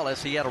Rusty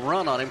Wallace. He had a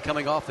run on him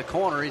coming off the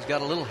corner. He's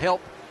got a little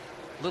help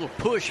little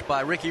push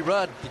by Ricky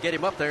Rudd to get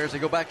him up there as they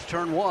go back to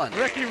turn 1.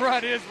 Ricky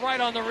Rudd is right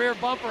on the rear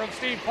bumper of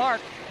Steve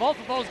Park. Both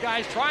of those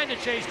guys trying to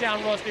chase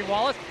down Rusty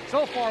Wallace.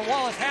 So far,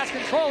 Wallace has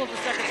control of the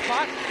second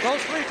spot.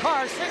 Those 3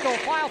 cars single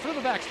file through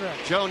the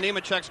backstretch. Joe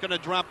Nemechek's going to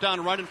drop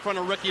down right in front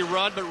of Ricky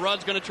Rudd, but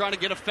Rudd's going to try to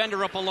get a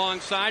fender up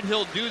alongside.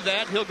 He'll do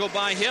that. He'll go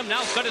by him.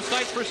 Now set his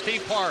sights for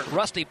Steve Park.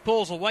 Rusty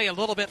pulls away a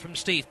little bit from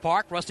Steve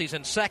Park. Rusty's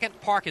in second.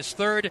 Park is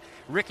third.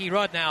 Ricky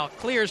Rudd now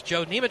clears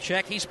Joe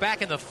Nemechek. He's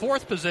back in the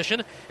 4th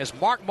position as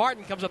Mark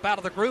Martin comes up out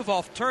of the groove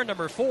off turn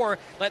number 4.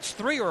 Lets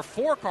 3 or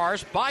 4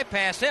 cars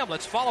bypass him.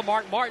 Let's follow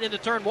Mark Martin into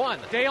turn 1.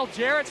 Dale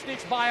Jarrett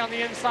sneaks by on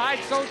the inside.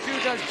 So too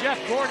does Jeff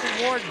Gordon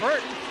and Ward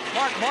Burton.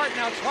 Mark Martin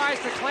now tries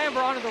to clamber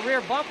onto the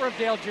rear bumper of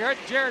Dale Jarrett.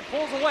 Jarrett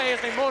pulls away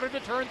as they motor to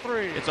turn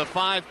 3. It's a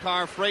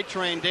 5-car freight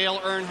train. Dale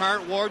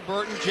Earnhardt, Ward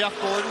Burton, Jeff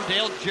Gordon,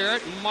 Dale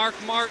Jarrett, and Mark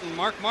Martin.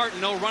 Mark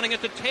Martin, running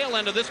at the tail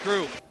end of this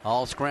group.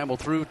 All scrambled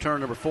through turn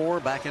number 4,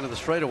 back into the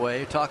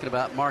straightaway. Talking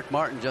about Mark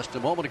Martin just a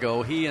moment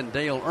ago, he and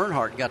Dale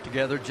Earnhardt got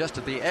together just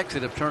at the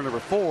exit of turn number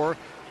 4.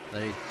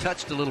 They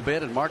touched a little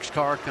bit, and Mark's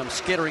car comes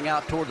skittering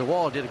out toward the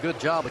wall. Did a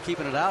good job of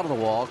keeping it out of the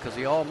wall because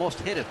he almost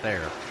hit it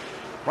there.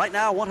 Right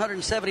now,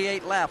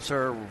 178 laps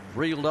are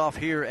reeled off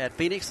here at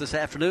Phoenix this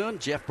afternoon.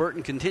 Jeff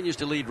Burton continues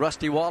to lead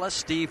Rusty Wallace,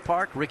 Steve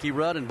Park, Ricky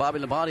Rudd, and Bobby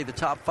Labonte, the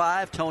top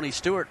 5. Tony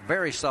Stewart,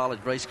 very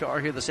solid race car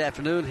here this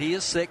afternoon. He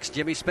is 6th.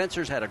 Jimmy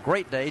Spencer's had a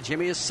great day.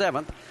 Jimmy is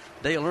 7th.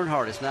 Dale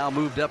Earnhardt is now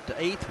moved up to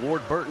 8th.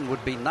 Ward Burton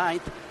would be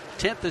 9th.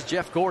 10th is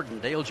Jeff Gordon.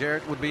 Dale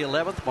Jarrett would be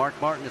 11th. Mark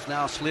Martin is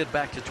now slid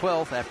back to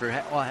 12th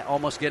after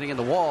almost getting in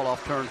the wall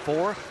off turn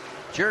 4.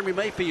 Jeremy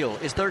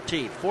Mayfield is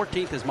 13th.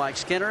 14th is Mike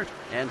Skinner.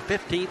 And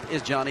 15th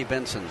is Johnny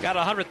Benson. Got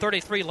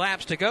 133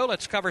 laps to go.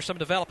 Let's cover some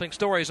developing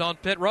stories on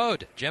pit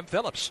road. Jim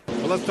Phillips.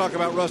 Well, let's talk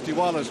about Rusty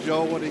Wallace,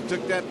 Joe. When he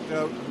took that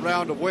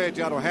round of wedge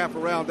out of half a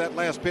round, that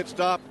last pit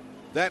stop,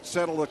 that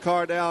settled the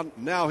car down.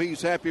 Now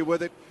he's happy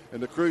with it.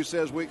 And the crew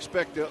says we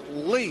expect at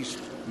least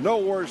no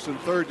worse than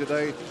 3rd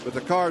today. But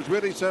the car's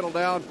really settled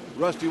down.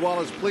 Rusty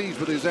Wallace pleased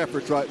with his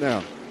efforts right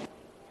now.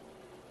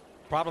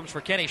 Problems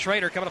for Kenny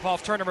Schrader coming up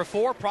off turn number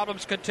 4.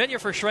 Problems continue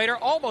for Schrader,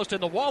 almost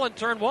in the wall in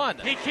turn 1.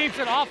 He keeps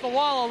it off the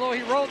wall, although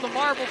he rode the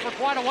marble for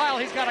quite a while.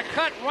 He's got a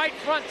cut right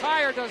front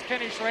tire, does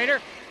Kenny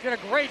Schrader. Did a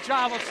great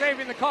job of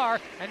saving the car,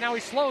 and now he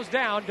slows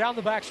down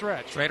the back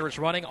stretch. Schrader is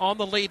running on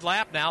the lead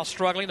lap now,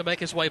 struggling to make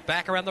his way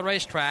back around the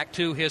racetrack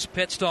to his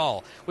pit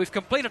stall. We've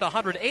completed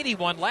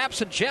 181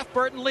 laps, and Jeff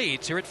Burton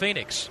leads here at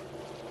Phoenix.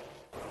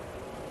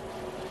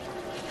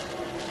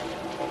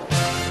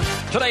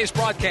 Today's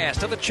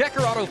broadcast of the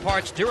Checker Auto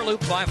Parts Dura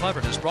Lube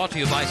 500 is brought to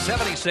you by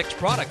 76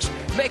 Products,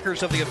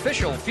 makers of the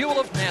official fuel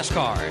of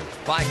NASCAR.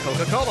 By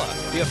Coca-Cola,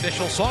 the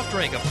official soft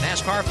drink of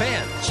NASCAR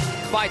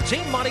fans. By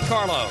Team Monte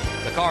Carlo,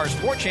 the cars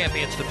 4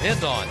 champions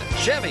depend on.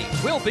 Chevy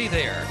will be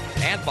there.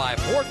 And by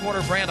Ford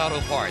Warner Brand Auto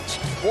Parts.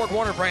 Ford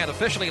Warner Brand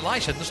officially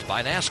licensed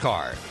by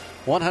NASCAR.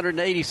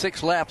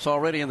 186 laps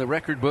already in the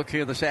record book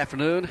here this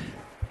afternoon.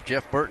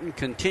 Jeff Burton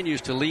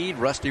continues to lead.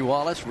 Rusty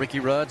Wallace, Ricky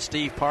Rudd,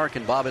 Steve Park,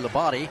 and Bobby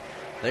Labonte.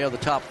 They are the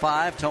top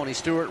 5. Tony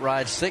Stewart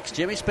rides 6th.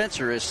 Jimmy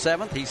Spencer is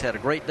 7th. He's had a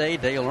great day.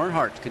 Dale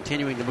Earnhardt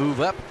continuing to move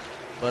up.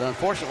 But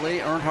unfortunately,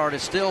 Earnhardt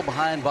is still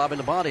behind Bobby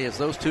Labonte as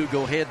those two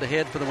go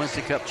head-to-head for the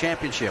Winston Cup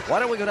Championship. Why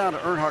don't we go down to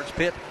Earnhardt's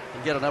pit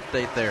and get an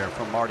update there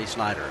from Marty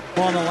Snyder.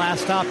 Well, on the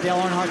last stop, Dale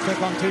Earnhardt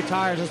took on 2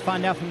 tires. Let's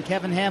find out from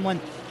Kevin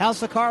Hamlin. How's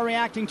the car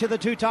reacting to the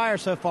 2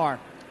 tires so far?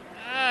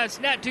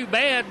 It's not too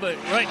bad, but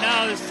right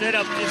now the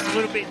setup is a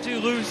little bit too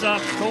loose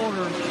off the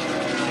corner.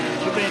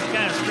 We've been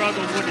kind of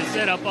struggling with the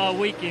setup all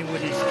weekend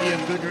with this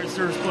GM Goodrich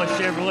Service Plus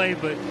Chevrolet,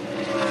 but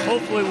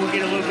hopefully we'll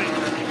get a little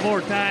bit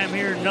more time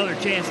here, another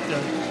chance to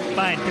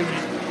fine-tune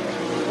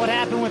it. What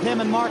happened with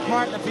him and Mark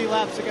Martin a few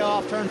laps ago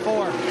off turn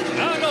 4? I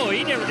don't know.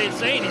 He never did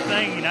say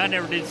anything, and I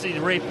never did see the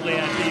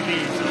replay on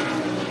TV.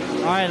 So.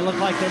 All right, it looked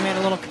like they made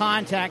a little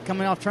contact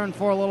coming off turn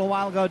 4 a little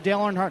while ago. Dale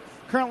Earnhardt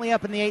currently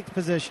up in the 8th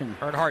position.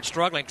 Earnhardt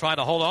struggling, trying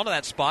to hold on to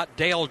that spot.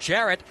 Dale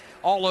Jarrett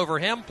all over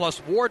him,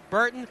 plus Ward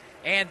Burton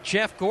and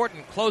Jeff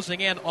Gordon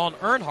closing in on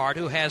Earnhardt,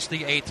 who has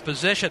the 8th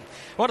position.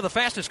 One of the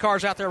fastest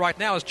cars out there right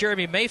now is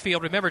Jeremy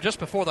Mayfield. Remember, just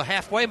before the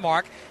halfway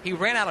mark, he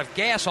ran out of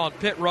gas on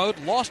pit road,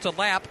 lost a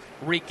lap,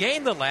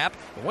 regained the lap.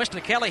 Winston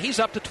Kelly, he's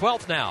up to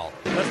 12th now.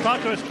 Let's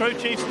talk to his crew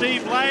chief,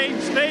 Steve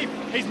Lane. Steve,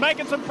 he's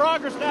making some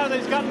progress now that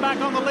he's gotten back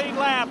on the lead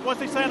lap.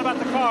 What's he saying about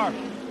the car?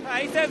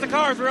 He says the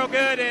car's real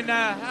good, and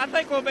I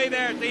think we'll be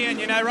there at the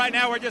end. You know, right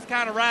now we're just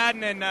kind of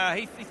riding, and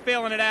he's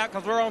feeling it out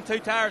because we're on 2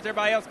 tires.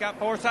 Everybody else got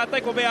 4, so I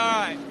think we'll be all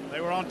right.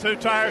 They were on 2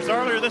 tires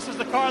earlier. This is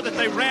the car that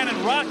they ran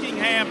in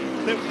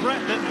Rockingham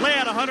that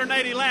led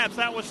 180 laps.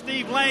 That was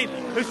Steve Lane,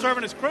 who's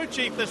serving as crew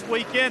chief this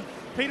weekend.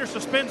 Peter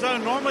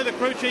Suspenzo, normally the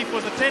crew chief,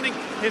 was attending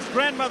his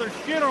grandmother's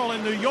funeral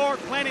in New York,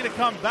 planning to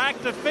come back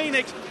to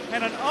Phoenix,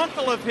 and an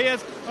uncle of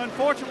his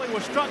unfortunately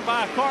was struck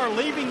by a car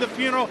leaving the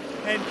funeral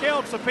and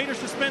killed. So Peter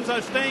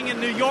Suspenzo staying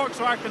in New York,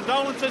 so our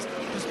condolences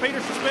to Peter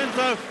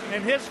Suspenzo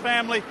and his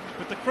family.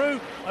 But the crew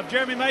of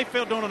Jeremy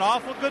Mayfield doing an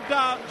awful good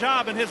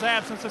job in his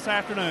absence this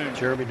afternoon.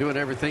 Jeremy doing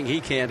everything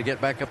he can to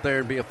get back up there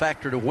and be a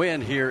factor to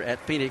win here at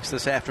Phoenix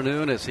this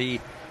afternoon as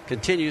he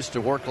continues to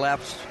work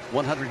laps.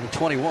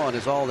 121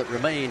 is all that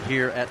remained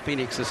here at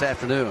Phoenix this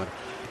afternoon.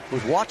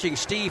 Was watching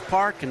Steve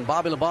Park and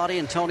Bobby Labonte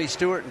and Tony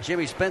Stewart and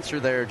Jimmy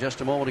Spencer there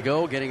just a moment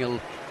ago, getting a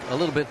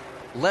little bit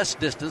less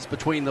distance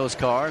between those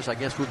cars, I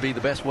guess would be the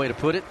best way to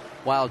put it,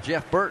 while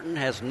Jeff Burton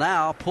has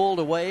now pulled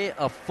away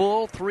a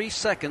full 3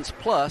 seconds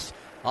plus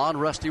on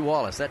Rusty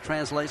Wallace. That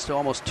translates to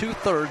almost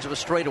 2/3 of a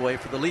straightaway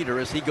for the leader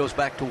as he goes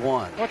back to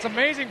 1. What's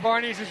amazing,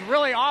 Barney, is he's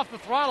really off the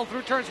throttle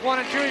through turns 1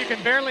 and 2. You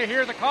can barely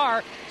hear the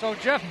car, so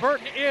Jeff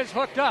Burton is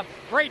hooked up.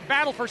 Great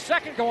battle for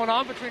second going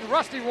on between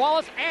Rusty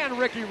Wallace and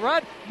Ricky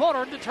Rudd,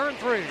 motored to turn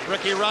 3.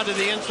 Ricky Rudd to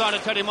the inside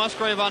of Teddy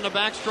Musgrave on the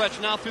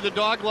backstretch now through the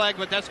dog leg,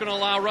 but that's going to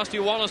allow Rusty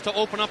Wallace to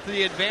open up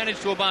the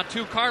advantage to about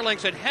 2 car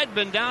lengths. It had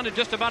been down to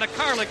just about a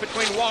car length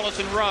between Wallace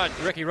and Rudd.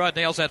 Ricky Rudd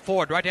nails that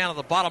forward right down to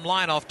the bottom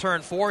line off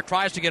turn 4,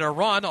 tries to get a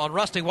run on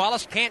Rusty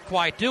Wallace, can't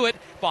quite do it.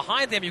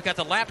 Behind them, you've got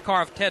the lap car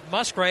of Ted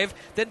Musgrave.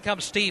 Then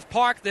comes Steve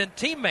Park, then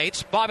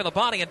teammates Bobby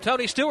Labonte and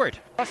Tony Stewart.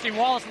 Rusty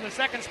Wallace in the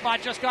second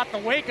spot just got the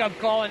wake-up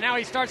call, and now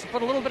he starts to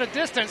put a little bit of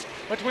distance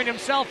between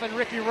himself and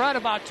Ricky Rudd,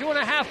 about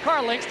 2.5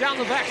 car lengths down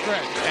the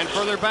backstretch. And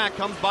further back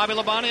comes Bobby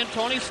Labonte and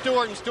Tony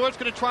Stewart, and Stewart's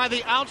going to try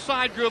the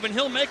outside groove, and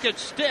he'll make it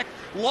stick.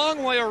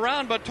 Long way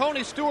around, but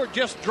Tony Stewart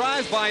just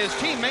drives by his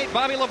teammate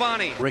Bobby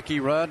Labonte.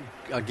 Ricky Rudd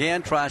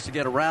again tries to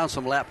get around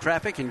some lap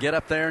traffic and get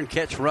up there and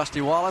catch Rusty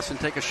Wallace and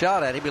take a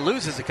shot at him. He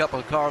loses a couple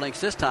of car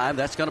lengths this time.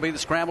 That's going to be the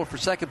scramble for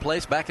second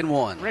place back in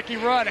 1. Ricky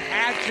Rudd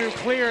had to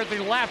clear the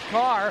lap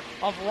car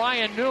of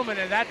Ryan Newman,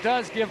 and that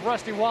does give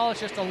Rusty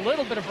Wallace just a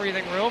little bit of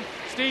breathing room.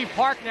 Steve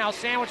Park now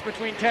sandwiched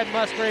between Ted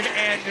Musgrave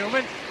and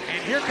Newman.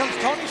 And here comes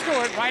Tony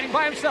Stewart riding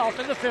by himself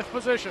in the 5th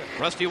position.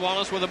 Rusty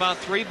Wallace with about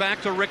 3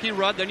 back to Ricky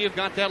Rudd. Then you've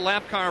got that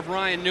lap car of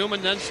Ryan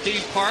Newman. Then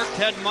Steve Park,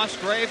 Ted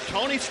Musgrave,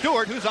 Tony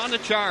Stewart, who's on the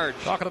charge.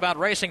 Talking about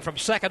racing from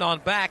second on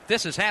back,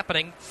 this is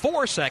happening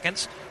 4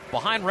 seconds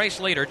behind race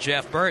leader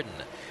Jeff Burton.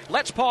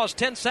 Let's pause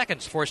 10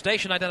 seconds for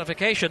station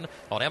identification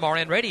on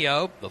MRN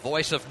Radio, the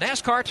voice of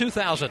NASCAR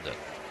 2000.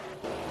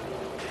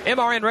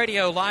 MRN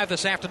Radio live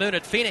this afternoon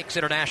at Phoenix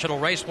International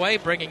Raceway,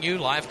 bringing you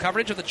live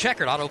coverage of the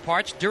checkered Auto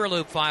Parts Dura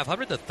Lube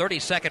 500, the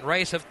 32nd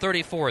race of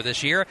 34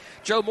 this year.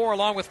 Joe Moore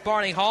along with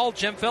Barney Hall,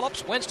 Jim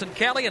Phillips, Winston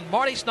Kelly, and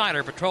Marty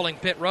Snyder patrolling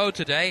pit road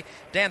today.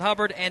 Dan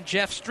Hubbard and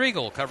Jeff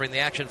Striegel covering the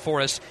action for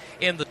us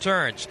in the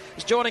turns.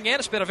 Just joining in,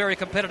 it's been a very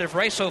competitive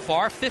race so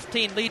far.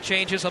 15 lead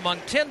changes among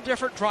 10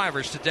 different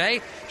drivers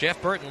today.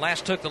 Jeff Burton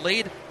last took the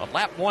lead on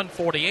lap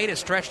 148, has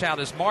stretched out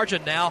his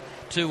margin now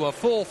to a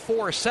full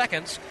 4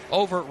 seconds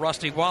over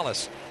Rusty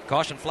Wallace.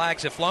 Caution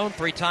flags have flown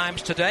 3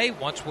 times today,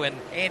 once when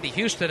Andy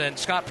Houston and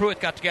Scott Pruitt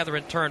got together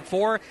in turn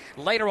 4.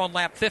 Later on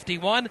lap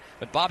 51,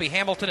 but Bobby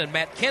Hamilton and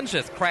Matt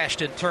Kenseth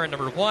crashed in turn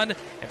number 1,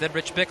 and then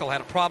Rich Bickle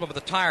had a problem with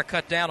the tire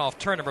cut down off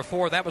turn number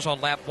 4. That was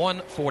on lap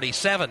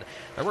 147.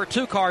 There were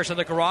 2 cars in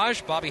the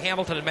garage, Bobby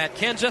Hamilton and Matt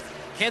Kenseth.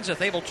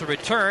 Kenseth able to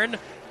return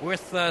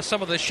with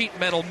some of the sheet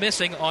metal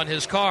missing on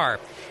his car.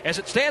 As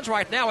it stands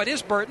right now, it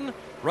is Burton.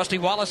 Rusty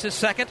Wallace is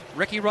second,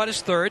 Ricky Rudd is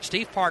third,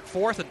 Steve Park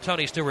fourth, and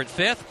Tony Stewart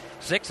fifth.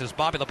 Sixth is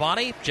Bobby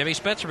Labonte, Jimmy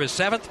Spencer is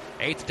seventh,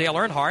 eighth Dale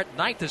Earnhardt,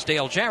 ninth is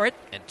Dale Jarrett,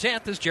 and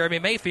 10th is Jeremy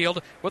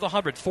Mayfield with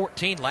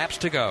 114 laps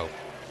to go.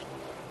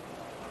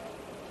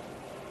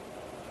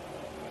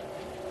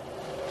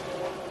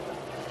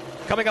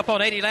 Coming up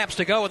on 80 laps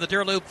to go in the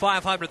Dura Lube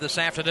 500 this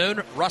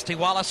afternoon. Rusty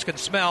Wallace can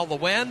smell the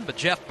win, but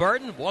Jeff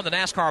Burton won the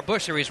NASCAR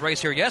Busch Series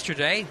race here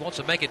yesterday. Wants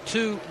to make it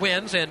 2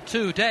 wins in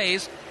 2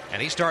 days,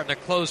 and he's starting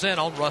to close in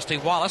on Rusty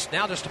Wallace,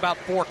 now just about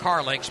 4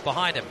 car lengths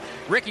behind him.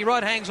 Ricky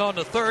Rudd hangs on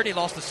to third. He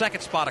lost the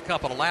second spot a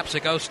couple of laps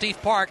ago.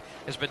 Steve Park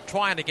has been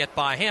trying to get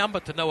by him,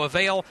 but to no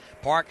avail.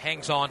 Park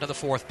hangs on to the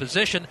 4th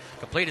position.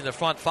 Completing the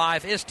front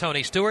 5 is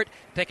Tony Stewart.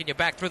 Taking you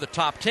back through the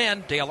top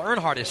 10, Dale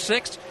Earnhardt is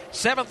 6th.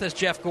 7th is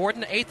Jeff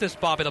Gordon. 8th is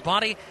Bobby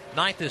Labonte.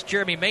 9th is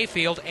Jeremy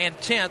Mayfield. And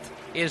 10th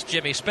is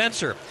Jimmy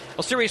Spencer.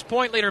 Well, series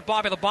point leader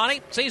Bobby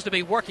Labonte seems to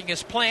be working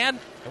his plan.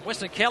 And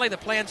Winston Kelly, the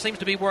plan seems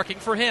to be working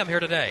for him here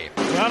today.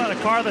 Well, in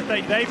a car that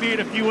they debuted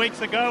a few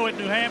weeks ago at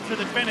New Hampshire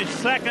that finished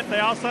second, they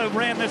also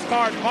ran this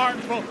car at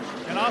Martinsville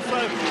and also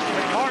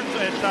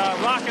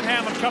at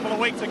Rockingham a couple of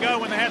weeks ago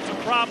when they had some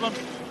problems.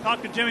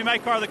 Talked to Jimmy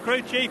Maycar, the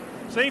crew chief.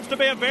 Seems to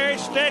be a very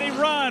steady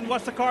run.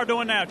 What's the car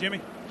doing now,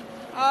 Jimmy?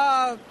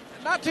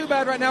 Not too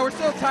bad right now. We're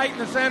still tight in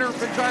the center. We've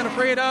been trying to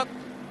free it up.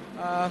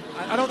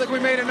 I don't think we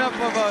made enough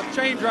of a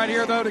change right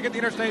here, though, to get the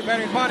interstate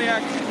battery in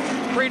Pontiac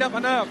freed up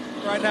enough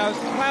right now.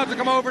 Clouds have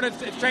come over, and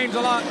it's changed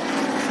a lot.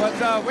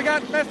 But we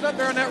got messed up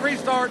there in that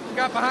restart. We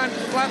got behind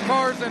flat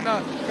cars and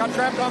got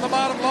trapped on the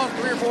bottom, lost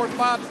 3 or 4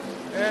 spots.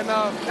 And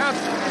now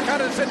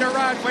kind of sitting there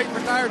riding, waiting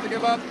for tires to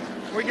give up.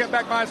 We get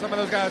back by some of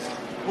those guys.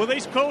 Will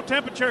these cool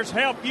temperatures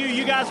help you?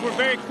 You guys were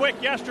very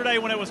quick yesterday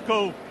when it was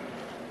cool.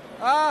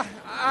 I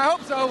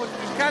hope so.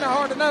 It's kind of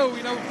hard to know.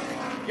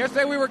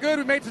 Yesterday we were good.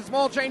 We made some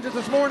small changes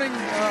this morning.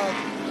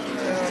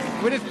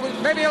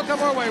 Maybe it'll come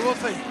our way. We'll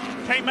see.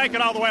 Can't make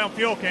it all the way on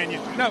fuel, can you?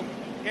 No,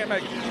 can't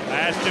make it. I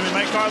asked Jimmy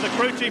Maycar, the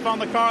crew chief on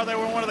the car. They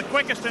were one of the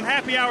quickest in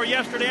happy hour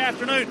yesterday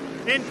afternoon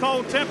in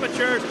cold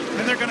temperatures,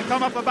 and they're going to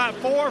come up about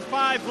 4 or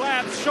 5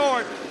 laps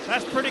short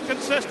That's pretty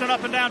consistent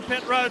up and down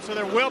pit road, so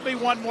there will be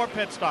one more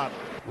pit stop.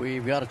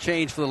 We've got a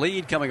change for the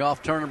lead coming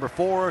off turn number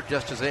 4.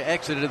 Just as they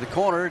exited the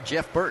corner,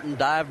 Jeff Burton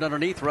dived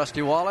underneath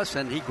Rusty Wallace,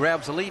 and he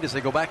grabs the lead as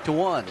they go back to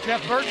 1.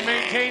 Jeff Burton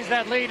maintains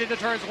that lead into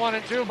turns 1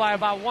 and 2 by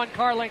about 1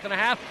 car length and a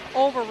half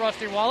over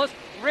Rusty Wallace.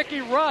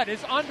 Ricky Rudd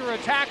is under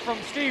attack from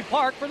Steve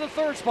Park for the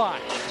 3rd spot.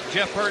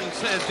 Jeff Burton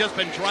has just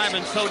been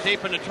driving so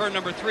deep into turn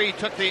number 3,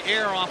 took the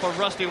air off of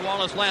Rusty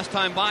Wallace last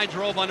time by,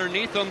 drove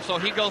underneath him, so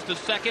he goes to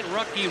 2nd.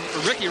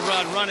 Ricky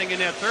Rudd running in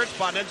that 3rd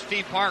spot, then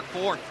Steve Park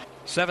 4th.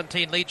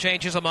 17 lead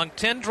changes among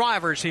 10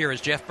 drivers here as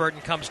Jeff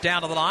Burton comes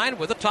down to the line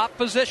with the top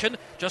position.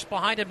 Just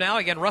behind him now,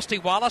 again, Rusty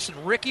Wallace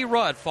and Ricky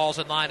Rudd falls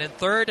in line in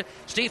 3rd.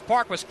 Steve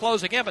Park was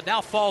closing in, but now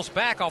falls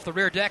back off the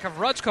rear deck of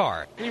Rudd's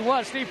car. He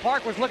was. Steve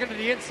Park was looking to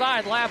the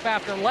inside lap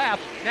after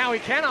lap. Now he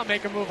cannot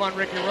make a move on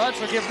Ricky Rudd,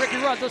 so give Ricky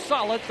Rudd the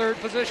solid 3rd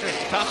position.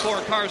 Top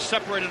 4 cars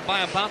separated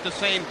by about the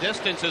same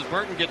distance as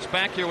Burton gets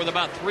back here with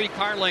about 3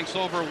 car lengths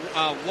over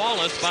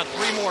Wallace, about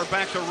 3 more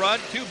back to Rudd,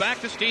 2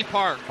 back to Steve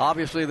Park.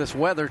 Obviously, this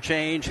weather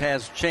change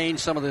has changed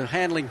some of the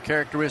handling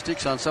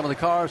characteristics on some of the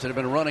cars that have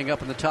been running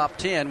up in the top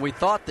 10. We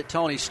thought that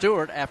Tony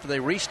Stewart, after they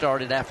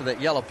restarted after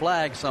that yellow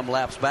flag some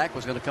laps back,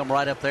 was going to come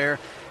right up there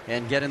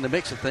and get in the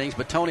mix of things,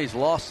 but Tony's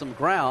lost some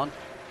ground.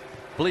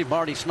 I believe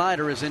Marty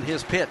Snyder is in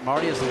his pit.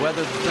 Marty, has the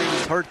weather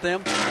things hurt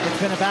them?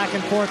 It's been a back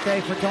and forth day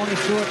for Tony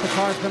Stewart. The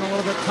car's been a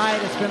little bit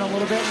tight. It's been a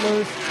little bit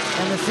loose,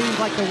 and it seems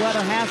like the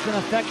weather has been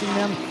affecting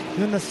them.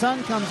 When the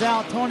sun comes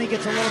out, Tony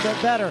gets a little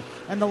bit better,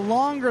 and the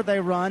longer they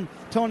run,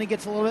 Tony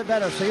gets a little bit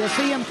better. So you'll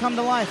see him come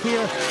to life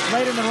here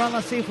later in the run.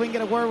 Let's see if we can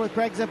get a word with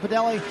Greg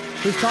Zippadelli,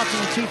 who's talking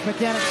to Chief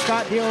Mechanic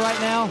Scott Deal right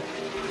now.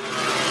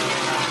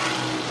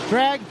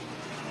 Greg,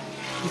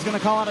 he's going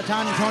to call out a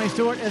time to Tony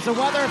Stewart. Has the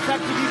weather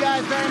affected you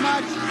guys very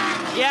much?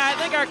 Yeah, I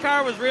think our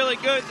car was really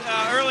good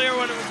earlier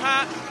when it was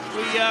hot.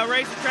 We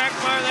raced the track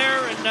bar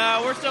there,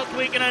 and we're still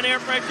tweaking on air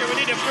pressure. We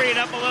need to free it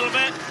up a little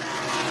bit.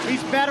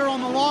 He's better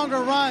on the longer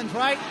runs,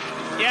 right?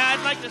 Yeah,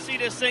 I'd like to see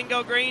this thing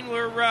go green.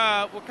 We're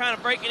kind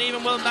of breaking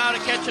even with them now to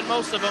catching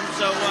most of them,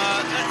 so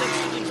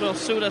that things will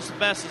suit us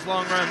best as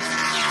long runs.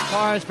 The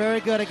car is very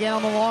good again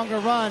on the longer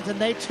runs, and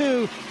they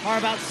too are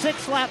about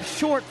 6 laps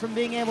short from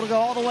being able to go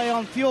all the way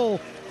on fuel.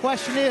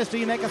 Question is, do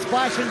you make a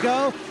splash and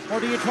go, or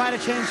do you try to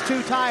change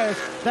 2 tires?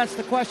 That's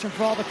the question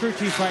for all the crew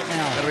chiefs right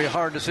now. That'll be a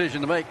hard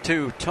decision to make,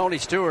 too. Tony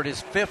Stewart is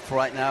 5th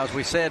right now, as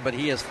we said, but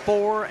he is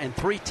 4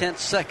 3/10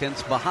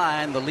 seconds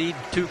behind the lead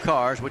 2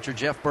 cars, which are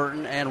Jeff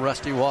Burton and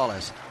Rusty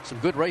Wallace. Some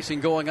good racing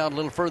going on a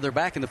little further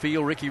back in the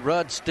field. Ricky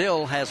Rudd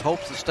still has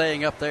hopes of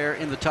staying up there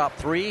in the top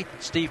 3.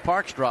 Steve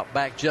Parks dropped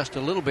back just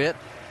a little bit.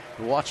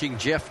 We're watching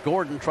Jeff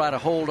Gordon try to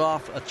hold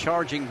off a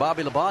charging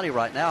Bobby Labonte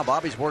right now.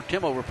 Bobby's worked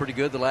him over pretty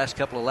good the last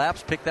couple of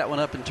laps. Picked that one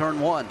up in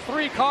turn 1.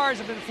 3 cars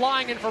have been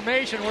flying in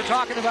formation. We're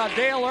talking about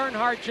Dale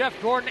Earnhardt, Jeff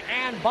Gordon,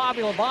 and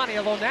Bobby Labonte,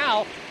 although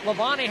now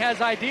Labonte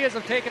has ideas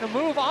of taking a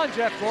move on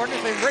Jeff Gordon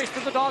as they race to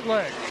the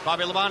dogleg.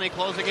 Bobby Labonte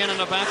closing in on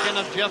the back end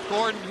of Jeff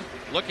Gordon,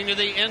 looking to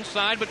the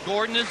inside, but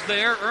Gordon is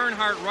there.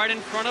 Earnhardt right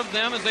in front of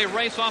them as they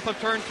race off of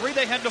turn 3.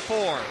 They head to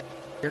 4.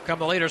 Here come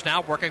the leaders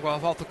now, working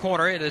off the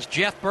corner. It is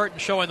Jeff Burton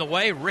showing the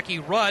way. Ricky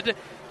Rudd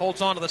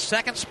holds on to the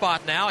 2nd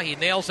spot now. He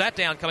nails that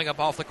down coming up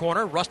off the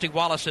corner. Rusty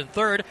Wallace in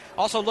 3rd.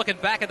 Also looking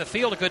back in the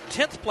field, a good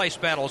 10th place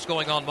battle is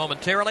going on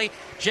momentarily.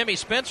 Jimmy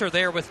Spencer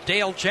there with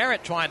Dale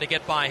Jarrett trying to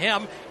get by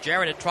him.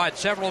 Jarrett had tried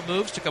several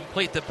moves to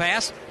complete the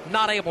pass.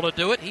 Not able to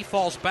do it. He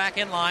falls back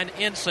in line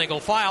in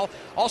single file.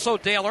 Also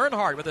Dale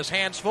Earnhardt with his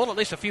hands full. At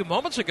least a few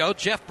moments ago,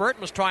 Jeff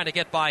Burton was trying to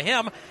get by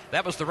him.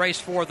 That was the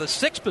race for the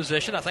 6th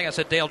position. I think I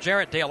said Dale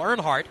Jarrett, Dale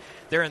Earnhardt.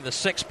 They're in the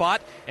 6th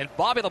spot. And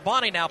Bobby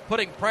Labonte now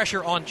putting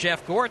pressure on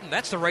Jeff Gordon.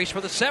 That's the race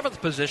for the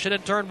 7th position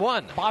in turn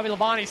 1. Bobby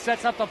Labonte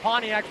sets up the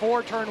Pontiac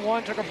for turn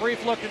 1. Took a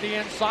brief look to the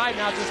inside.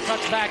 Now just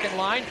cuts back in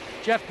line.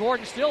 Jeff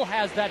Gordon still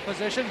has that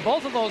position.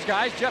 Both of those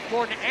guys, Jeff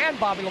Gordon and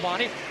Bobby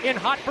Labonte, in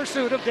hot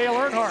pursuit of Dale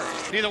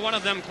Earnhardt. Neither one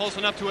of them close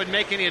enough to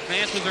make any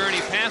advances or any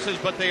passes,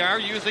 but they are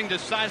using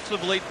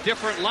decisively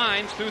different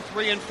lines through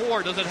 3 and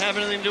 4. Does it have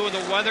anything to do with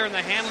the weather and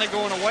the handling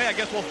going away? I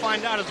guess we'll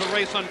find out as the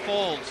race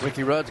unfolds.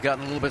 Ricky Rudd's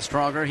gotten a little bit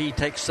stronger. He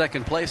takes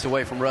 2nd place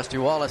away from Rusty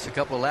Wallace a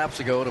couple of laps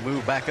ago to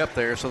move back up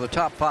there. So the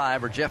top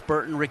 5 are Jeff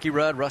Burton, Ricky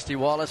Rudd, Rusty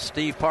Wallace,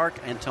 Steve Park,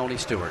 and Tony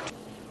Stewart.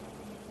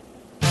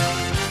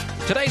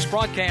 Today's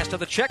broadcast of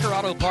the Checker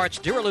Auto Parts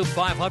Dura Lube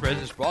 500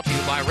 is brought to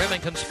you by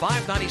Remington's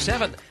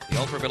 597, the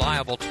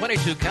ultra-reliable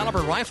 22 caliber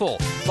rifle,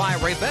 by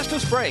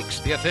Raybestos Brakes,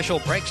 the official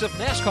brakes of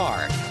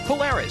NASCAR,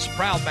 Polaris,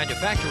 proud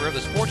manufacturer of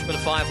the Sportsman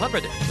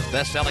 500, the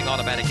best-selling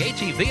automatic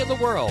ATV in the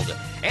world,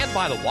 and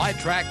by the Wide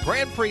Track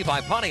Grand Prix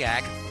by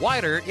Pontiac.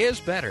 Wider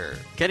is better.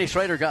 Kenny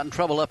Schrader got in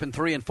trouble up in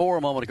 3 and 4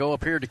 a moment ago.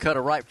 Appeared to cut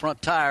a right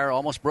front tire,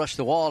 almost brushed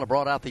the wall and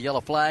brought out the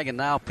yellow flag. And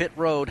now pit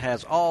road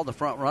has all the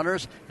front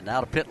runners. And now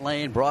to pit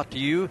lane, brought to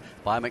you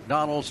by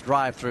McDonald's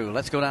drive-thru.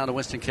 Let's go down to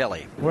Winston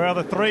Kelly. Well,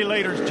 the 3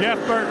 leaders, Jeff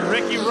Burton,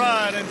 Ricky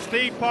Rudd, and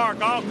Steve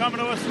Park, all coming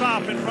to a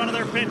stop in front of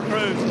their pit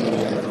crews.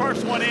 The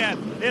first one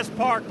in is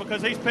Park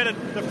because he's pitted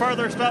the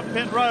furthest up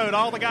pit road.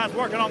 All the guys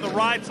working on the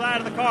right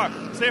side of the car.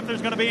 See if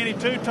there's going to be any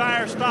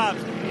 2-tire stops.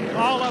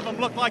 All of them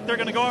look like they're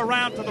going to go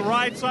around to the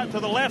right side, to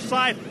the left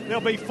side.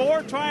 There'll be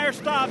 4 tire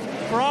stops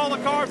for all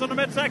the cars on the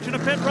midsection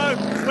of pit road.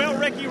 Will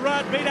Ricky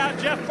Rudd beat out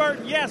Jeff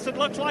Burton? Yes, it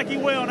looks like he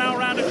will. Now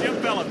around to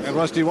Jim Phillips. And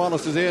Rusty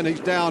Wallace is in. He's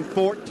down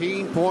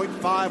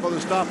 14.5 on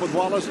the stop with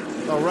Wallace.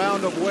 A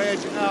round of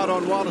wedge out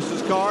on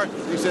Wallace's car.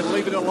 He said,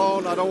 leave it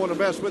alone. I don't want to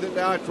mess with it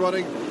now. It's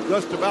running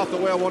just about the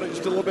way I want it,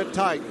 just a little bit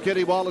tight.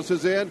 Kenny Wallace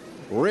is in.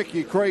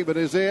 Ricky Craven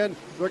is in.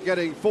 We're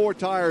getting 4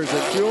 tires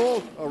of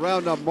fuel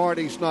around to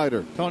Marty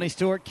Snyder. Tony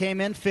Stewart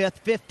came in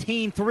 5th,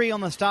 15.3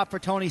 on the stop for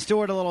Tony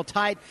Stewart, a little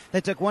tight.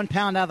 They took 1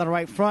 pound out of the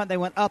right front. They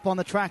went up on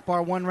the track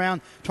bar 1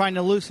 round, trying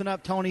to loosen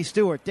up Tony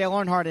Stewart. Dale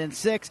Earnhardt in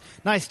 6th.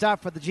 Nice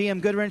stop for the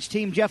GM Goodwrench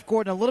team. Jeff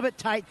Gordon a little bit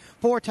tight.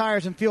 4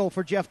 tires and fuel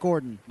for Jeff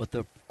Gordon. But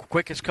the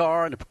quickest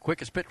car and the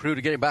quickest pit crew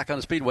to get him back on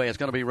the speedway is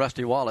going to be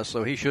Rusty Wallace,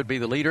 so he should be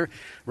the leader.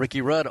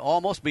 Ricky Rudd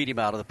almost beat him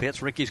out of the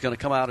pits. Ricky's going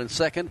to come out in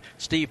 2nd.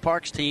 Steve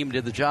Park's team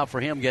did the job for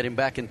him, get him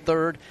back in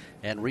 3rd.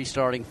 And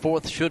restarting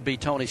 4th should be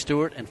Tony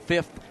Stewart. And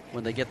 5th,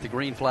 when they get the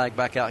green flag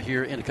back out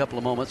here in a couple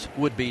of moments,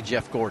 would be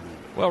Jeff Gordon.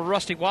 Well,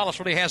 Rusty Wallace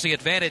really has the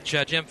advantage,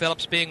 Jim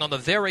Phillips, being on the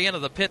very end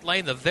of the pit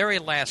lane, the very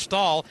last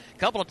stall. A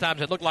couple of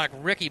times it looked like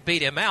Ricky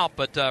beat him out,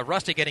 but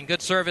Rusty getting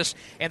good service,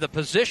 and the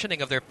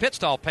positioning of their pit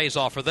stall pays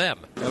off for them.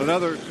 And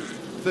another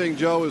thing,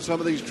 Joe, is some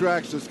of these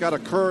tracks that's got a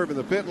curve in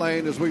the pit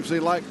lane, as we've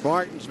seen, like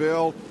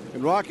Martinsville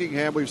and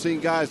Rockingham, we've seen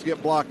guys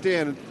get blocked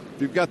in.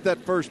 If you've got that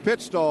first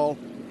pit stall,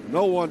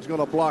 no one's going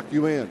to block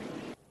you in.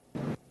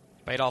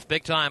 Paid off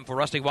big time for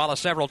Rusty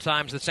Wallace several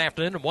times this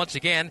afternoon, and once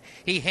again,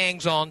 he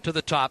hangs on to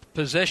the top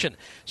position.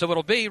 So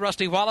it'll be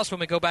Rusty Wallace when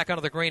we go back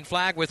under the green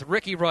flag, with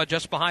Ricky Rudd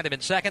just behind him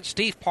in 2nd.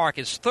 Steve Park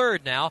is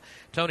 3rd now.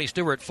 Tony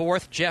Stewart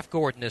 4th. Jeff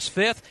Gordon is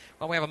 5th.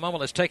 While we have a moment,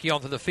 let's take you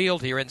onto the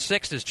field here. In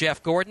 6th is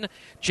Jeff Gordon.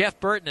 Jeff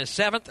Burton is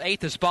 7th.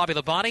 8th is Bobby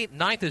Labonte.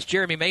 9th is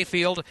Jeremy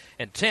Mayfield.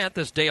 And 10th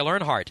is Dale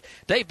Earnhardt.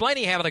 Dave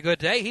Blaney having a good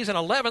day. He's in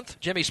 11th.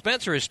 Jimmy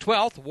Spencer is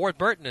 12th. Ward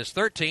Burton is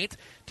 13th.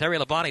 Terry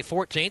Labonte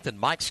 14th, and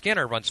Mike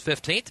Skinner runs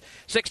 15th.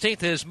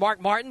 16th is Mark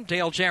Martin.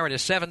 Dale Jarrett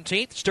is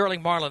 17th.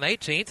 Sterling Marlin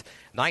 18th.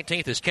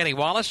 19th is Kenny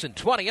Wallace, and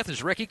 20th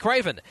is Ricky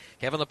Craven.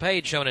 Kevin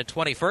LePage shown in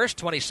 21st.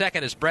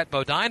 22nd is Brett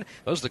Bodine.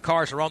 Those are the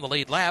cars are on the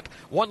lead lap.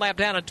 1 lap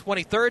down in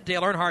 23rd,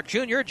 Dale Earnhardt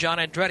Jr. John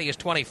Andretti is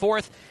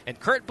 24th, and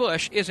Kurt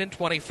Busch is in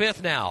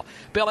 25th now.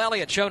 Bill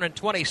Elliott shown in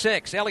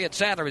 26th. Elliott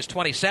Sadler is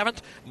 27th.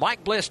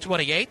 Mike Bliss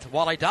 28th.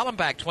 Wally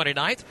Dallenbach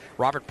 29th.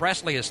 Robert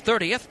Presley is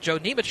 30th. Joe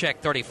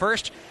Nemechek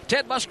 31st.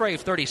 Ted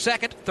Musgrave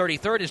 32nd.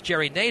 33rd is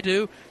Jerry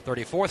Nadeau.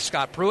 34th,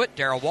 Scott Pruitt.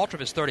 Darrell Waltrip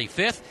is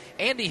 35th.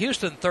 Andy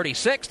Houston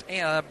 36th.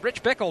 And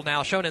Rich Bickle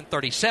now shown in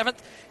 37th.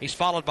 He's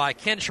followed by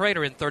Ken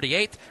Schrader in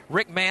 38th.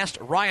 Rick Mast,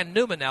 Ryan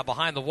Newman now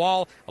behind the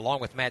wall, along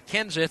with Matt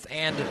Kenseth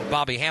and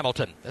Bobby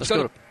Hamilton. Let's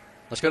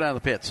go down to the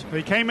pits.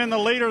 He came in the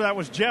leader. That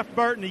was Jeff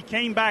Burton. He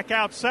came back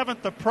out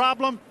 7th. The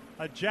problem,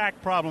 a jack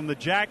problem. The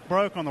jack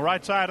broke on the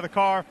right side of the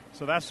car,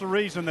 so that's the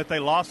reason that they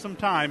lost some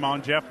time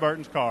on Jeff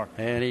Burton's car.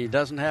 And he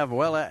doesn't have,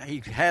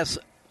 he has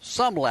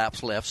some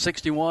laps left.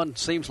 61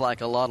 seems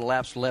like a lot of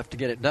laps left to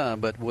get it done,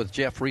 but with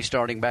Jeff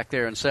restarting back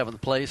there in 7th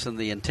place and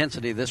the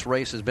intensity of this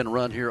race has been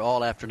run here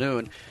all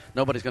afternoon,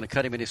 nobody's going to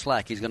cut him any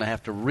slack. He's going to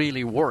have to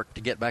really work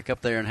to get back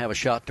up there and have a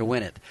shot to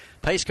win it.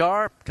 Pace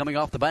car coming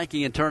off the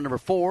banking in turn number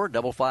 4.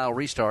 Double file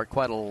restart.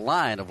 Quite a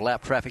line of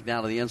lap traffic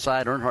down to the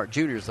inside. Earnhardt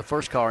Jr. is the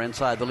first car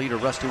inside the leader,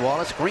 Rusty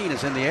Wallace. Green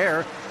is in the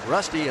air.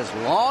 Rusty is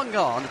long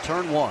gone to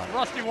turn 1.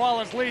 Rusty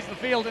Wallace leads the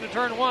field into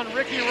turn 1.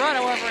 Ricky Rudd,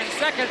 however, in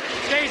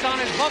 2nd, stays on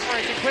his bumper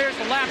as he clears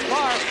the lap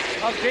car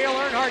of Dale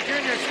Earnhardt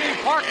Jr. Steve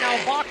Park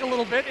now balked a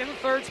little bit in the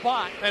 3rd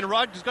spot. And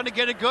Rudd is going to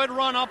get a good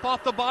run up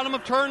off the bottom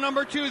of turn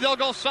number 2. They'll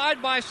go side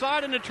by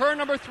side into turn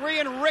number 3,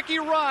 and Ricky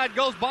Rudd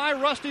goes by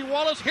Rusty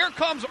Wallace. Here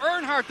comes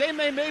Earnhardt. They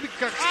may maybe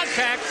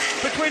contact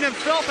between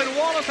himself and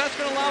Wallace. That's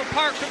going to allow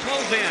Park to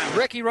close in.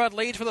 Ricky Rudd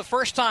leads for the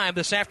first time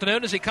this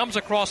afternoon as he comes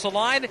across the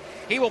line.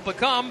 He will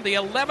become the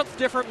 11th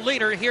different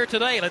leader here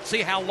today. Let's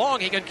see how long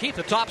he can keep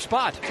the top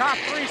spot. Top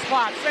 3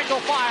 spots, single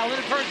file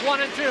into turns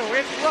 1 and 2.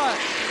 It's Rudd,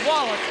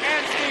 Wallace,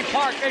 and Steve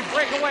Park. They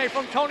break away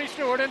from Tony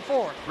Stewart in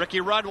 4th. Ricky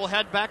Rudd will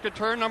head back to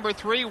turn number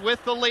 3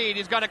 with the lead.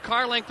 He's got a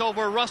car length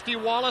over Rusty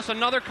Wallace,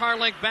 another car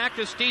length back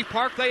to Steve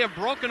Park. They have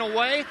broken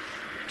away.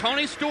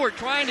 Tony Stewart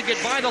trying to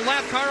get by the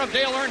lap car of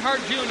Dale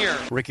Earnhardt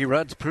Jr. Ricky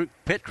Rudd's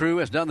pit crew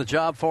has done the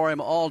job for him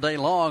all day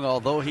long,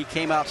 although he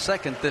came out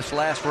 2nd this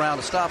last round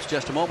of stops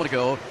just a moment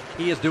ago.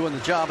 He is doing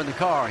the job in the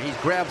car. He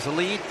grabs the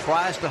lead,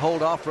 tries to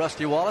hold off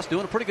Rusty Wallace,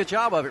 doing a pretty good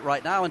job of it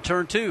right now in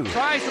turn 2.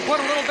 Tries to put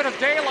a little bit of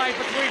daylight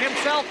between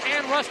himself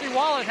and Rusty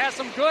Wallace. Has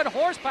some good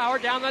horsepower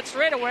down that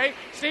straightaway.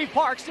 Steve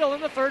Park still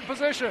in the 3rd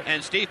position.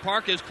 And Steve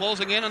Park is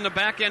closing in on the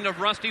back end of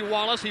Rusty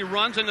Wallace. He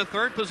runs in the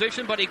 3rd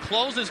position, but he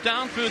closes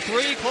down through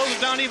 3. He closes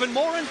down even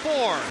more in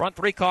 4. Front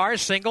 3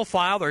 cars, single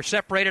file. They're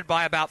separated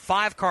by about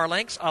 5 car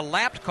lengths. A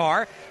lapped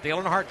car,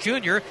 Dale Earnhardt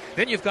Jr.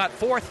 Then you've got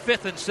 4th,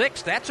 5th, and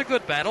 6th. That's a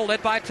good battle,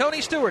 led by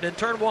Tony Stewart in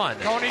turn 1.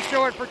 Tony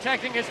Stewart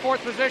protecting his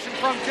 4th position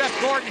from Jeff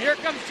Gordon. Here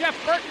comes Jeff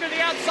Burton to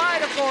the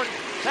outside of Gordon.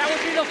 That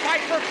would be the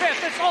fight for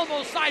fifth. It's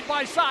almost side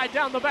by side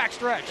down the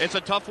backstretch. It's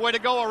a tough way to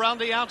go around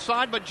the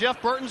outside, but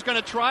Jeff Burton's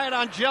going to try it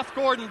on Jeff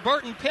Gordon.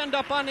 Burton pinned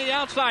up on the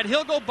outside.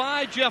 He'll go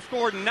by Jeff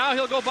Gordon. Now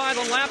he'll go by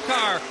the lap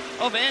car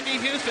of Andy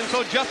Houston,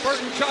 so Jeff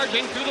Burton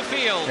charging through the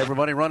field.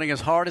 Everybody running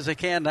as hard as they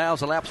can now as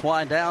the laps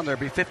wind down. There'll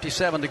be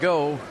 57 to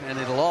go, and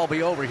it'll all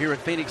be over here at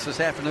Phoenix this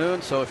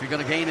afternoon. So if you're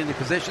going to gain any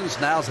positions,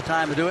 now's the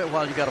time to do it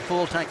while you got a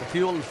full tank of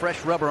fuel and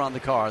fresh rubber on the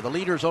car. The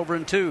leader's over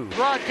in 2.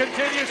 Rudd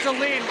continues to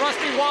lead.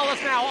 Rusty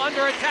Wallace now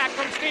under attack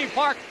from Steve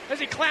Park as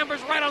he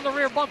clambers right on the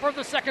rear bumper of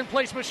the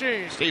second-place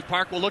machine. Steve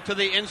Park will look to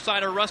the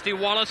inside of Rusty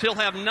Wallace. He'll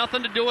have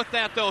nothing to do with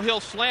that, though.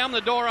 He'll slam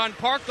the door on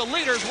Park. The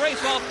leaders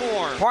race off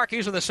 4. Park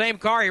using the same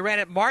car he ran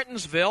at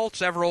Martinsville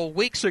several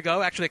weeks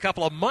ago, actually a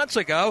couple of months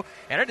ago,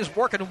 and it is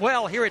working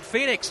well here at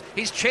Phoenix.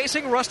 He's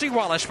chasing Rusty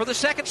Wallace for the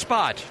second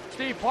spot.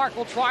 Steve Park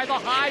will try the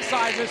high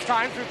side this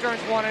time through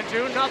turns 1 and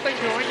 2. Nothing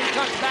doing. He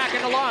comes back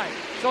into line.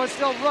 So it's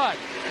still Rudd,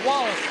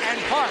 Wallace, and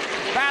Park.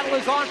 Battle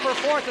is on for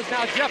fourth as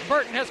now Jeff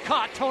Burton has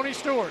caught Tony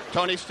Stewart.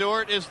 Tony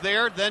Stewart is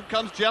there. Then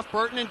comes Jeff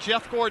Burton and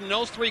Jeff Gordon.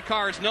 Those 3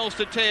 cars nose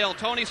to tail.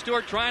 Tony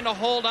Stewart trying to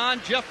hold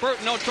on. Jeff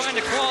Burton, trying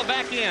to claw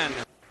back in.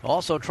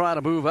 Also trying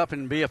to move up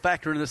and be a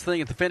factor in this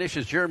thing at the finish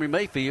is Jeremy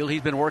Mayfield.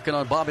 He's been working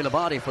on Bobby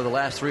Labonte for the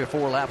last 3 or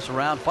 4 laps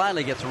around.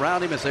 Finally gets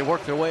around him as they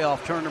work their way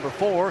off turn number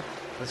 4.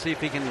 Let's see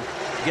if he can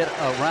get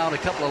around a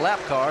couple of lap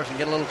cars and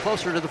get a little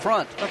closer to the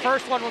front. The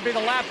first one will be the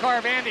lap car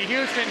of Andy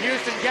Houston.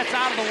 Houston gets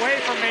out of the way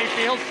from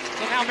Mayfield.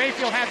 So now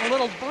Mayfield has a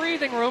little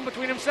breathing room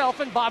between himself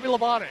and Bobby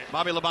Labonte.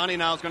 Bobby Labonte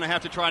now is going to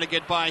have to try to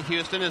get by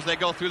Houston as they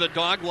go through the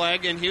dog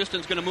leg, and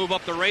Houston's going to move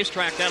up the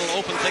racetrack. That'll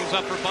open things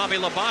up for Bobby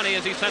Labonte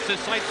as he sets his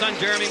sights on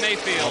Jeremy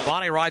Mayfield.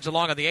 Labonte rides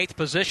along in the 8th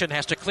position,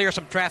 has to clear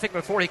some traffic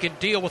before he can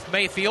deal with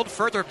Mayfield.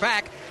 Further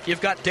back,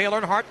 you've got Dale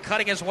Earnhardt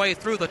cutting his way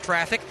through the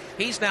traffic.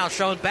 He's now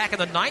shown back in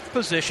the 9th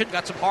position.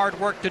 Got some hard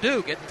work to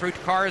do, getting through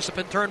cars up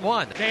in turn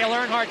 1. Dale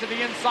Earnhardt to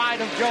the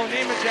inside of Joe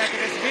Nemechek,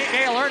 and it's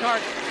Dale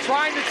Earnhardt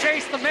trying to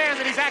chase the man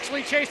that he's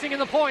actually chasing in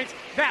the points.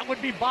 That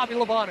would be Bobby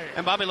Labonte.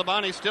 And Bobby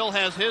Labonte still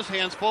has his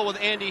hands full with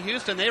Andy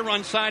Houston. They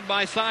run side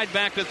by side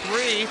back to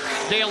 3.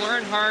 Dale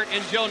Earnhardt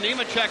and Joe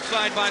Nemechek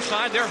side by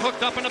side. They're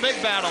hooked up in a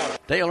big battle.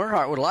 Dale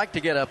Earnhardt would like to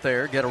get up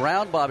there, get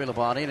around Bobby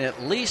Labonte, and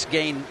at least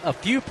gain a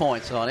few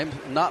points on him.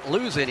 Not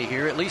lose any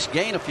here, at least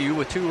gain a few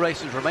with 2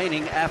 races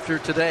remaining after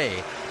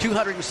today.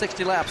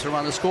 260 laps are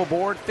on the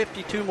scoreboard,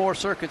 52 more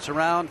circuits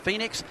around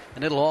Phoenix,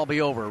 and it'll all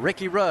be over.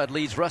 Ricky Rudd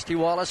leads Rusty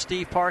Wallace,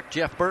 Steve Park,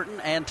 Jeff Burton,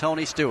 and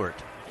Tony Stewart.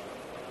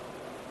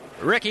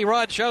 Ricky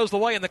Rudd shows the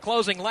way in the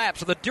closing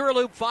laps of the Dura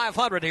Lube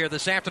 500 here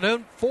this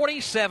afternoon.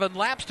 47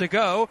 laps to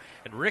go,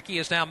 and Ricky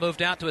has now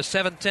moved out to a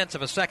 7/10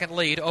 of a second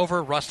lead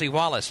over Rusty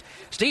Wallace.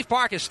 Steve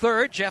Park is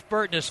 3rd, Jeff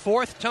Burton is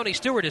 4th, Tony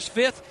Stewart is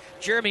 5th,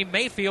 Jeremy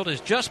Mayfield is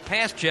just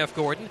past Jeff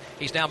Gordon.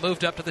 He's now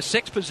moved up to the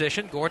 6th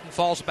position. Gordon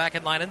falls back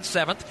in line in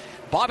 7th.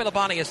 Bobby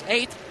Labonte is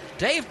 8th.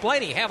 Dave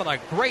Blaney having a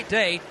great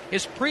day.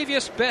 His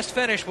previous best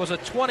finish was a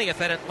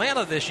 20th at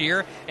Atlanta this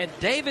year, and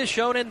Dave is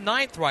shown in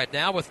 9th right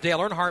now with Dale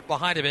Earnhardt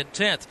behind him in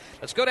 10th.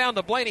 Let's go down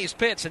to Blaney's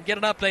pits and get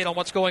an update on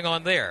what's going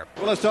on there.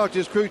 Well, let's talk to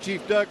his crew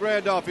chief, Doug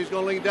Randolph. He's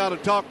going to lean down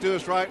and talk to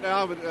us right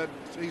now.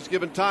 He's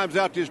giving times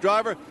out to his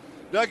driver.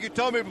 Doug, you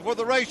told me before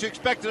the race you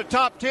expected a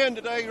top 10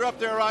 today. You're up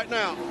there right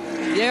now.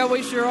 Yeah,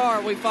 we sure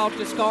are. We fought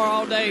this car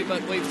all day,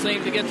 but we've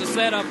seemed to get the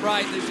setup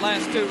right these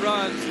last 2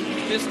 runs.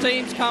 This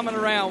team's coming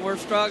around. We're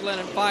struggling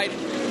and fighting.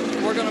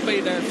 We're going to be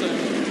there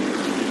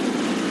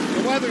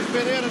soon. The weather's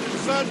been in and the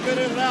sun's been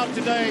in and out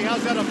today.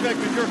 How's that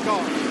affected your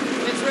car?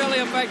 It's really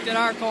affected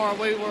our car.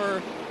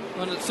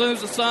 As soon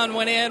as the sun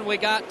went in, we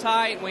got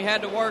tight. We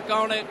had to work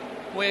on it.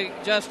 We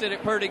adjusted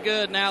it pretty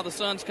good. Now the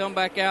sun's come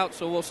back out,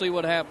 so we'll see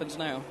what happens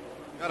now.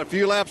 Got a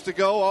few laps to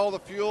go. All the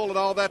fuel and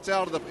all that's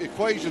out of the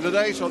equation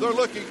today, so they're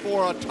looking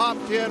for a top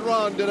 10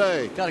 run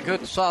today. Got a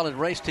good, solid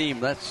race team.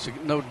 That's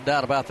no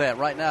doubt about that.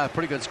 Right now, a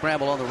pretty good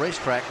scramble on the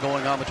racetrack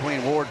going on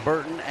between Ward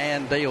Burton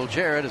and Dale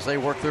Jarrett as they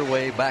work their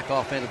way back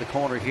off into the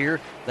corner here.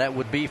 That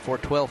would be for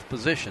 12th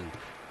position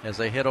as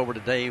they head over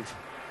to Dave.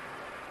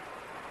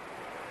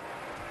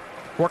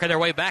 Working their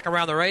way back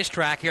around the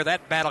racetrack here.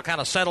 That battle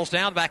kind of settles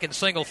down back in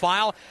single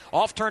file.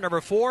 Off turn number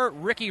 4,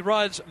 Ricky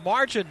Rudd's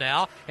margin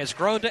now has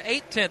grown to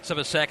 0.8 of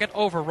a second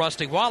over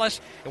Rusty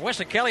Wallace. And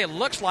Winston Kelly, it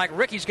looks like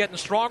Ricky's getting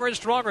stronger and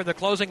stronger in the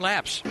closing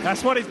laps.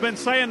 That's what he's been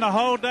saying the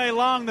whole day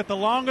long, that the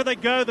longer they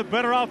go, the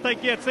better off they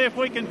get. See if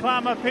we can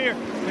climb up here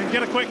and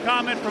get a quick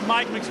comment from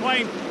Mike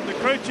McSwain, the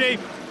crew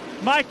chief.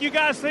 Mike, you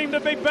guys seem to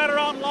be better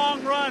on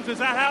long runs. Is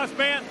that how it's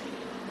been?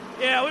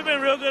 Yeah, we've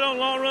been real good on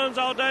long runs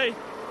all day.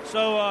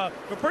 So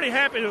we're pretty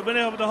happy to have been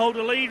able to hold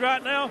the lead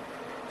right now.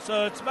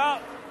 So it's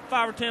about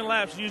 5 or 10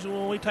 laps usually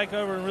when we take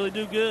over and really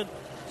do good.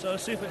 So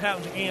let's see if it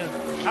happens again.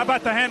 How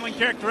about the handling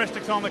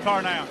characteristics on the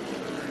car now?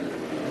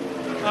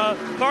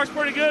 Car's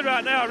pretty good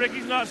right now.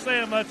 Ricky's not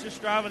saying much,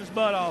 just driving his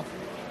butt off.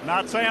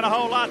 Not saying a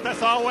whole lot.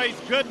 That's always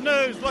good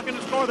news. Looking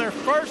to score their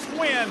first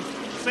win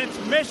since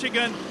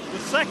Michigan, the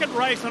second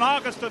race in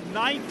August of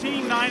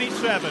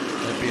 1997.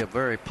 That'd be a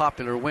very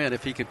popular win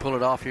if he could pull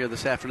it off here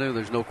this afternoon.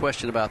 There's no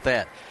question about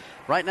that.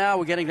 Right now,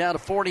 we're getting down to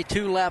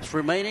 42 laps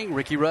remaining.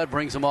 Ricky Rudd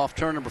brings him off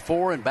turn number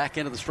 4 and back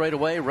into the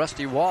straightaway.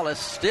 Rusty Wallace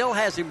still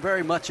has him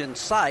very much in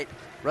sight.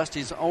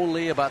 Rusty's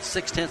only about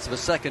 0.6 of a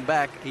second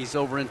back. He's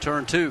over in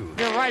turn 2.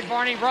 You're right,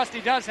 Barney. Rusty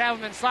does have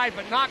him in sight,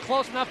 but not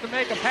close enough to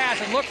make a pass.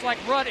 It looks like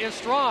Rudd is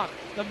strong.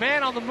 The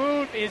man on the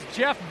move is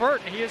Jeff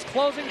Burton. He is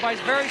closing by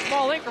very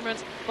small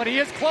increments, but he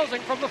is closing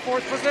from the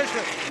 4th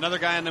position. Another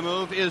guy on the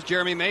move is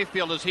Jeremy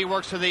Mayfield as he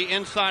works to the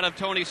inside of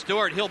Tony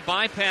Stewart. He'll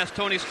bypass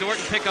Tony Stewart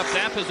and pick up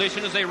that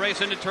position as they race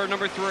into turn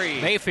number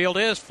 3. Mayfield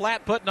is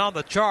flat putting on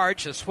the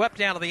charge, has swept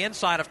down to the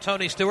inside of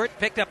Tony Stewart,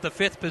 picked up the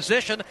 5th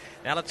position.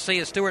 Now let's see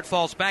as Stewart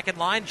falls back in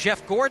line.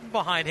 Jeff Gordon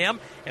behind him,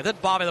 and then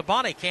Bobby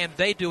Labonte. Can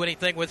they do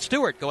anything with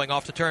Stewart going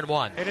off to turn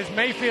 1? It is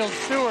Mayfield,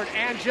 Stewart,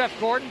 and Jeff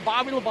Gordon.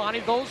 Bobby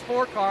Labonte, those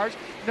 4 cars,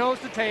 nose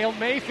to tail.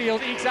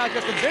 Mayfield ekes out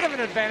just a bit of an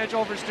advantage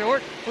over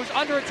Stewart, who's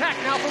under attack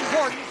now from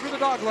Gordon through the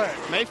dogleg.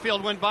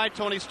 Mayfield went by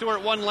Tony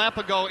Stewart 1 lap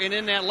ago, and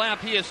in that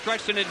lap he has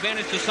stretched an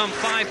advantage to some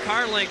 5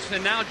 car lengths,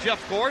 and now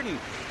Jeff Gordon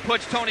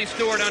puts Tony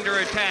Stewart under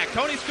attack.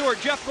 Tony Stewart,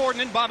 Jeff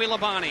Gordon, and Bobby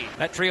Labonte.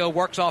 That trio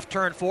works off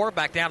turn 4,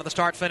 back down to the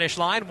start-finish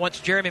line.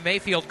 Once Jeremy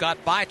Mayfield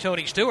got by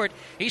Tony Stewart,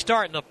 he's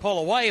starting to pull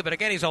away, but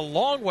again, he's a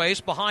long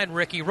ways behind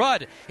Ricky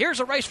Rudd.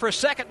 Here's a race for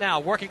second now,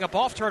 working up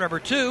off turn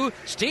number 2.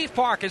 Steve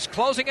Park is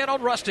closing in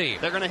on Rusty.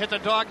 They're going to hit the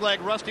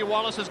dogleg. Rusty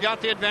Wallace has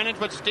got the advantage,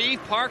 but Steve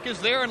Park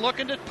is there and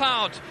looking to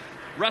pout.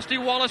 Rusty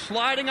Wallace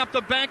sliding up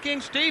the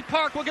banking. Steve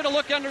Park will get a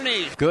look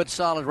underneath. Good,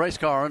 solid race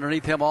car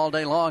underneath him all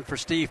day long for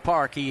Steve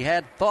Park. He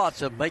had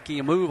thoughts of making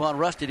a move on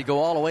Rusty to go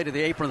all the way to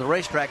the apron of the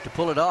racetrack to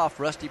pull it off.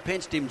 Rusty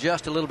pinched him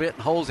just a little bit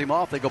and holds him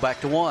off. They go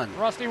back to 1.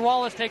 Rusty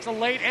Wallace takes a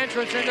late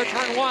entrance into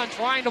turn 1,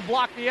 trying to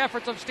block the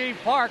efforts of Steve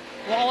Park.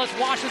 Wallace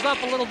washes up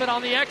a little bit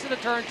on the exit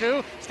of turn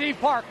 2. Steve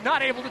Park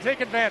not able to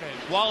take advantage.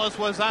 Wallace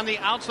was on the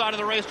outside of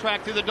the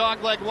racetrack through the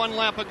dogleg 1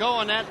 lap ago,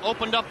 and that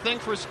opened up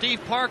things for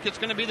Steve Park. It's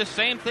going to be the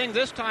same thing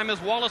this time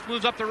as Wallace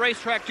moves up the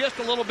racetrack just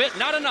a little bit.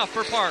 Not enough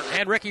for Park.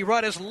 And Ricky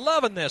Rudd is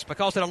loving this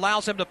because it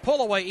allows him to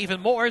pull away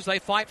even more as they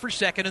fight for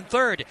second and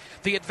third.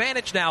 The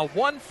advantage now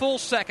 1 full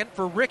second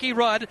for Ricky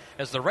Rudd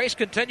as the race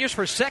continues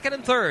for second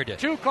and third.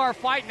 2-car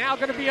fight now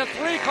going to be a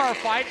 3-car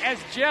fight as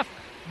Jeff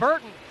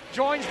Burton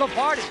joins the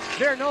party.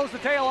 There nose the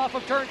tail off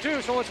of turn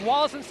 2, so it's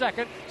Wallace in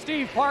second,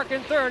 Steve Park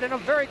in third, and a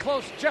very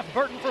close Jeff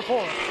Burton for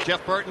 4th.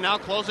 Jeff Burton now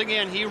closing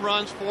in. He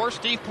runs 4,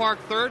 Steve Park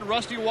 3rd,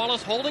 Rusty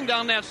Wallace holding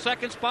down that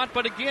 2nd spot,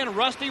 but again,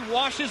 Rusty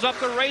washes up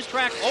the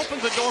racetrack,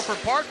 opens the door for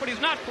Park, but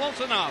he's not close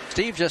enough.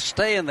 Steve just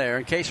staying there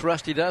in case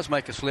Rusty does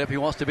make a slip. He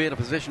wants to be in a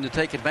position to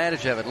take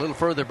advantage of it. A little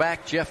further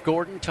back, Jeff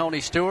Gordon,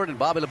 Tony Stewart, and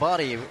Bobby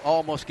Labonte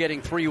almost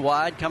getting 3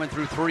 wide, coming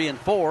through 3 and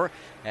 4.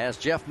 As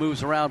Jeff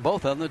moves around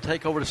both of them to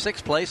take over to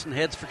 6th place and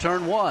heads for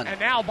turn 1. And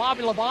now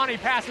Bobby Labonte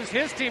passes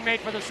his teammate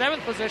for the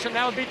 7th position.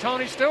 That would be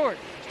Tony Stewart.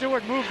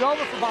 Stewart moved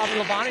over for Bobby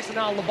Labonte, so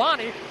now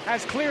Labonte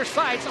has clear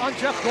sights on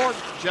Jeff Gordon.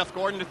 Jeff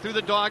Gordon through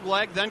the dog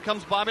leg, then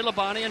comes Bobby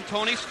Labonte and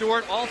Tony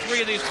Stewart. All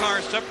 3 of these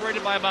cars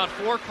separated by about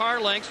 4 car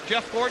lengths.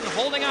 Jeff Gordon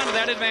holding on to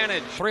that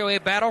advantage. 3-way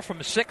battle from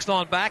 6th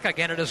on back.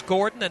 Again, it is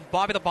Gordon and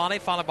Bobby Labonte,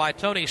 followed by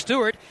Tony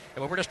Stewart.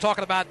 And when we're just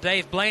talking about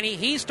Dave Blaney,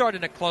 he's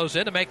starting to close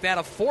in to make that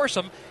a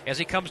foursome as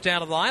he comes down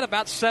the line,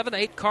 about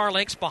 7-8 car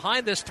lengths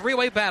behind this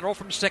 3-way battle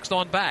from 6th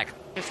on back.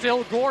 It's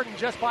still Gordon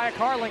just by a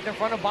car length in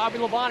front of Bobby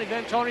Labonte,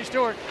 then Tony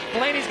Stewart.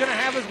 Blaney's going to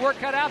have his work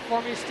cut out for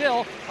him. He's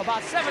still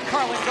about 7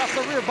 car lengths off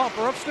the rear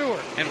bumper of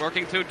Stewart. And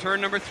working through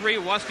turn number 3,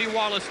 Rusty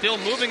Wallace still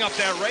moving up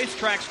that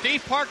racetrack.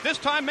 Steve Park this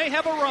time may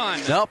have a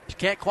run. Nope,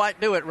 can't quite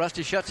do it.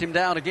 Rusty shuts him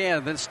down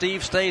again. Then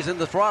Steve stays in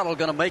the throttle,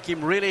 going to make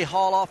him really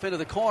haul off into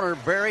the corner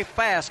very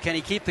fast. Can he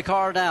keep the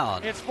car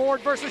down? It's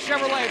Ford versus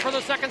Chevrolet for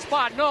the 2nd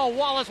spot. No,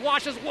 Wallace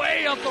washes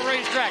way up the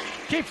racetrack.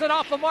 Keeps it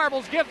off the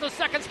marbles. Gives the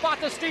 2nd spot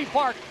to Steve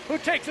Park, who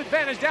takes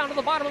advantage down to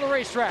the bottom of the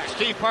racetrack.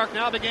 Steve Park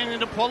now beginning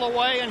to pull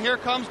away, and here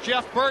comes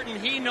Jeff Burton.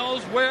 He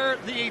knows where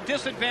the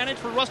disadvantage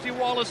for Rusty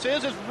Wallace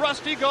is. As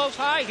Rusty goes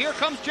high, here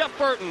comes Jeff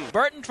Burton.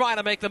 Burton trying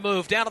to make the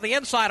move down to the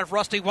inside of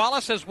Rusty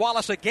Wallace as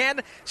Wallace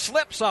again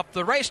slips up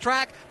the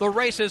racetrack. The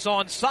race is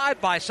on side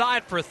by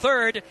side for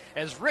 3rd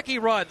as Ricky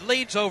Rudd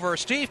leads over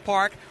Steve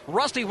Park,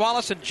 Rusty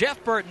Wallace and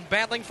Jeff Burton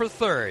battling for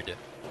 3rd.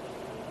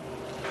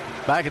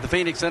 Back at the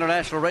Phoenix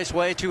International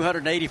Raceway,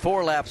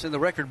 284 laps in the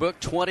record book,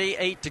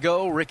 28 to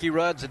go. Ricky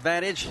Rudd's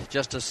advantage,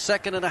 just a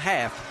second and a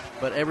half,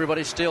 but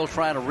everybody's still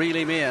trying to reel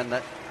him in.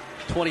 That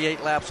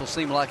 28 laps will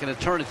seem like an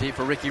eternity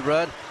for Ricky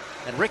Rudd.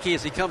 And Ricky,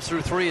 as he comes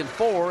through 3 and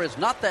 4, is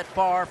not that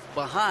far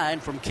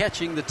behind from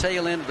catching the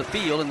tail end of the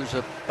field, and there's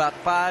about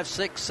 5,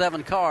 6,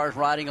 7 cars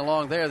riding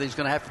along there that he's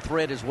going to have to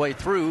thread his way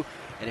through.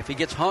 And if he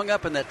gets hung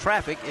up in that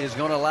traffic, it is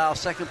going to allow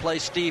 2nd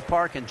place Steve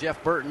Park and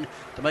Jeff Burton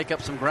to make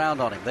up some ground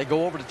on him. They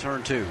go over to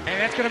turn 2. And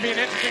that's going to be an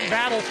interesting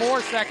battle for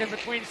 2nd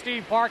between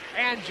Steve Park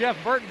and Jeff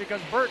Burton,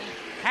 because Burton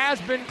has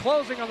been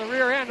closing on the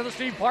rear end of the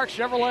Steve Park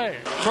Chevrolet.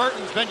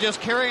 Burton's been just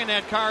carrying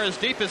that car as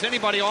deep as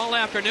anybody all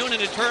afternoon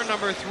into turn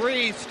number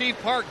 3. Steve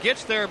Park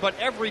gets there, but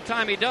every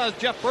time he does,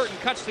 Jeff Burton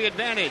cuts the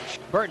advantage.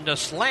 Burton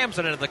just slams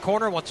it into the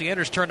corner once he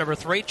enters turn number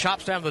 3,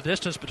 chops down the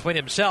distance between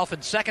himself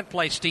and second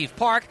place Steve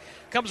Park.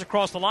 Comes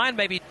across the line,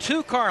 maybe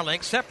 2 car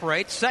lengths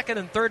separate second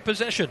and third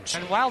positions.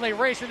 And while they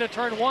race into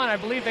turn 1, I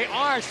believe they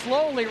are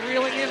slowly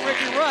reeling in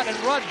Ricky Rudd. And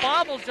Rudd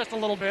bobbles just a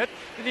little bit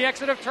in the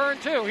exit of turn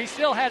 2. He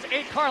still has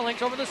 8 car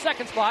lengths over the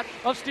second spot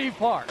of Steve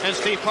Park. And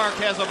Steve Park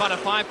has about a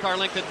 5-car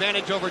length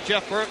advantage over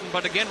Jeff Burton,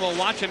 but again, we'll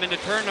watch him into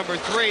turn number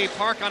 3.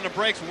 Park on the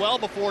brakes well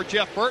before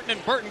Jeff Burton,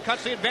 and Burton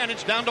cuts the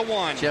advantage down to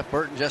 1. Jeff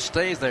Burton just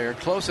stays there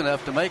close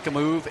enough to make a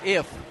move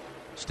if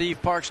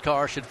Steve Park's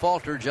car should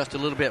falter just a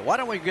little bit. Why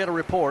don't we get a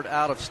report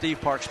out of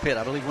Steve Park's pit?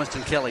 I believe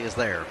Winston Kelly is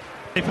there.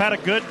 They've had a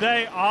good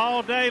day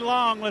all day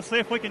long. Let's see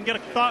if we can get a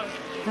thought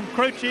from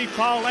crew chief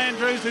Paul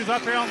Andrews, who's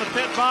up here on the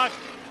pit box.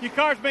 Your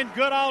car's been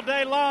good all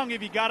day long.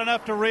 Have you got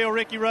enough to reel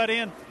Ricky Rudd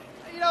in?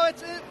 You know,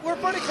 we're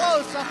pretty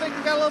close. I think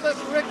we got a little bit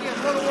from Ricky. I'm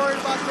a little worried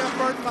about Jeff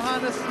Burton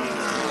behind us.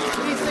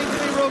 He seems to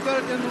be real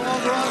good in the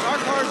long run. Our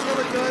car's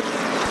really good.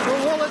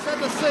 We'll let's have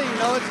to see. You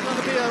know, it's going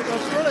to be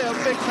really a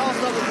big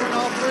toss-up between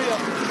all 3 of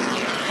them.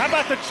 How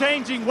about the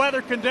changing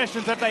weather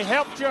conditions? Have they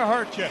helped you or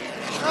hurt you?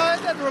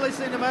 It doesn't really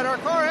seem to matter. Our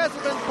car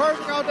hasn't been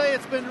perfect all day.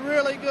 It's been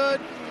really good.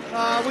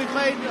 We've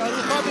made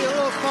probably a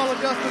little small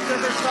adjustments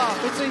every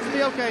stop. It seems to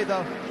be okay,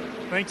 though.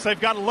 Thinks they've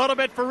got a little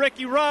bit for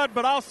Ricky Rudd,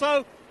 but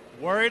also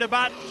worried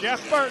about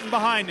Jeff Burton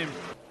behind him.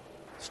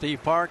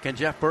 Steve Park and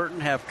Jeff Burton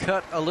have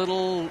cut a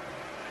little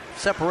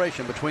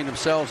separation between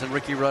themselves and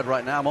Ricky Rudd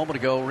right now. A moment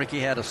ago, Ricky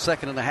had a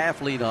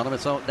 1.5 lead on him.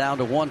 It's down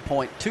to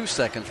 1.2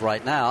 seconds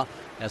right now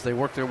as they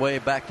work their way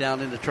back down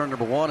into turn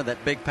number 1, and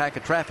that big pack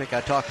of traffic I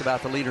talked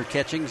about, the leader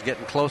catching, is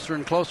getting closer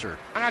and closer.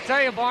 And I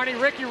tell you, Barney,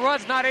 Ricky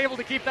Rudd's not able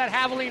to keep that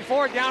Havoline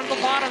Ford down to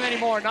the bottom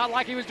anymore, not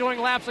like he was doing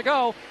laps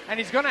ago, and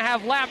he's going to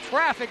have lap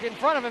traffic in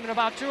front of him in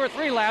about 2 or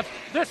 3 laps.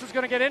 This is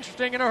going to get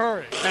interesting in a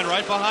hurry. And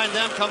right behind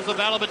them comes the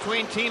battle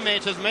between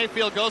teammates as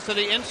Mayfield goes to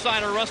the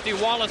inside of Rusty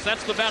Wallace.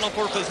 That's the battle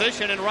for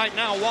position, and right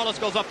now Wallace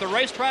goes up the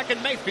racetrack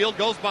and Mayfield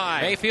goes by.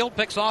 Mayfield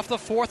picks off the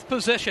 4th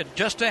position.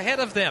 Just ahead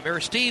of them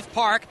are Steve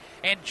Park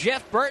and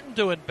Jeff Burton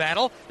doing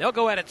battle. They'll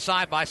go at it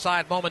side by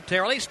side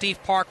momentarily.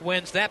 Steve Park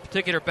wins that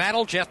particular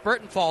battle. Jeff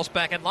Burton falls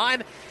back in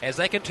line as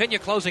they continue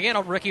closing in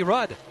on Ricky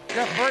Rudd.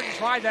 Jeff Burton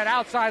tried that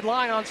outside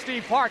line on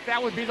Steve Park.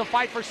 That would be the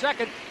fight for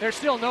second. They're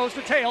still nose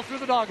to tail through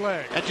the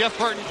dogleg. And Jeff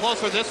Burton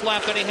closer this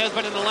lap than he has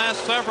been in the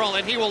last several,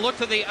 and he will look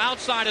to the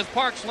outside as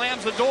Park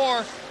slams the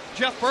door.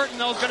 Jeff Burton,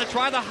 though, is going to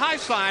try the high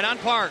side on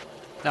Park.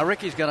 Now,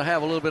 Ricky's going to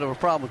have a little bit of a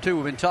problem, too.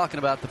 We've been talking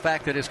about the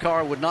fact that his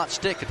car would not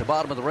stick at the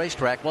bottom of the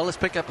racetrack. Well, let's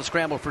pick up the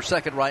scramble for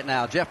second right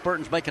now. Jeff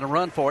Burton's making a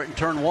run for it in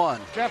turn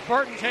 1. Jeff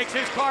Burton takes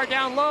his car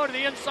down low to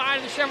the inside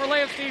of the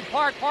Chevrolet of Steve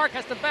Park. Park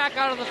has to back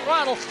out of the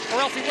throttle,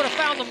 or else he would have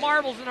found the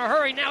marbles in a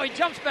hurry. Now he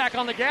jumps back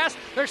on the gas.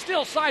 They're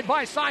still side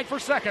by side for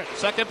second.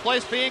 Second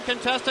place being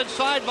contested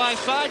side by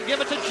side. Give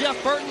it to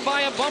Jeff Burton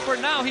by a bumper.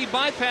 Now he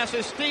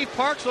bypasses Steve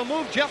Park, so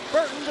move Jeff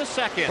Burton to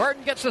second.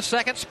 Burton gets the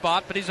second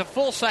spot, but he's a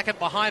full second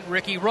behind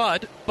Ricky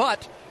Rudd.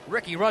 But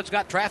Ricky Rudd's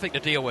got traffic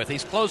to deal with.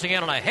 He's closing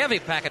in on a heavy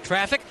pack of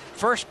traffic.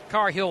 First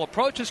car he'll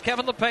approach is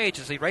Kevin LePage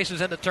as he races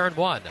into turn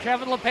 1.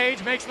 Kevin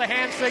LePage makes the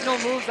hand signal,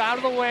 moves out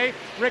of the way.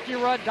 Ricky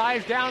Rudd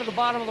dives down to the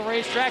bottom of the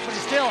racetrack, but he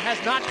still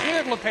has not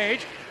cleared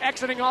LePage,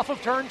 exiting off of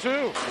turn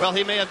 2. Well,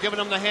 he may have given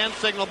him the hand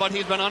signal, but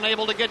he's been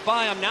unable to get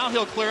by him. Now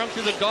he'll clear him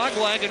through the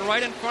dogleg, and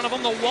right in front of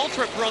him, the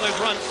Waltrip brothers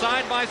run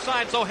side by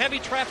side. So heavy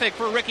traffic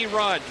for Ricky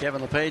Rudd.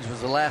 Kevin LePage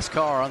was the last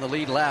car on the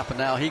lead lap, and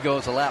now he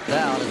goes a lap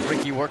down as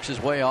Ricky works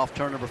his way off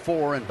turn number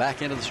 4 and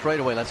back into the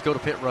straightaway. Let's go to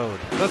pit road.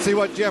 Let's see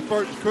what Jeff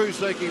Burton's crew's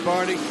thinking,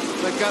 Barney.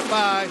 They've got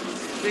by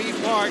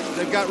Steve Park.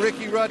 They've got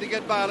Ricky Rudd to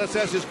get by. Let's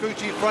ask his crew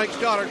chief, Frank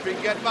Stoddard, if he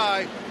can get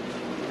by.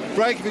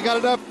 Frank, if you got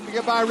enough to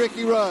get by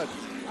Ricky Rudd.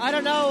 I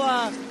don't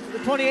know. The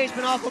 28's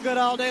been awful good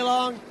all day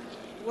long.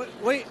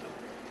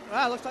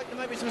 Looks like there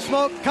might be some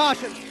smoke.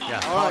 Caution.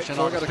 Yeah, caution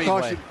on the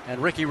speedway.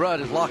 And Ricky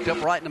Rudd is locked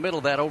up right in the middle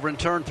of that over in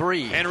turn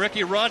 3. And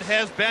Ricky Rudd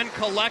has been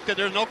collected.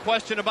 There's no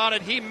question about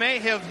it. He may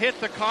have hit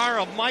the car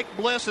of Mike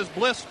Bliss as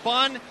Bliss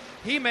spun.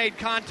 He made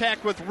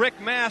contact with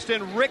Rick Mast,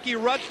 and Ricky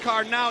Rudd's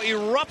car now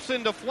erupts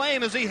into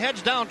flame as he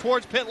heads down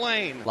towards pit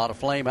lane. A lot of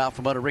flame out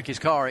from under Ricky's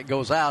car. It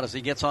goes out as he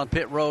gets on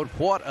pit road.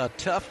 What a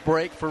tough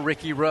break for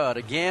Ricky Rudd.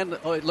 Again,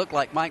 it looked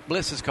like Mike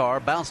Bliss's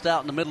car bounced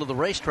out in the middle of the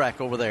racetrack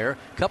over there.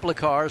 A couple of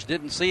cars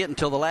didn't see it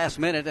until the last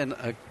minute, and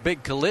a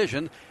big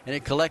collision, and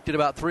it collected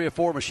about 3 or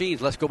 4 machines.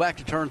 Let's go back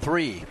to turn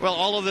 3. Well,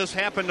 all of this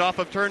happened off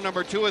of turn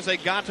number 2 as they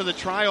got to the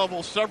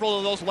tri-oval. Several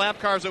of those lap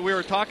cars that we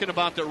were talking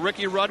about that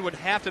Ricky Rudd would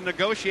have to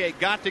negotiate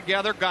got together,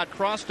 got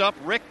crossed up.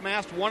 Rick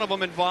Mast, one of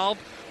them involved.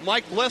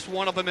 Mike Bliss,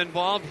 one of them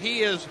involved.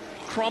 He is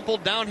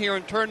crumpled down here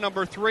in turn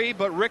number 3,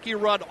 but Ricky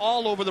Rudd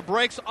all over the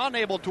brakes,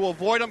 unable to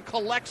avoid him,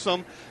 collects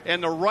him,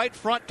 and the right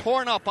front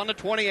torn up on the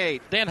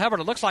 28. Dan Hubbard,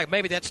 it looks like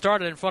maybe that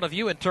started in front of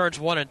you in turns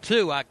 1 and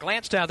 2. I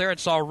glanced down there and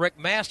saw Rick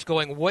Mast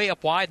going way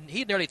up wide, and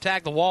he nearly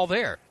tagged the wall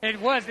there. It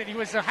was that he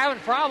was having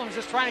problems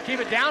just trying to keep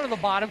it down to the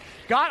bottom,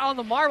 got on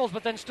the marbles,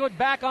 but then stood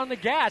back on the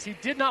gas. He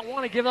did not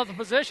want to give up the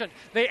position.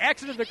 They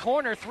exited the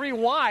corner 3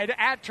 wide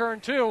at turn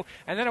 2,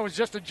 and then it was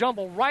just a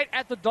jumble right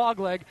at the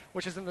dogleg,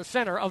 which is in the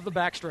center of the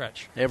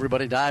backstretch. Everybody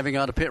Everybody diving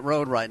onto pit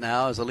road right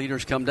now as the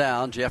leaders come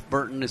down. Jeff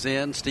Burton is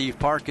in. Steve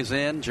Park is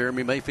in.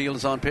 Jeremy Mayfield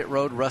is on pit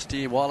road.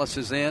 Rusty Wallace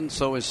is in.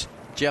 So is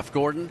Jeff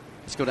Gordon.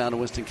 Let's go down to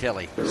Winston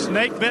Kelly.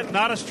 Snake bit,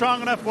 not a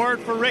strong enough word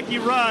for Ricky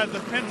Rudd. The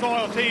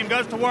Pennzoil team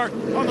goes to work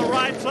on the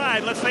right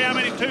side. Let's see how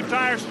many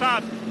two-tire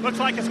stops. Looks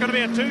like it's going to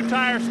be a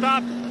two-tire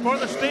stop for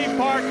the Steve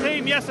Park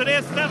team. Yes, it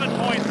is.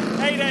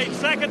 7.88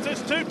 seconds.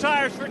 It's 2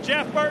 tires for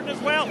Jeff Burton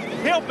as well.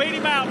 He'll beat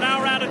him out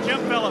now around to Jim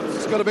Phillips.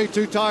 It's going to be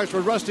 2 tires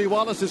for Rusty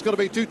Wallace. It's going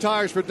to be 2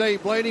 tires for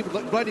Dave Blaney.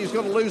 Blaney's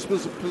going to lose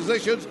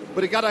positions,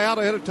 but he got out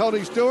ahead of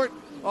Tony Stewart.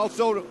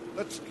 Also,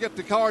 let's get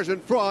the cars in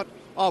front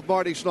of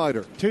Marty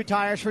Snyder. 2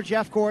 tires for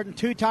Jeff Gordon,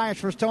 2 tires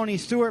for Tony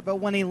Stewart, but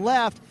when he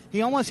left,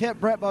 he almost hit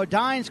Brett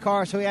Bodine's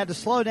car, so he had to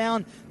slow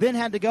down, then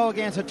had to go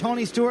again. So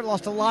Tony Stewart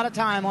lost a lot of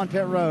time on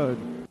pit road.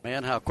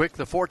 Man, how quick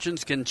the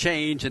fortunes can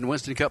change in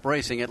Winston Cup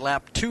racing. At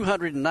lap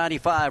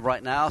 295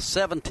 right now,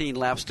 17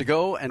 laps to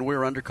go, and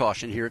we're under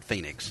caution here at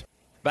Phoenix.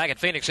 Back at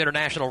Phoenix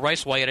International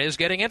Raceway, it is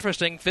getting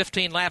interesting.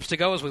 15 laps to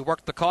go as we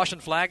work the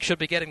caution flag. Should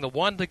be getting the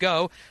 1 to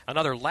go.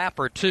 Another lap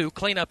or 2.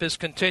 Cleanup is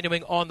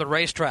continuing on the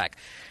racetrack.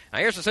 Now,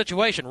 here's the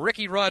situation.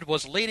 Ricky Rudd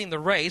was leading the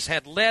race,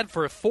 had led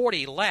for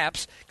 40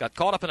 laps, got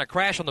caught up in a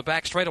crash on the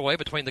back straightaway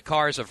between the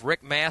cars of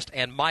Rick Mast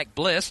and Mike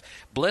Bliss.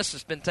 Bliss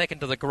has been taken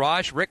to the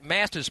garage. Rick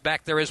Mast is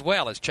back there as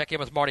well. Let's check in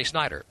with Marty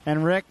Snyder.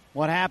 And, Rick,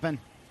 what happened?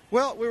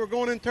 Well, we were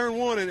going in turn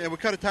 1, and we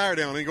cut a tire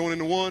down and going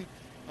into 1.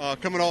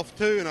 Coming off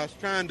 2, and I was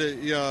trying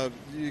to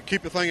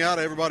keep the thing out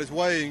of everybody's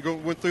way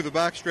and went through the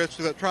back stretch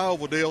through that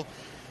tri-oval deal.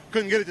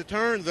 Couldn't get it to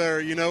turn there,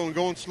 and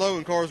going slow,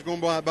 and cars were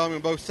going by me on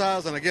both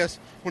sides. And I guess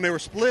when they were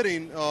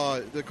splitting,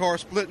 the car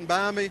splitting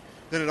by me,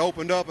 then it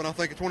opened up, and I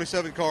think a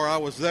 27 car, I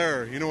was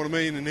there, you know what I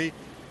mean? And he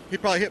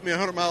probably hit me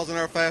 100 miles an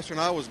hour faster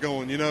than I was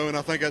going, and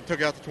I think I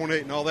took out the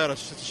 28 and all that.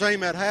 It's a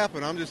shame that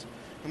happened.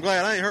 I'm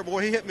glad I ain't hurt.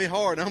 Boy, he hit me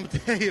hard, I'm going to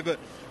tell you. But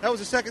that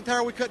was the second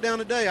tire we cut down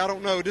today. I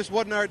don't know. It just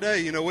wasn't our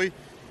day.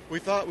 We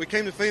thought we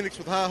came to Phoenix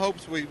with high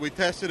hopes. We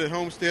tested at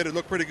Homestead. It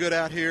looked pretty good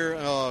out here.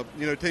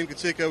 Team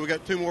Conseco, we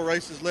got 2 more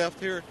races left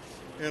here,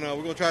 and we're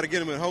going to try to get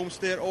them at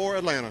Homestead or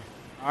Atlanta.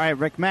 All right,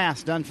 Rick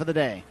Mast done for the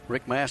day.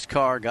 Rick Mast's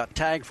car got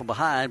tagged from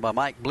behind by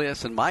Mike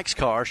Bliss, and Mike's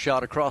car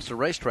shot across the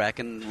racetrack,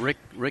 and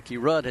Ricky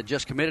Rudd had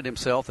just committed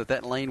himself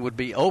that lane would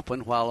be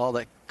open while all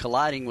that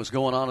colliding was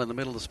going on in the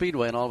middle of the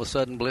speedway, and all of a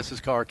sudden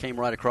Bliss's car came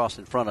right across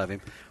in front of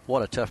him.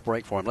 What a tough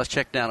break for him. Let's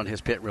check down on his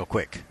pit real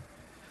quick.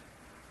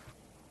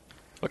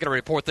 We're going to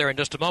report there in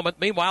just a moment.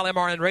 Meanwhile,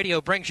 MRN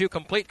Radio brings you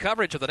complete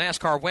coverage of the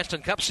NASCAR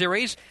Winston Cup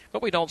Series,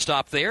 but we don't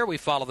stop there. We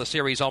follow the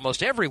series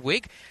almost every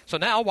week, so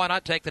now why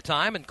not take the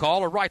time and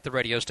call or write the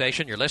radio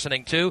station you're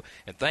listening to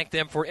and thank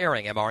them for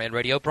airing MRN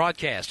Radio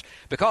broadcast,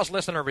 because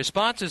listener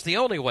response is the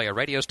only way a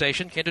radio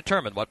station can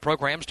determine what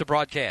programs to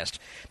broadcast.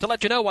 To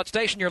let you know what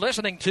station you're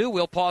listening to,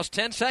 we'll pause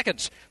 10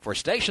 seconds for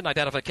station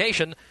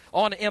identification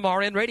on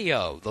MRN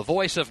Radio, the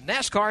voice of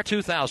NASCAR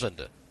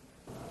 2000.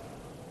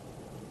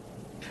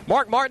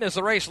 Mark Martin is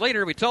the race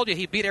leader. We told you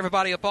he beat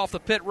everybody up off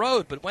the pit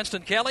road, but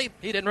Winston Kelly,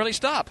 he didn't really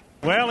stop.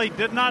 Well, he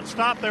did not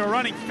stop. They were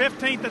running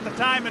 15th at the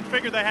time and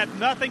figured they had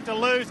nothing to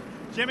lose.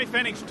 Jimmy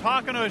Phoenix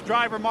talking to his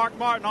driver, Mark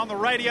Martin, on the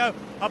radio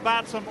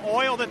about some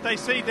oil that they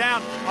see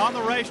down on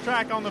the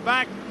racetrack on the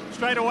back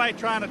straightaway,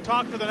 trying to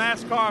talk to the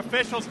NASCAR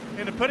officials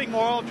into putting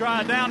more oil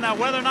dry down. Now,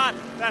 whether or not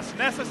that's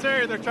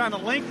necessary, they're trying to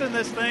lengthen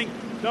this thing,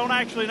 don't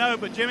actually know,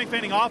 but Jimmy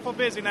Phoenix awful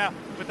busy now.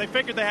 But they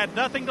figured they had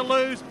nothing to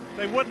lose.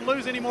 They wouldn't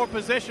lose any more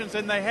positions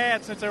than they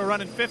had since they were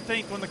running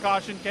 15th when the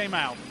caution came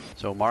out.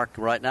 So Mark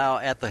right now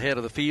at the head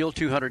of the field.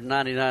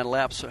 299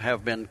 laps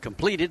have been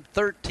completed.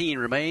 13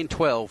 remain,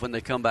 12 when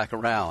they come back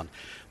around.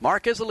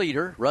 Mark is the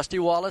leader. Rusty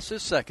Wallace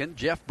is second.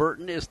 Jeff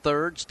Burton is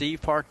third.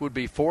 Steve Park would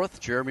be fourth.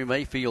 Jeremy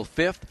Mayfield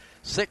fifth.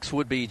 Sixth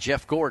would be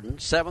Jeff Gordon.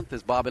 Seventh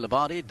is Bobby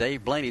Labonte.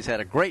 Dave Blaney's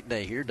had a great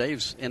day here.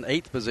 Dave's in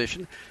eighth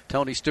position.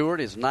 Tony Stewart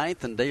is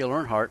ninth, and Dale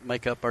Earnhardt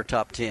make up our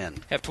top 10.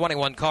 Have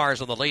 21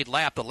 cars on the lead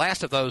lap. The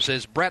last of those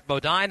is Brett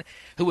Bodine,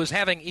 who was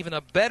having even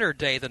a better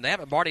day than that.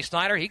 But Marty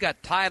Snyder, he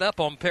got tied up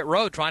on pit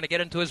road trying to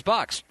get into his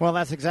box. Well,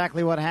 that's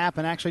exactly what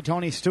happened. Actually,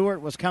 Tony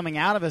Stewart was coming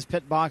out of his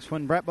pit box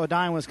when Brett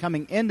Bodine was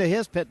coming into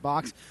his pit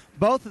box.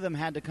 Both of them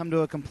had to come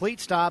to a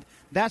complete stop.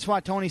 That's why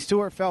Tony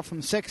Stewart fell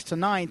from 6th to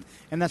 9th,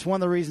 and that's one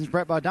of the reasons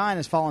Brett Bodine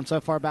has fallen so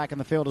far back in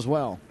the field as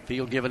well.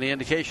 Field given the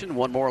indication.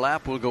 One more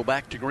lap. We'll go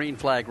back to green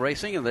flag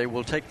racing, and they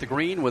will take the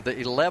green with the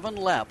 11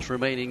 laps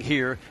remaining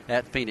here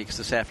at Phoenix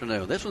this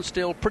afternoon. This one's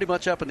still pretty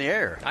much up in the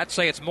air. I'd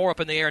say it's more up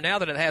in the air now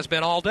than it has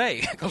been all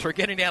day, because we're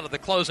getting down to the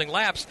closing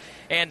laps,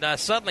 and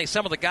suddenly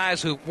some of the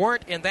guys who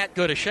weren't in that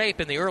good a shape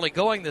in the early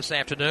going this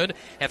afternoon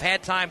have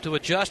had time to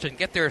adjust and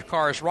get their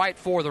cars right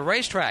for the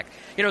racetrack.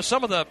 You know,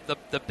 some of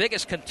the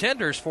biggest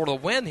contenders for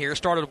the win here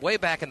started way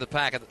back in the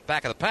back of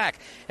the pack,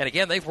 and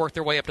again, they've worked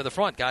their way up to to the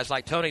front. Guys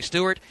like Tony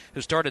Stewart,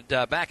 who started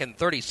back in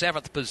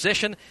 37th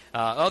position.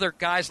 Other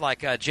guys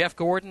like Jeff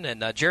Gordon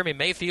and Jeremy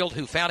Mayfield,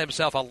 who found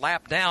himself a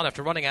lap down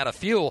after running out of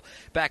fuel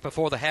back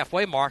before the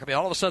halfway mark. I mean,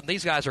 all of a sudden,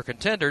 these guys are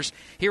contenders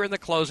here in the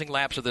closing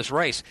laps of this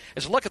race.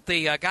 As we look at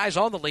the guys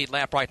on the lead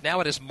lap right now,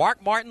 it is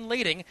Mark Martin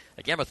leading.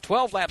 Again, with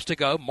 12 laps to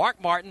go,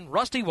 Mark Martin,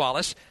 Rusty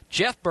Wallace,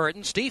 Jeff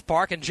Burton, Steve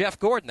Park, and Jeff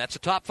Gordon. That's the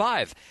top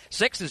 5.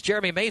 6th is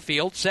Jeremy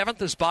Mayfield.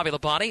 7th is Bobby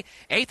Labonte.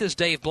 8th is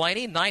Dave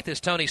Blaney. 9th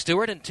is Tony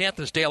Stewart. And 10th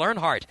is Dale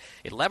Earnhardt.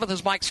 11th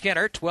is Mike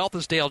Skinner. 12th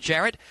is Dale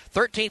Jarrett.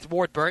 13th,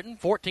 Ward Burton.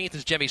 14th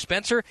is Jimmy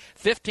Spencer.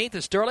 15th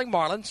is Sterling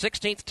Marlin.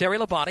 16th, Terry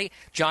Labonte.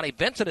 Johnny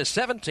Benson is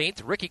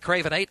 17th. Ricky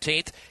Craven,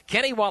 18th.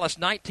 Kenny Wallace,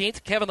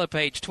 19th. Kevin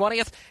LePage,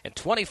 20th. And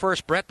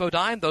 21st, Brett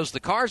Bodine. Those are the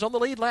cars on the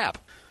lead lap.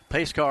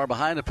 Pace car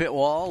behind the pit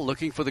wall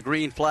looking for the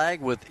green flag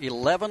with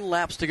 11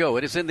 laps to go.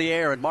 It is in the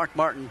air, and Mark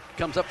Martin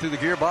comes up through the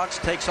gearbox,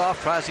 takes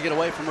off, tries to get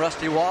away from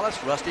Rusty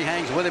Wallace. Rusty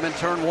hangs with him in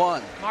turn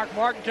 1. Mark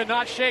Martin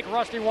cannot shake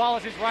Rusty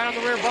Wallace. He's right on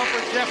the rear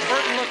bumper. Jeff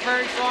Burton looked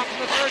very strong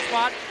from the 3rd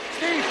spot.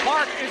 Steve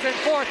Park is in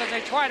 4th as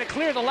they try to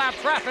clear the lap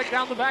traffic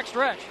down the back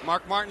stretch.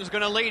 Mark Martin's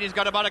going to lead. He's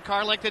got about a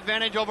car length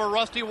advantage over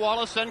Rusty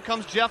Wallace. Then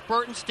comes Jeff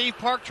Burton. Steve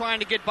Park trying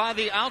to get by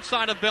the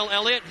outside of Bill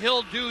Elliott.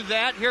 He'll do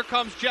that. Here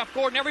comes Jeff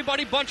Gordon.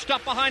 Everybody bunched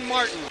up behind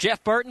Martin.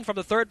 Jeff Burton from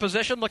the 3rd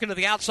position looking to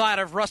the outside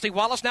of Rusty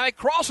Wallace. Now he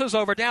crosses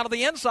over down to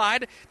the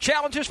inside.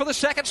 Challenges for the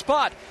 2nd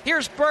spot.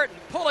 Here's Burton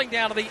pulling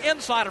down to the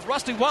inside of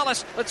Rusty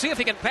Wallace. Let's see if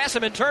he can pass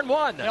him in turn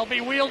 1. They'll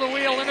be wheel to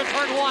wheel into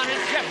turn 1.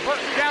 It's Jeff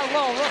Burton down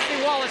low.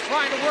 Rusty Wallace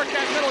trying to work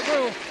that middle groove.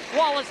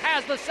 Wallace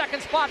has the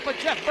 2nd spot, but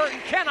Jeff Burton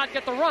cannot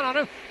get the run on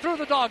him through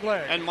the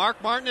dogleg. And Mark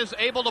Martin is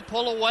able to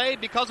pull away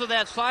because of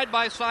that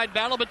side-by-side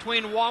battle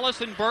between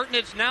Wallace and Burton.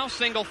 It's now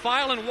single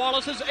file, and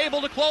Wallace is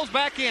able to close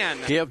back in.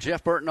 Give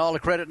Jeff Burton all the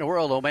credit in the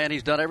world, though, man.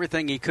 He's done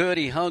everything he could.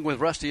 He hung with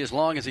Rusty as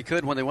long as he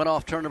could. When they went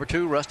off turn number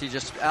 2, Rusty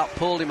just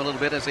outpulled him a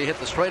little bit as they hit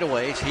the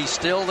straightaways. He's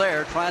still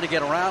there trying to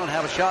get around and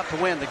have a shot to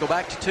win. They go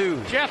back to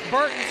 2. Jeff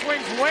Burton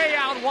swings way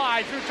out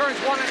wide through turns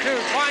 1 and 2,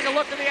 trying to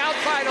look to the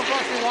outside of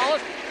Rusty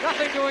Wallace.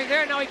 Nothing doing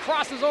there. Now he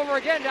crosses over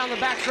again down the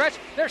backstretch.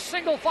 They're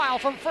single file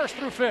from 1st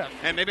through 5th.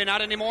 And maybe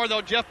not anymore, though.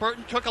 Jeff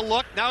Burton took a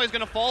look. Now he's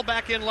going to fall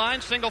back in line.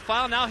 Single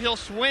file. Now he'll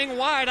swing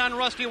wide on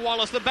Rusty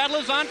Wallace. The battle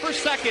is on for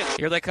 2nd.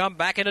 Here they come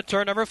back into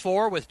turn number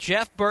 4 with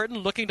Jeff Burton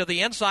looking to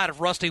the inside of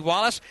Rusty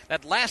Wallace.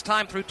 That last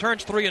time through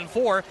turns 3 and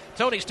 4,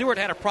 Tony Stewart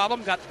had a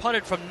problem. Got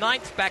punted from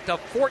 9th back to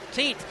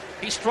 14th.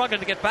 He's struggling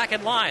to get back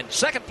in line.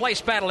 2nd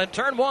place battle in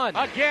turn 1.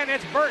 Again,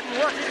 it's Burton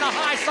working the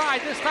high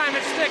side. This time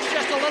it sticks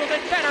just a little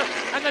bit better,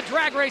 and the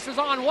drag race is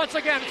on once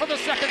again for the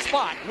 2nd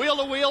spot. Wheel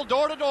to wheel,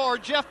 door to door.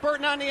 Jeff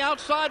Burton on the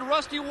outside,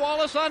 Rusty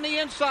Wallace on the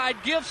inside.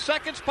 Gives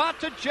 2nd spot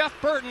to Jeff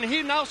Burton.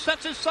 He now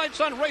sets his sights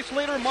on race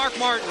leader Mark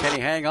Martin. Can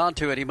he hang on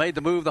to it? He made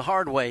the move the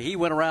hard way. He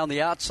went around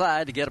the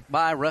outside to get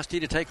by Rusty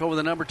to take over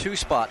the number 2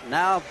 spot.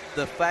 Now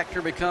the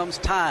factor becomes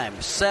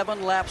time.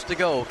 7 laps to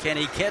go. Can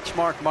he catch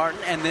Mark Martin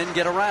and then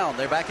get around?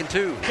 They're back in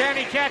 2. Can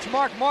he catch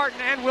Mark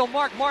Martin, and will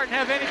Mark Martin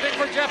have anything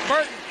for Jeff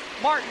Burton?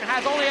 Martin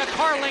has only a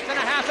car length and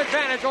a half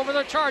advantage over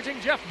the charging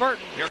Jeff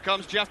Burton. Here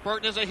comes Jeff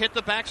Burton as they hit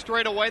the back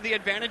straightaway. The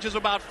advantage is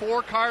about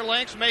 4 car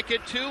lengths. Make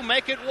it 2,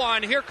 make it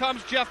 1. Here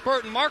comes Jeff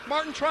Burton. Mark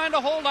Martin trying to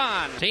hold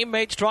on.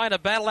 Teammates trying to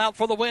battle out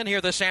for the win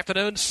here this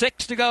afternoon.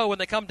 6 to go when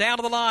they come down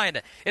to the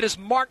line. It is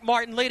Mark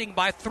Martin leading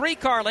by 3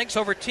 car lengths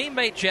over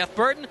teammate Jeff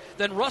Burton.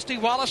 Then Rusty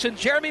Wallace and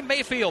Jeremy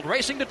Mayfield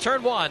racing to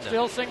turn 1.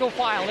 Still single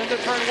file into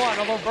turn 1,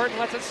 although Burton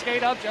lets it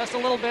skate up just a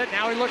little bit.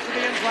 Now he looks to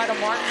the inside of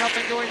Martin.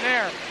 Nothing doing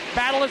there.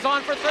 Battle is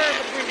on for 3rd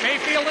between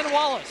Mayfield and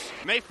Wallace.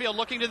 Mayfield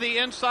looking to the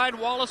inside.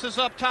 Wallace is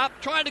up top,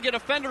 trying to get a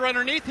fender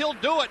underneath. He'll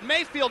do it.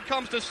 Mayfield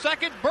comes to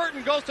 2nd.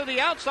 Burton goes to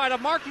the outside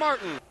of Mark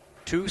Martin.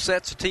 2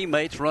 sets of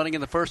teammates running in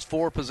the first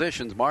 4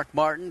 positions. Mark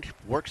Martin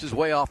works his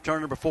way off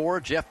turn number 4.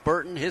 Jeff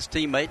Burton, his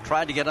teammate,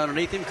 tried to get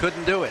underneath him,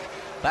 couldn't do it.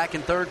 Back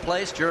in 3rd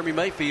place, Jeremy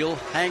Mayfield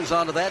hangs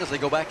on to that as they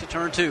go back to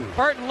turn 2.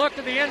 Burton looked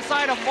to the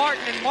inside of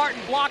Martin, and Martin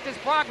blocked his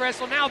progress,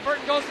 so now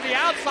Burton goes to the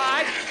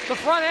outside. The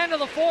front end of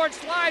the Ford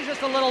slides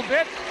just a little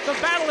bit. The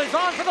battle is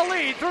on for the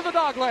lead through the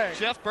dogleg.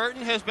 Jeff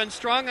Burton has been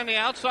strong on the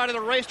outside of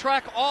the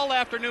racetrack all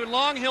afternoon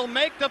long. He'll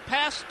make the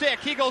pass stick.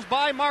 He goes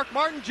by Mark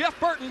Martin. Jeff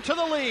Burton to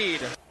the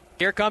lead.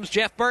 Here comes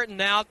Jeff Burton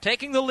now,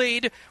 taking the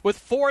lead with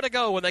 4 to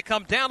go when they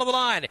come down to the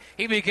line.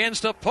 He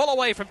begins to pull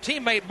away from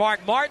teammate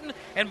Mark Martin,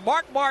 and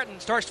Mark Martin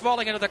starts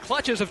falling into the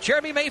clutches of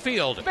Jeremy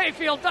Mayfield.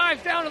 Mayfield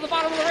dives down to the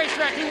bottom of the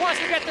racetrack. He wants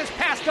to get this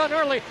pass done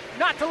early,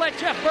 not to let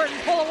Jeff Burton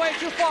pull away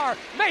too far.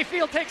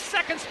 Mayfield takes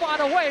 2nd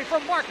spot away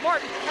from Mark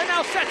Martin, and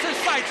now sets his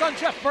sights on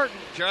Jeff Burton.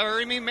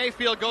 Jeremy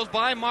Mayfield goes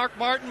by Mark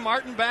Martin.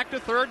 Martin back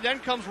to 3rd. Then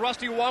comes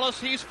Rusty Wallace.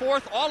 He's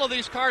 4th. All of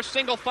these cars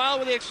single file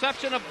with the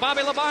exception of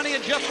Bobby Labonte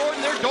and Jeff Gordon.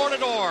 They're door to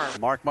door.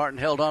 Mark Martin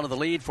held on to the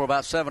lead for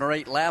about 7 or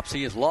 8 laps.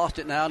 He has lost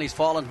it now, and he's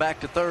fallen back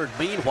to 3rd.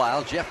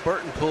 Meanwhile, Jeff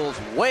Burton pulls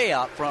way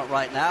out front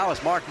right now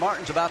as Mark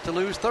Martin's about to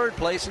lose 3rd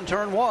place in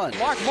turn 1.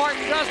 Mark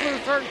Martin does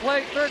lose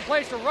third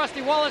place to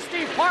Rusty Wallace.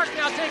 Steve Park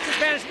now takes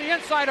advantage of the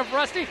inside of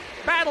Rusty.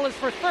 Battle is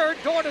for third,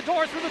 door to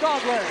door through the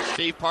dogleg.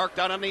 Steve Park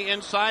down on the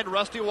inside.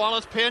 Rusty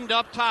Wallace pinned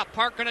up top.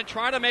 Park going to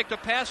try to make the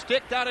pass.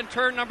 Stick down in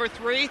turn number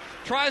 3.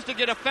 Tries to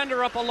get a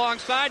fender up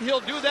alongside. He'll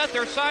do that.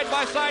 They're side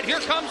by side. Here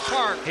comes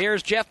Park.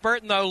 Here's Jeff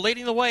Burton, though,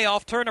 leading the way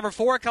off turn number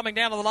 4, coming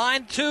down to the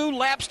line. 2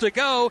 laps to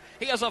go.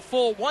 He has a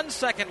full 1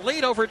 second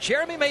lead over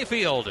Jeremy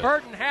Mayfield.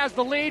 Burton has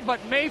the lead,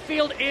 but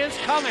Mayfield is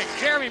coming.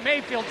 Jeremy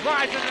Mayfield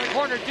drives into the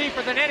corner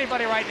deeper than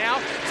anybody right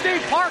now.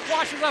 Steve Park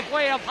washes up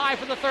way up high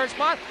for the third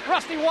spot.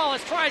 Rusty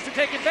Wallace tries to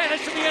take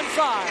advantage to the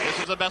inside. This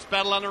is the best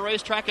battle on the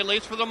racetrack, at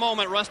least for the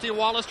moment. Rusty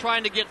Wallace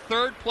trying to get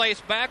third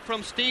place back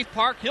from Steve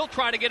Park. He'll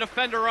try to get a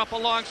fender up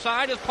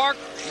alongside as Park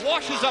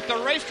washes up the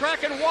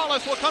racetrack, and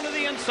Wallace will come to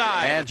the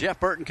inside. And Jeff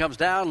Burton comes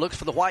down, looks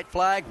for the white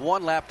flag.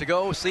 1 lap to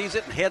go, sees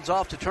it, and heads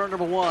off to turn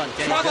number 1.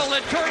 Trouble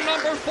at turn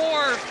number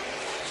 4.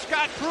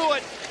 Scott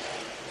Pruitt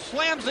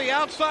slams the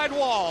outside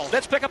wall.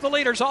 Let's pick up the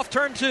leaders off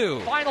turn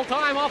 2. Final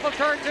time off of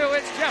turn 2.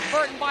 It's Jeff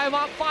Burton by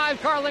about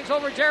 5 car lengths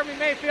over Jeremy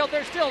Mayfield.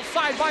 They're still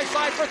side by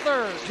side for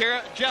third.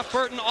 Jeff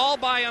Burton all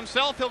by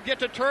himself. He'll get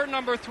to turn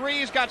number 3.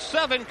 He's got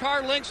 7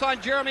 car lengths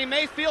on Jeremy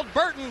Mayfield.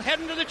 Burton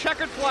heading to the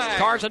checkered flag.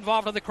 Cars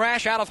involved in the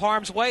crash out of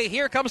harm's way.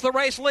 Here comes the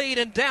race lead,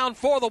 and down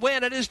for the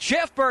win. It is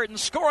Jeff Burton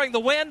scoring the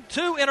win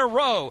 2 in a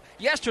row.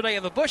 Yesterday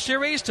in the Busch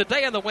Series,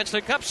 today in the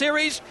Winston Cup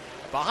Series.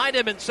 Behind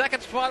him in second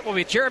spot will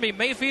be Jeremy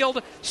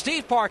Mayfield.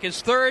 Steve Park is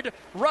third.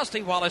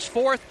 Rusty Wallace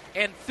fourth.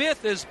 And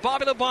fifth is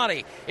Bobby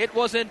Labonte. It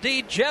was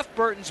indeed Jeff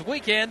Burton's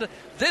weekend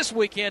this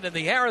weekend in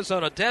the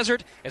Arizona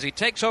desert as he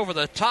takes over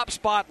the top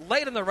spot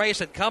late in the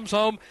race and comes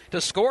home to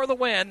score the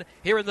win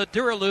here in the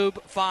Dura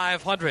Lube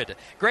 500.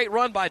 Great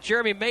run by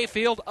Jeremy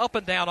Mayfield, up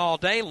and down all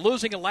day,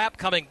 losing a lap,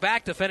 coming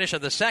back to finish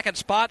in the second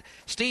spot.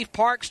 Steve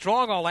Park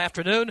strong all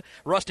afternoon.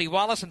 Rusty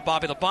Wallace and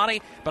Bobby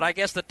Labonte. But I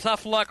guess the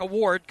tough luck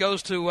award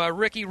goes to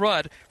Ricky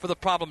Rudd for the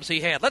problems he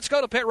had. Let's go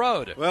to pit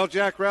road. Well,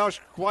 Jack Roush,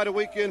 quite a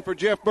weekend for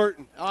Jeff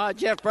Burton.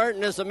 Jeff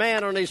Burton is the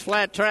man on these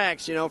flat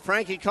tracks. You know,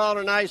 Frankie called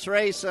a nice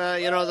race.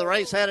 The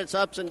race had its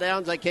ups and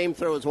downs. They came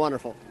through. It was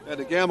wonderful. And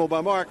the gamble by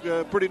Mark,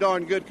 pretty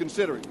darn good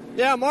considering.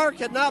 Yeah, Mark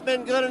had not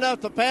been good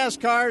enough to pass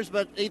cars,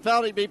 but he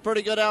thought he'd be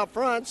pretty good out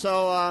front.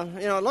 So,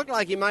 it looked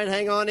like he might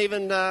hang on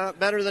even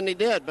better than he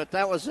did. But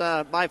that was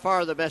by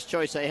far the best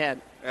choice they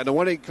had. And the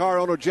winning car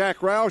owner, Jack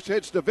Roush,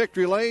 heads to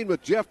victory lane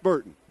with Jeff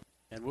Burton.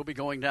 And we'll be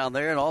going down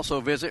there and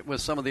also visit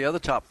with some of the other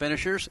top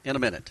finishers in a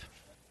minute.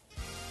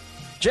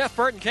 Jeff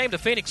Burton came to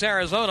Phoenix,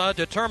 Arizona,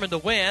 determined to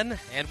win,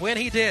 and when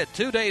he did,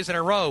 2 days in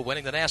a row,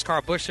 winning the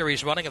NASCAR Busch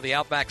Series running of the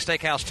Outback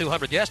Steakhouse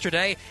 200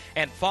 yesterday,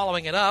 and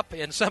following it up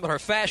in similar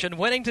fashion,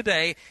 winning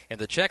today in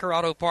the Checker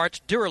Auto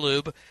Parts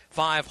Duralube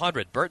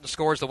 500. Burton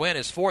scores the win,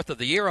 his fourth of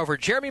the year, over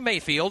Jeremy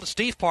Mayfield,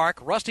 Steve Park,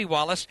 Rusty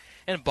Wallace,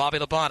 and Bobby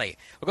Labonte.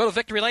 We'll go to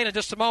victory lane in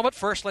just a moment.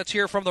 First, let's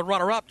hear from the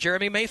runner-up,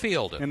 Jeremy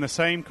Mayfield. In the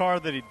same car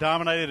that he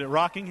dominated at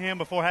Rockingham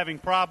before having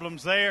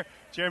problems there,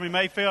 Jeremy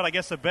Mayfield, I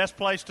guess the best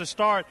place to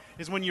start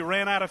is when you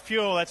ran out of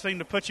fuel. That seemed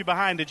to put you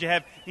behind. Did you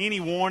have any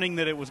warning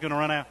that it was going to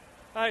run out?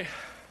 Hey,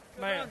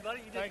 man.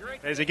 Buddy, you did great.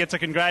 As he gets a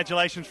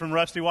congratulations from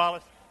Rusty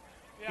Wallace,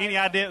 any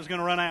idea it was going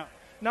to run out?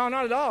 No,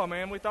 not at all,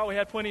 man. We thought we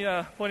had plenty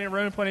of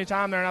room, plenty of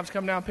time there, and I was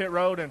coming down pit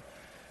road, and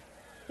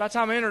by the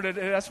time I entered it,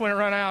 that's when it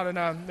ran out,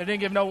 and they didn't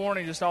give no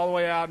warning, just all the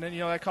way out, and then,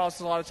 that cost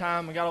us a lot of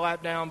time. We got a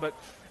lap down, but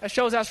that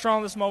shows how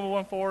strong this Mobile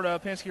 1 Ford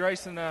Penske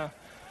Racing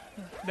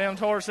damn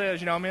Taurus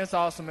is. It's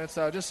awesome. It's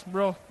just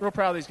real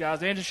proud of these guys.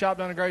 The engine shop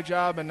done a great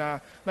job, and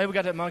maybe we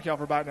got that monkey off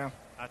our back now.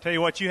 I tell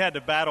you what, you had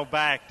to battle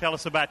back. Tell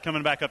us about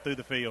coming back up through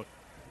the field.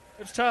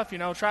 It's tough,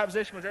 track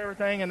position was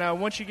everything, and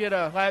once you get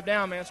a lap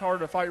down, man, it's hard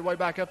to fight your way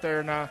back up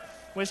there, and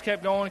we just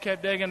kept going,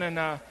 kept digging,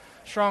 and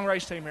strong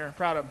race team here.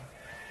 Proud of them.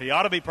 He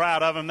ought to be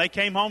proud of them. They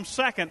came home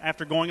second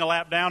after going a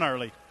lap down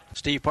early.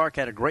 Steve Park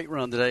had a great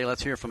run today.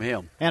 Let's hear from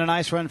him. And a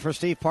nice run for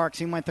Steve Park.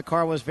 Seemed like the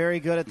car was very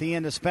good at the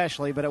end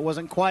especially, but it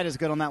wasn't quite as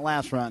good on that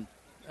last run.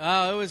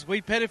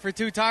 We pitted for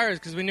 2 tires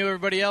because we knew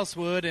everybody else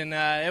would, and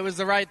it was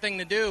the right thing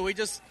to do. We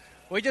just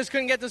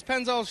couldn't get this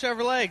Pennzoil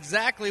Chevrolet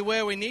exactly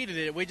where we needed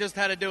it. We just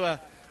had to do a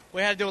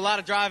lot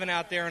of driving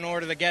out there in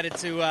order to get it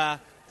to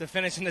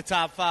finish in the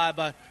top 5.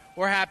 But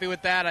we're happy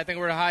with that. I think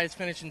we're the highest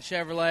finishing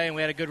Chevrolet, and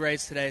we had a good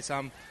race today, so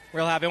I'm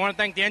real happy. I want to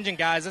thank the engine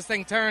guys. This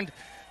thing turned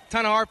a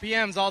ton of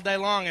RPMs all day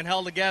long and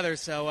held together.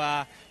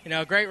 So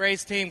great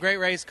race team, great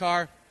race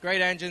car,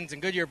 great engines,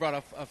 and Goodyear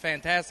brought a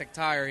fantastic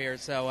tire here.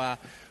 So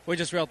we're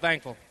just real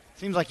thankful.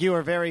 Seems like you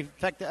were very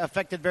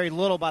affected very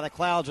little by the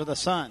clouds or the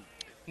sun.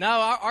 No,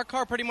 our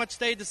car pretty much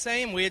stayed the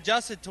same. We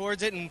adjusted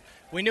towards it, and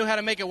we knew how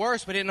to make it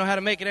worse. We didn't know how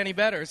to make it any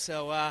better.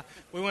 So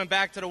we went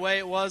back to the way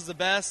it was the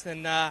best,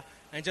 and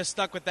just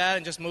stuck with that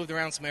and just moved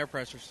around some air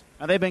pressures.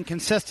 Now, they've been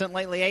consistent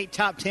lately, 8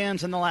 top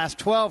 10s in the last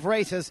 12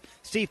 races.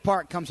 Steve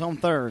Park comes home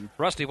third.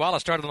 Rusty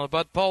Wallace started on the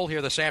Bud pole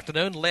here this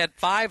afternoon, led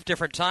 5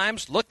 different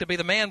times, looked to be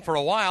the man for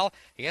a while.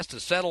 He has to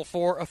settle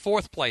for a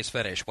 4th place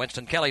finish.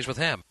 Winston Kelly's with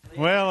him.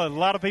 Well, a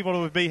lot of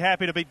people would be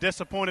happy to be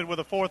disappointed with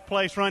a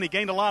fourth-place run. He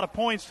gained a lot of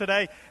points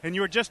today, and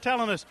you were just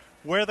telling us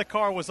where the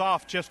car was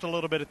off just a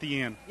little bit at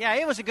the end. Yeah,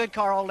 it was a good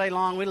car all day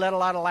long. We led a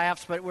lot of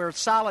laps, but we're a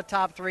solid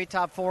top 3,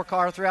 top 4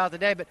 car throughout the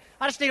day. But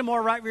I just need a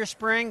more right rear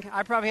spring.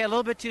 I probably had a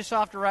little bit too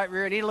soft a right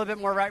rear. I need a little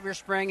bit more right rear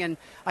spring. And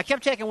I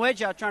kept taking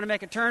wedge out trying to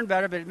make it turn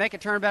better, but make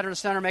it turn better in the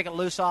center, make it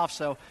loose off.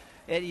 So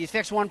you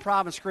fix one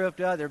problem and screw up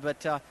the other.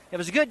 But it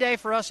was a good day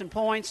for us in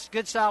points,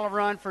 good solid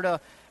run for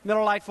the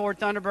Miller Lite Ford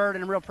Thunderbird,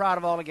 and I'm real proud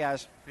of all the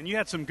guys. And you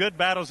had some good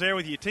battles there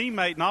with your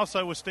teammate and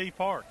also with Steve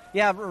Park.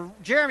 Yeah,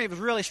 Jeremy was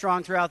really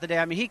strong throughout the day.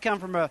 I mean, he come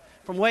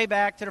from way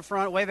back to the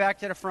front,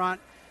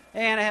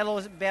 and I had a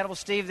little battle with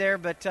Steve there,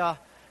 but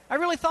I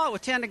really thought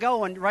with 10 to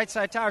go and right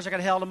side tires, I could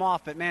have held him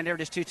off, but, man, they were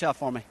just too tough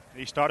for me.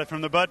 He started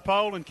from the Bud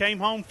pole and came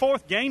home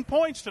fourth, gained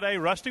points today.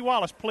 Rusty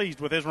Wallace pleased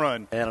with his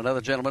run. And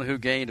another gentleman who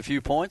gained a few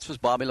points was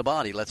Bobby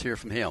Labonte. Let's hear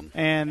from him.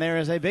 And there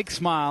is a big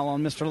smile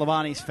on Mr.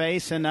 Labonte's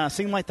face, and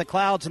seemed like the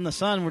clouds and the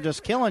sun were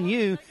just killing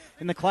you.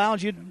 In the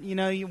clouds, you'd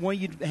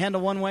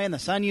handle one way, and the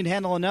sun you'd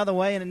handle another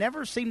way, and it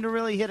never seemed to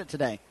really hit it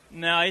today.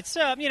 No, it's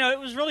it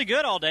was really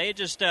good all day. It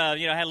just had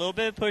a little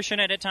bit of push in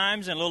it at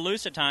times and a little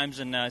loose at times,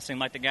 and it seemed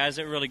like the guys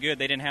that were really good,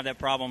 they didn't have that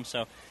problem.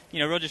 So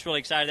we're just really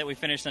excited that we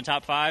finished in the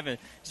top 5.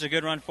 It's a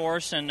good run for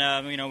us, and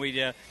we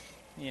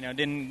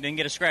didn't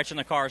get a scratch in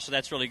the car, so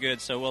that's really good.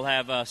 So we'll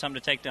have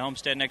something to take to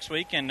Homestead next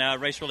week and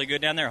race really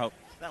good down there. I hope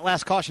that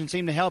last caution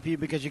seemed to help you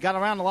because you got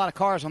around a lot of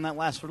cars on that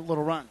last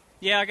little run.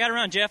 Yeah, I got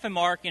around Jeff and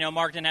Mark.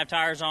 Mark didn't have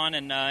tires on,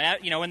 and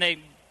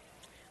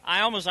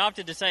I almost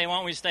opted to say, why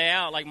don't we stay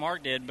out like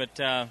Mark did, but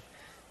I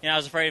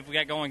was afraid if we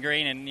got going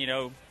green and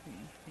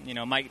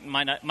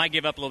might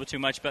give up a little bit too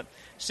much, but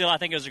still I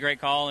think it was a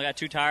great call. I got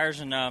 2 tires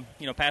and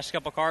passed a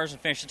couple cars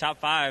and finished the top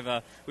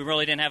 5. We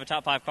really didn't have a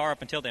top 5 car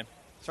up until then.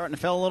 Starting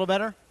to feel a little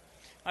better?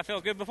 I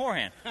felt good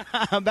beforehand.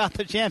 About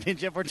the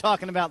championship, we're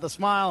talking about the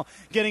smile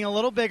getting a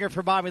little bigger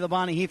for Bobby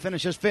Labonte. He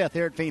finishes 5th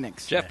here at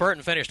Phoenix. Jeff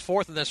Burton finished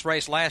 4th in this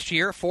race last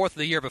year, 4th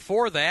the year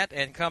before that,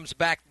 and comes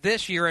back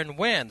this year and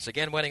wins.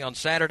 Again, winning on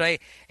Saturday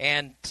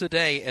and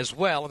today as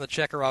well in the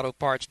Checker Auto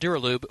Parts Dura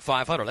Lube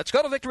 500. Let's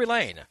go to Victory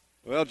Lane.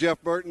 Well,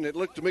 Jeff Burton, it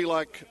looked to me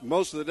like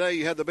most of the day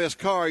you had the best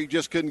car, you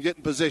just couldn't get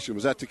in position.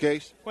 Was that the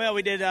case? Well,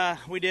 we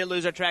did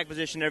lose our track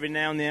position every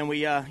now and then.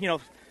 We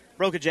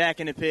broke a jack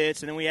in the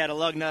pits, and then we had a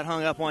lug nut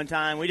hung up one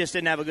time. We just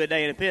didn't have a good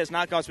day in the pits,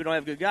 not because we don't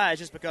have good guys,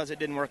 just because it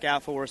didn't work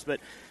out for us. But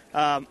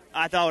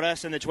I thought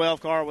us and the 12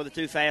 car were the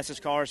 2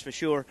 fastest cars for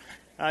sure.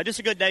 Just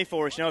a good day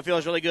for us. It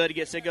feels really good to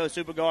get Citgo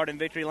Superguard in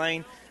Victory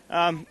Lane.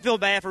 Feel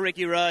bad for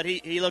Ricky Rudd.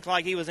 He looked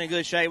like he was in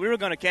good shape. We were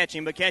going to catch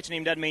him, but catching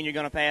him doesn't mean you're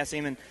going to pass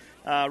him.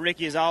 And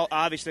Ricky is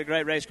obviously a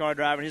great race car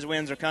driver, and his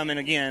wins are coming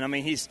again. I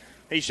mean, he's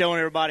showing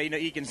everybody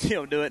he can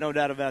still do it, no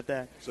doubt about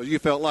that. So you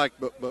felt like,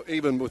 but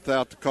even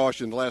without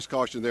the last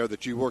caution there,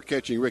 that you were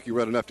catching Ricky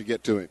Rudd enough to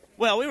get to him?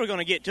 Well, we were going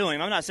to get to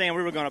him. I'm not saying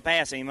we were going to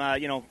pass him.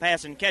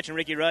 Catching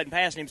Ricky Rudd and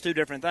passing him is 2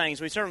 different things.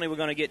 We certainly were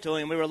going to get to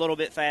him. We were a little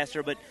bit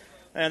faster, but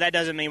that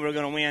doesn't mean we were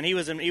going to win. He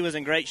was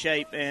in great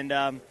shape, and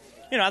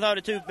I thought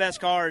the 2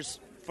 best cars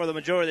for the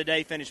majority of the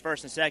day finished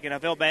 1st and 2nd. I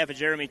felt bad for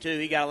Jeremy too.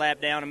 He got a lap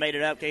down and made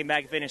it up, came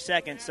back and finished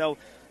 2nd. So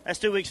that's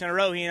 2 weeks in a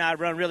row he and I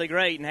run really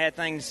great and had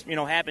things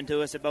happen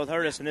to us that both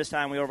hurt us, and this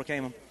time we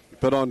overcame them. You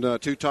put on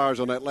 2 tires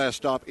on that last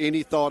stop.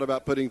 Any thought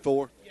about putting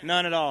 4?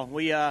 None at all.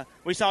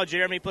 We saw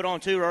Jeremy put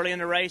on 2 early in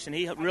the race, and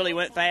he really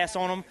went fast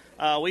on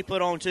them. We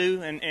put on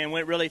 2 and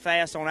went really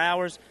fast on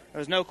ours. There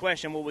was no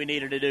question what we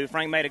needed to do.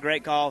 Frank made a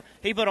great call.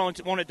 He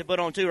wanted to put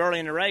on 2 early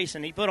in the race,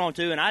 and he put on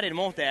 2, and I didn't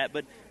want that,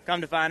 but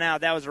come to find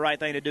out that was the right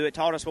thing to do. It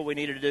taught us what we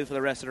needed to do for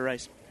the rest of the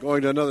race.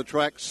 Going to another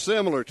track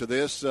similar to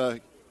this,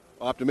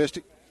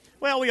 optimistic?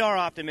 Well, we are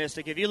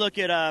optimistic. If you look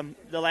at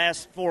the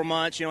last 4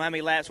 months, how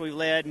many laps we've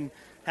led and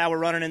how we're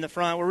running in the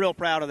front, we're real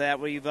proud of that.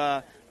 We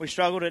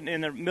struggled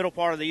in the middle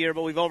part of the year,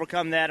 but we've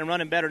overcome that and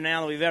running better now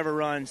than we've ever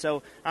run.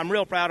 So I'm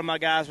real proud of my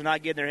guys for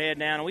not getting their head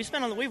down.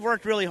 And we've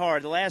worked really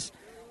hard.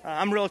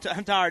 I'm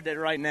tired of it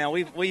right now.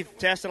 We've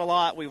tested a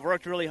lot. We've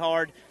worked really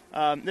hard.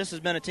 This has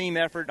been a team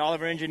effort. All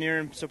of our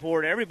engineering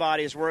support,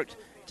 everybody has worked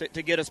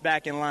to get us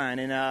back in line.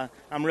 And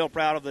I'm real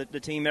proud of the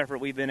team effort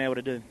we've been able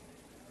to do.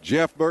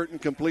 Jeff Burton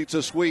completes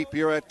a sweep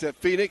here at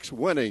Phoenix,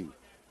 winning.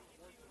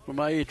 We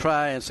may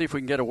try and see if we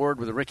can get a word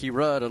with Ricky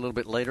Rudd a little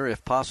bit later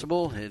if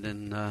possible, and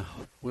then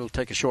we'll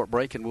take a short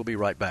break and we'll be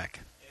right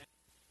back.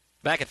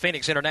 Back at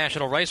Phoenix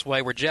International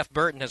Raceway, where Jeff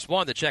Burton has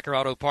won the Checker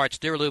Auto Parts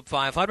Dura Lube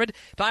 500.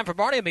 Time for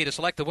Barney and me to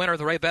select the winner of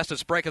the Ray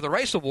Best's Break of the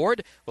Race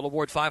Award. We'll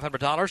award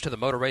 $500 to the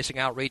Motor Racing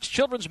Outreach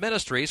Children's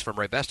Ministries from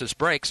Ray Best's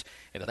Brakes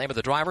in the name of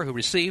the driver who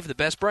received the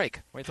best break.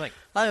 What do you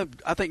think?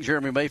 I think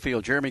Jeremy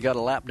Mayfield. Jeremy got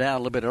a lap down a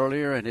little bit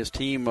earlier, and his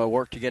team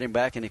worked to get him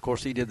back, and, of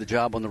course, he did the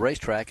job on the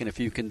racetrack. And if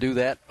you can do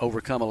that,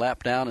 overcome a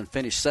lap down and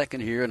finish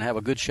 2nd here and have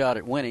a good shot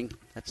at winning,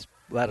 that's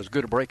about as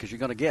good a break as you're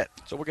going to get.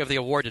 So we'll give the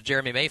award to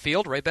Jeremy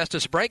Mayfield. Ray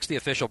Best's Brakes, the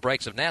official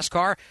brakes of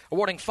NASCAR,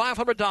 awarding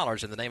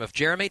 $500 in the name of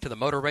Jeremy to the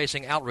Motor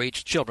Racing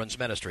Outreach Children's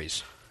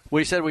Ministries.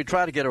 We said we'd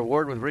try to get a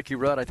word with Ricky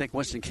Rudd. I think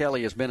Winston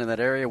Kelly has been in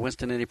that area.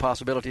 Winston, any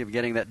possibility of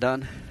getting that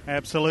done?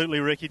 Absolutely.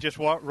 Ricky just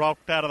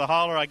walked out of the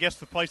holler. I guess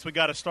the place we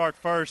got to start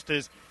first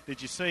is,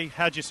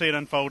 how'd you see it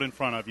unfold in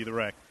front of you, the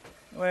wreck?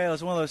 Well, it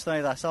was one of those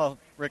things. I saw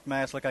Rick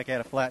Mast look like he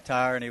had a flat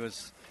tire, and he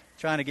was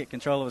trying to get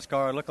control of his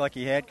car. It looked like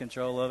he had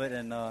control of it,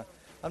 and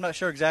I'm not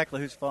sure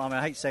exactly whose fault. I mean,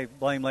 I hate to say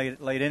blame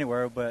laid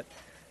anywhere, but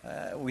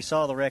we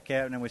saw the wreck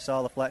happen, and we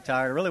saw the flat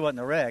tire. It really wasn't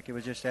a wreck. It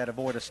was just had to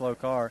avoid a slow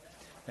car.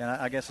 And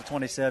I guess the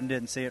 27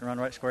 didn't see it and run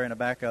right square in the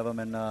back of him,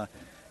 and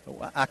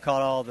I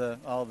caught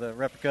all the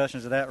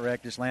repercussions of that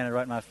wreck. Just landed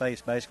right in my face,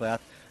 basically. I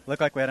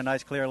looked like we had a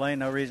nice clear lane,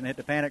 no reason to hit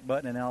the panic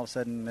button, and then all of a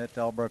sudden it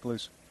all broke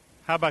loose.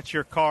 How about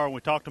your car? We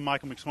talked to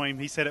Michael McSwain.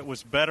 He said it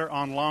was better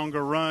on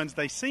longer runs.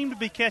 They seem to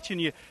be catching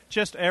you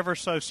just ever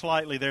so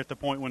slightly there at the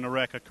point when the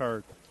wreck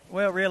occurred.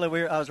 Well,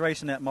 really, I was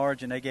racing that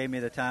margin. They gave me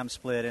the time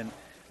split, and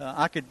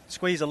I could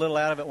squeeze a little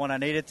out of it when I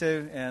needed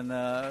to, and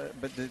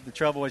but the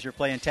trouble was you're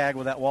playing tag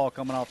with that wall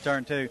coming off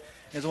turn 2.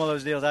 It's one of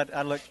those deals.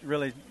 I looked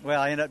really well.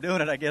 I ended up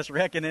doing it, I guess,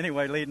 wrecking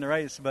anyway, leading the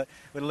race, but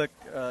it would look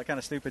kind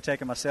of stupid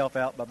taking myself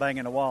out by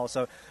banging the wall.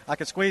 So I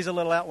could squeeze a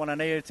little out when I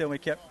needed to, and we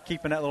kept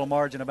keeping that little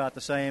margin about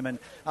the same. And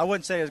I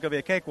wouldn't say it was going to be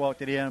a cakewalk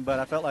to the end, but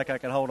I felt like I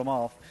could hold them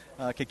off.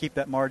 Could keep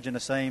that margin the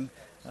same.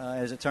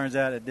 As it turns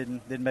out, it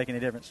didn't make any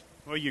difference.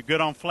 Well, you're good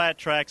on flat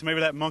tracks.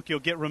 Maybe that monkey will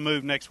get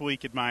removed next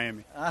week at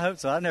Miami. I hope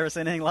so. I've never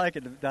seen anything like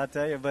it, I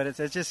tell you. But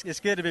it's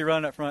good to be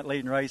running up front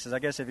leading races. I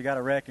guess if you got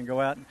a wreck and go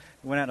out and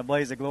went out in a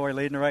blaze of glory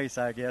leading the race,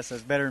 I guess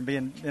it's better than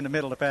being in the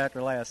middle of the pack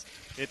or last.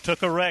 It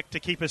took a wreck to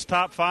keep his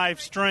top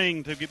 5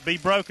 string to be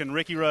broken.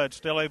 Ricky Rudd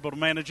still able to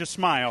manage a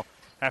smile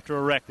after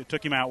a wreck that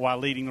took him out while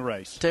leading the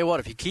race. Tell you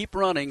what, if you keep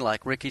running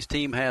like Ricky's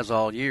team has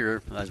all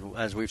year,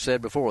 as we've said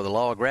before, the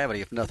law of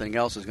gravity, if nothing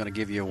else, is going to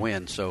give you a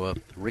win. So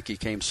Ricky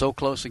came so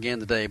close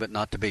again today, but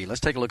not to be. Let's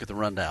take a look at the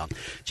rundown.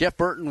 Jeff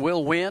Burton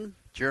will win.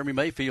 Jeremy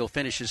Mayfield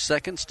finishes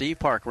second. Steve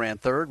Park ran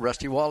third.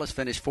 Rusty Wallace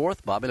finished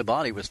fourth. Bobby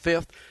Labonte was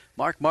fifth.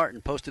 Mark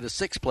Martin posted a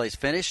sixth-place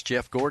finish.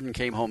 Jeff Gordon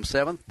came home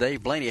seventh.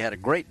 Dave Blaney had a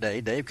great day.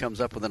 Dave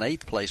comes up with an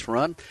eighth-place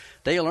run.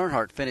 Dale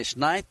Earnhardt finished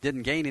ninth.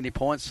 Didn't gain any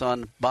points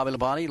on Bobby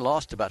Labonte.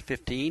 Lost about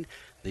 15.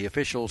 The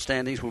official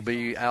standings will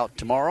be out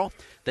tomorrow.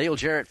 Dale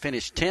Jarrett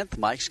finished 10th.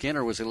 Mike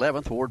Skinner was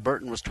 11th. Ward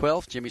Burton was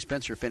 12th. Jimmy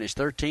Spencer finished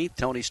 13th.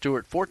 Tony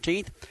Stewart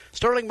 14th.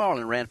 Sterling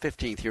Marlin ran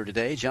 15th here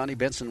today. Johnny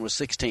Benson was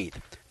 16th.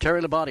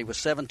 Terry Labonte was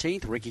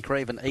 17th. Ricky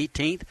Craven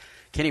 18th.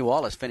 Kenny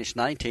Wallace finished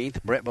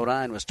 19th. Brett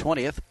Bodine was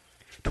 20th.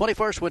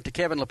 21st went to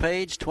Kevin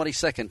LePage,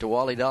 22nd to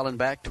Wally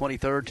Dallenbach,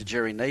 23rd to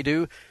Jerry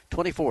Nadeau,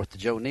 24th to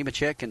Joe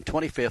Nemechek, and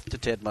 25th to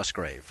Ted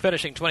Musgrave.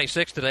 Finishing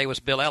 26th today was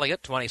Bill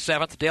Elliott,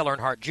 27th, Dale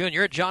Earnhardt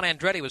Jr., John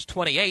Andretti was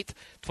 28th,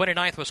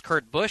 29th was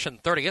Kurt Busch,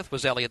 and 30th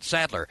was Elliott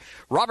Sadler.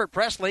 Robert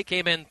Presley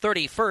came in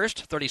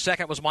 31st,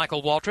 32nd was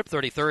Michael Waltrip,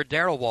 33rd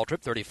Darrell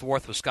Waltrip,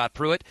 34th was Scott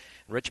Pruitt,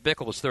 and Rich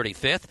Bickle was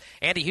 35th.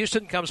 Andy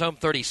Houston comes home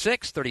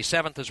 36th,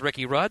 37th is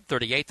Ricky Rudd,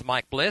 38th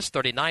Mike Bliss,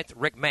 39th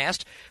Rick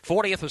Mast,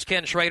 40th was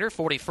Ken Schrader,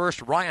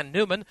 41st Ryan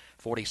Newman,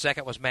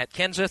 42nd was Matt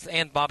Kenseth,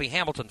 and Bobby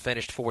Hamilton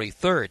finished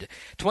 43rd.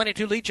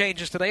 22 lead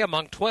changes today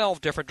among 12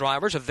 different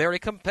drivers, a very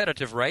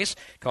competitive race.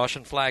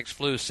 Caution flags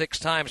flew 6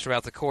 times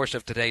throughout the course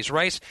of today's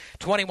race.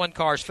 21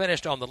 cars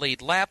finished on the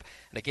lead lap.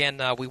 And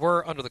again, we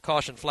were under the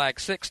caution flag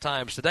 6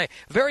 times today.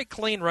 Very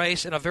clean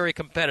race and a very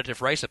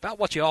competitive race, about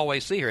what you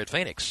always see here at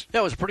Phoenix.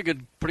 Yeah, it was a pretty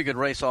good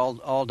race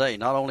all day.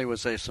 Not only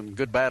was there some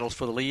good battles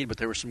for the lead, but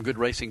there was some good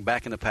racing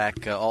back in the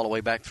pack all the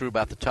way back through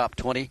about the top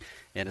 20.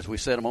 And as we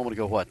said a moment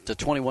ago, the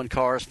 21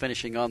 cars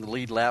finishing on the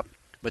lead lap.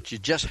 But you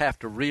just have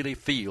to really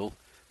feel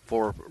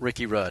for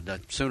Ricky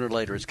Rudd. Sooner or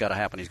later, it's got to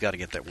happen. He's got to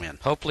get that win.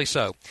 Hopefully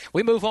so.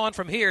 We move on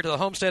from here to the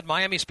Homestead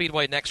Miami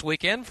Speedway next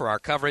weekend for our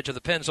coverage of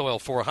the Pennzoil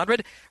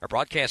 400. Our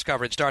broadcast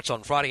coverage starts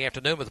on Friday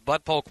afternoon with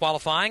Bud Pole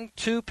qualifying,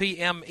 2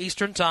 p.m.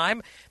 Eastern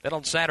Time. Then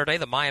on Saturday,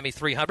 the Miami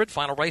 300,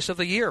 final race of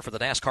the year for the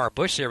NASCAR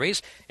Busch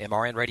Series.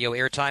 MRN radio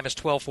airtime is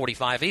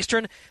 12:45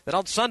 Eastern. Then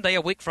on Sunday,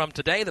 a week from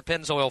today, the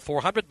Pennzoil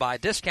 400 by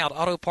Discount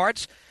Auto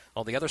Parts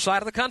on the other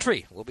side of the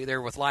country. We'll be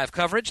there with live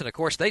coverage, and of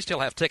course they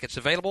still have tickets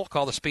available.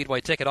 Call the Speedway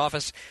ticket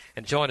office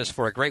and join us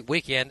for a great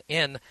weekend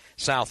in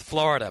South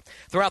Florida.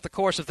 Throughout the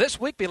course of this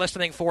week, be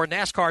listening for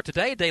NASCAR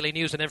Today, daily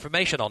news and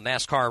information on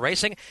NASCAR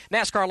racing.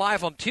 NASCAR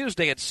Live on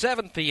Tuesday at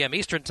 7 p.m.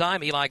 Eastern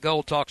Time. Eli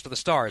Gold talks to the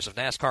stars of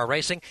NASCAR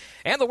racing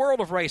and the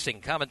world of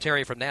racing.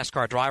 Commentary from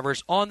NASCAR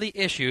drivers on the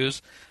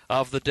issues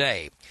of the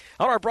day.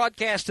 On our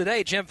broadcast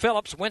today, Jim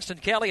Phillips, Winston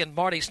Kelly, and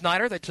Marty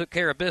Snyder, they took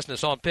care of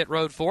business on pit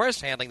road for us,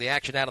 handling the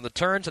action out on the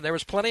turns, and there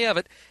was plenty of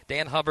it.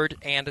 Dan Hubbard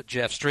and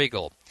Jeff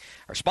Striegel.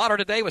 Our spotter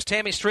today was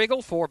Tammy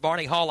Striegel. For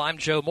Barney Hall, I'm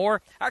Joe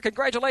Moore. Our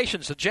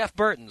congratulations to Jeff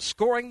Burton,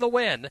 scoring the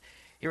win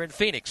here in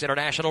Phoenix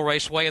International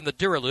Raceway in the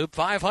Dura Lube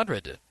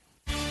 500.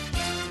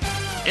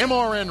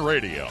 MRN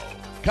Radio.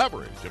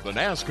 Coverage of the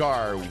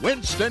NASCAR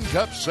Winston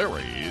Cup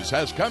Series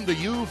has come to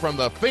you from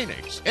the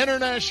Phoenix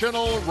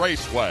International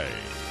Raceway.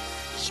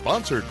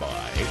 Sponsored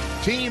by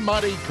Team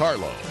Monte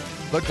Carlo,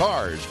 the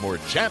cars more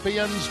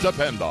champions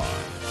depend on.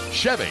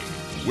 Chevy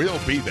will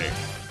be there.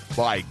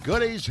 By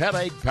Goody's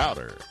Headache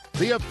Powder,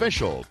 the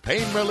official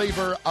pain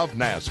reliever of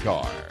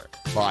NASCAR.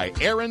 By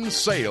Aaron's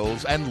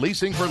Sales and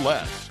Leasing for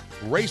Less.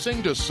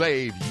 Racing to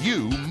save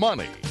you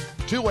money.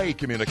 Two-way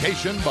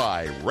communication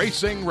by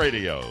Racing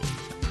Radios.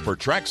 For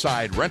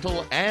trackside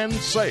rental and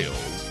sales,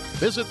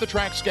 visit the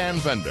TrackScan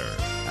vendor,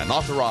 an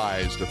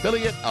authorized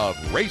affiliate of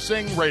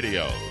Racing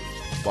Radios.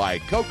 By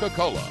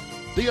Coca-Cola,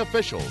 the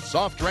official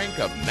soft drink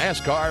of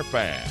NASCAR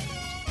fans.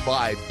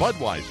 By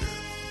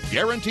Budweiser,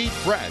 guaranteed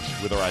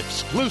fresh with our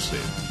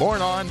exclusive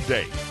Born On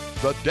date,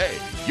 the day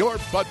your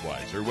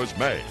Budweiser was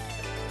made.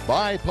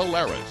 By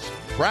Polaris,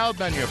 proud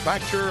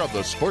manufacturer of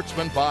the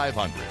Sportsman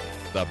 500,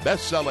 the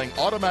best-selling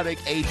automatic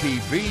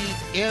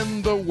ATV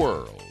in the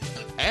world.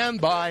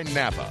 And by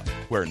Napa,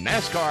 where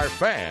NASCAR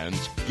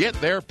fans get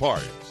their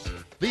parts.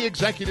 The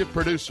executive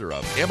producer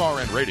of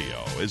MRN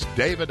Radio is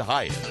David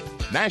Hyatt.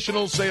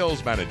 National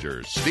Sales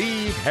Manager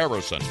Steve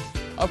Harrison.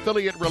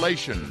 Affiliate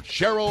Relations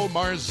Cheryl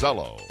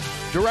Marzello.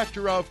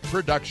 Director of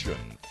Production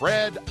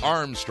Fred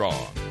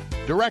Armstrong.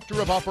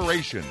 Director of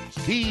Operations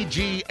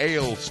T.G.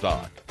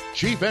 Ailstock.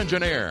 Chief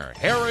Engineer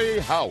Harry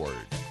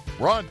Howard.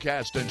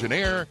 Broadcast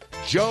Engineer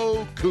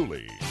Joe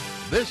Cooley.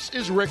 This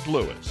is Rick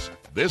Lewis.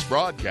 This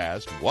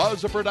broadcast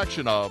was a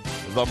production of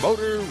the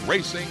Motor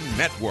Racing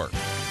Network.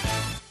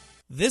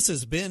 This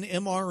has been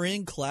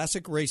MRN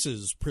Classic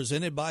Races,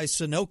 presented by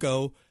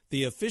Sunoco,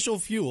 the official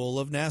fuel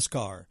of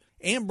NASCAR,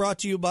 and brought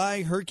to you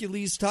by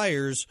Hercules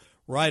Tires,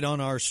 right on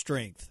our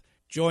strength.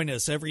 Join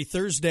us every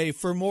Thursday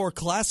for more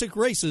classic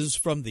races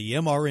from the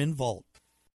MRN Vault.